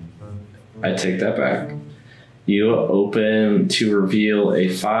 So I take that back. You open to reveal a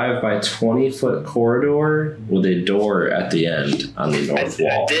 5 by 20 foot corridor with a door at the end on the north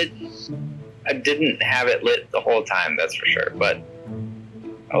wall. I didn't have it lit the whole time, that's for sure, but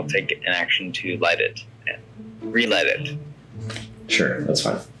I'll take an action to light it and relight it. Sure, that's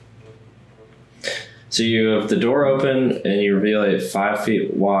fine. So you have the door open and you reveal a 5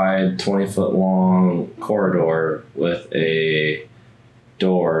 feet wide, 20 foot long corridor with a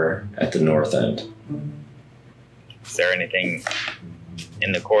door at the north end. Is there anything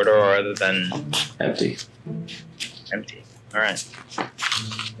in the corridor other than Empty. empty? Alright.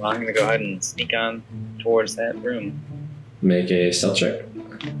 Well, I'm gonna go ahead and sneak on towards that room. Make a stealth check.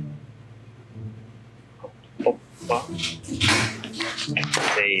 Well,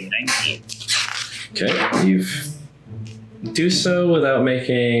 say 19. Okay, you do so without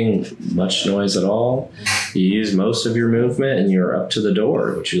making much noise at all. You use most of your movement and you're up to the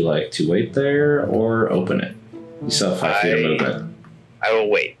door. Would you like to wait there or open it? You still have 5 feet of movement. I will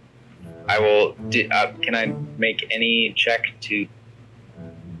wait. I will do, can I make any check to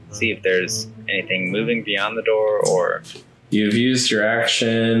see if there's anything moving beyond the door, or You've used your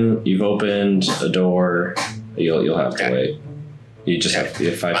action, you've opened a door, you'll have to wait. You just have to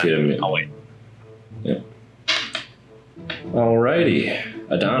get 5 feet of movement. I'll wait. Alrighty,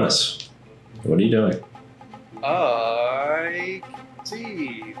 Adonis, what are you doing? I can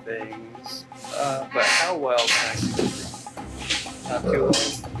see things, but how well can I see things? Not too low,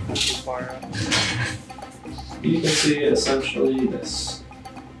 not too far out. You can see essentially this.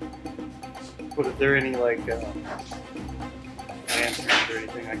 But is there any like lanterns or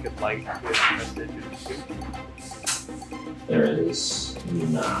anything I could light with messages to? There is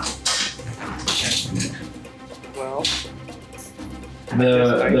not. Well,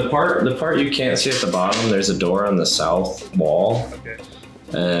 The part you can't see at the bottom, there's a door on the south wall, Okay.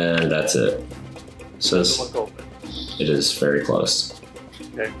 and that's it. So Doesn't look open. it is very close.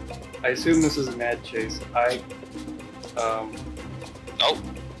 Okay. I assume this is a mad chase.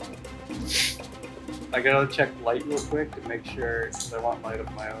 I gotta check light real quick to make sure, because I want light of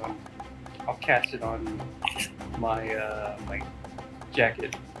my own. I'll cast it on my my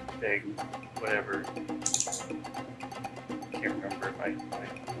jacket thing, whatever. Can't remember if I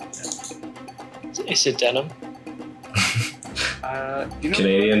Is it denim?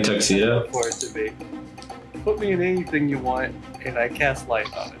 Canadian tuxedo? For it to be. Put me in anything you want, and I cast light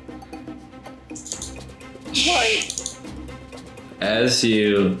on it. Light. As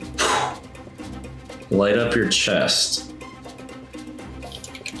you light up your chest,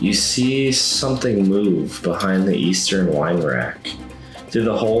 you see something move behind the eastern wine rack. Through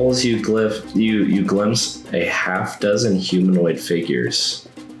the holes, you glimpse a half dozen humanoid figures,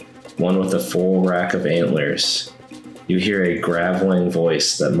 one with a full rack of antlers. You hear a graveling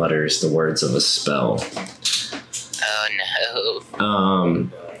voice that mutters the words of a spell. Oh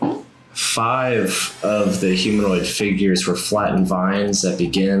no. 5 of the humanoid figures were flattened vines that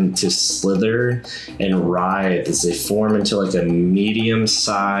begin to slither and writhe as they form into like a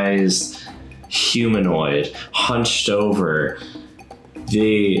medium-sized humanoid hunched over.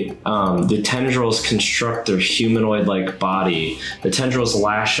 The tendrils construct their humanoid-like body. The tendrils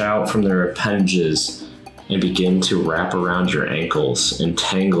lash out from their appendages and begin to wrap around your ankles,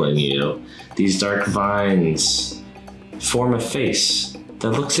 entangling you. These dark vines form a face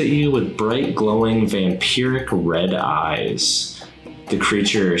that looks at you with bright, glowing, vampiric red eyes. The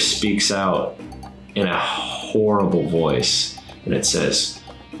creature speaks out in a horrible voice, and it says,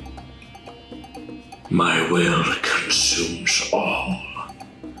 "My will consumes all."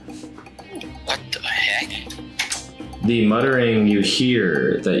 What the heck? The muttering you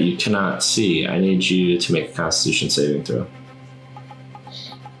hear that you cannot see, I need you to make a Constitution saving throw.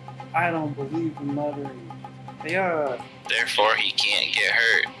 I don't believe in muttering. Yeah. Therefore, he can't get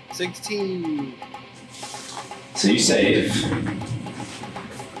hurt. 16. So you save.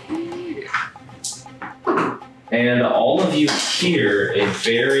 And all of you hear a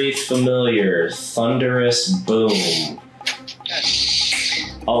very familiar thunderous boom.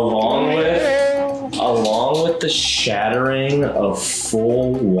 Along with the shattering of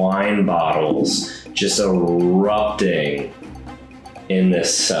full wine bottles just erupting in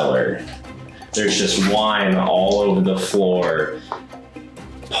this cellar. There's just wine all over the floor,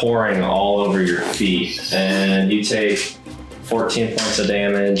 pouring all over your feet, and you take 14 points of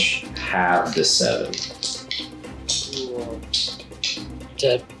damage, half to 7.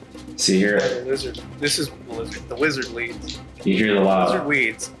 Dead. So you hear The lizard. This is the lizard. The wizard leads. you hear the Lizard loud,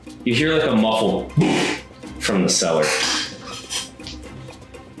 weeds. you hear like a muffled from the cellar.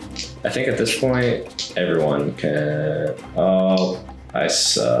 I think at this point, everyone can. Oh, I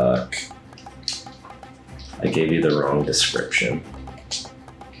suck. I gave you the wrong description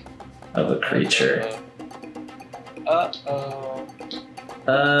of the creature.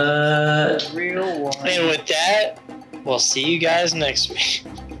 Real one. And with that, we'll see you guys next week.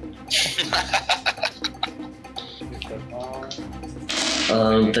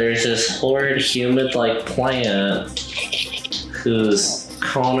 There's this horrid humid-like plant whose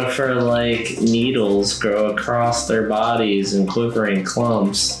conifer-like needles grow across their bodies in quivering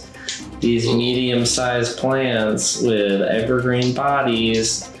clumps. These medium-sized plants with evergreen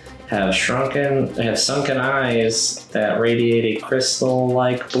bodies have sunken eyes that radiate a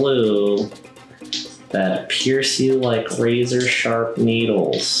crystal-like blue that pierce you like razor-sharp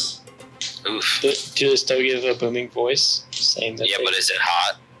needles. Oof. Do they still give a booming voice saying that? Yeah, but is it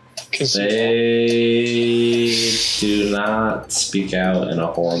hot? They do not speak out in a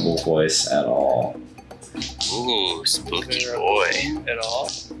horrible voice at all. Ooh, spooky Is there a boy. boom at all?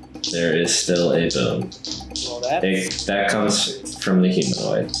 There is still a boom. Well, that's That comes from the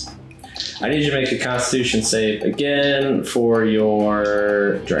humanoid. I need you to make a Constitution save again for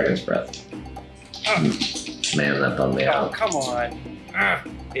your Dragon's Breath. Man, that bummed me Oh, out. come on.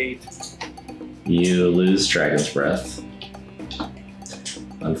 8. You lose Dragon's Breath,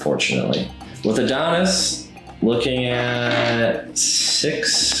 unfortunately. With Adonis looking at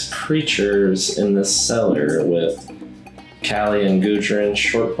 6 creatures in the cellar with Callie and Gudrun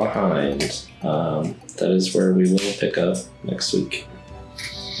short behind. That is where we will pick up next week.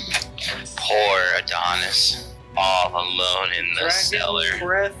 Poor Adonis, all alone in the cellar.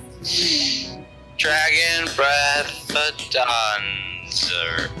 Breath. Dragon breath,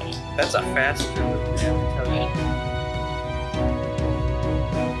 Adonzer. That's a fast jump.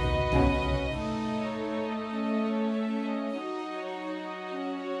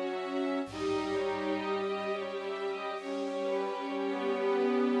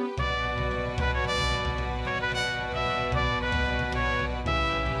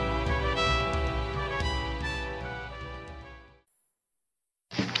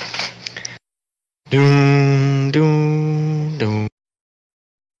 Doom, doom, doom.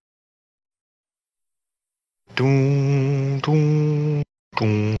 Doom, doom,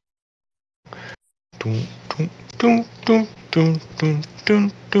 doom. Doom, doom, doom, doom, doom,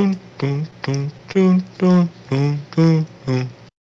 doom, doom, doom, doom, doom, doom, doom, doom, doom.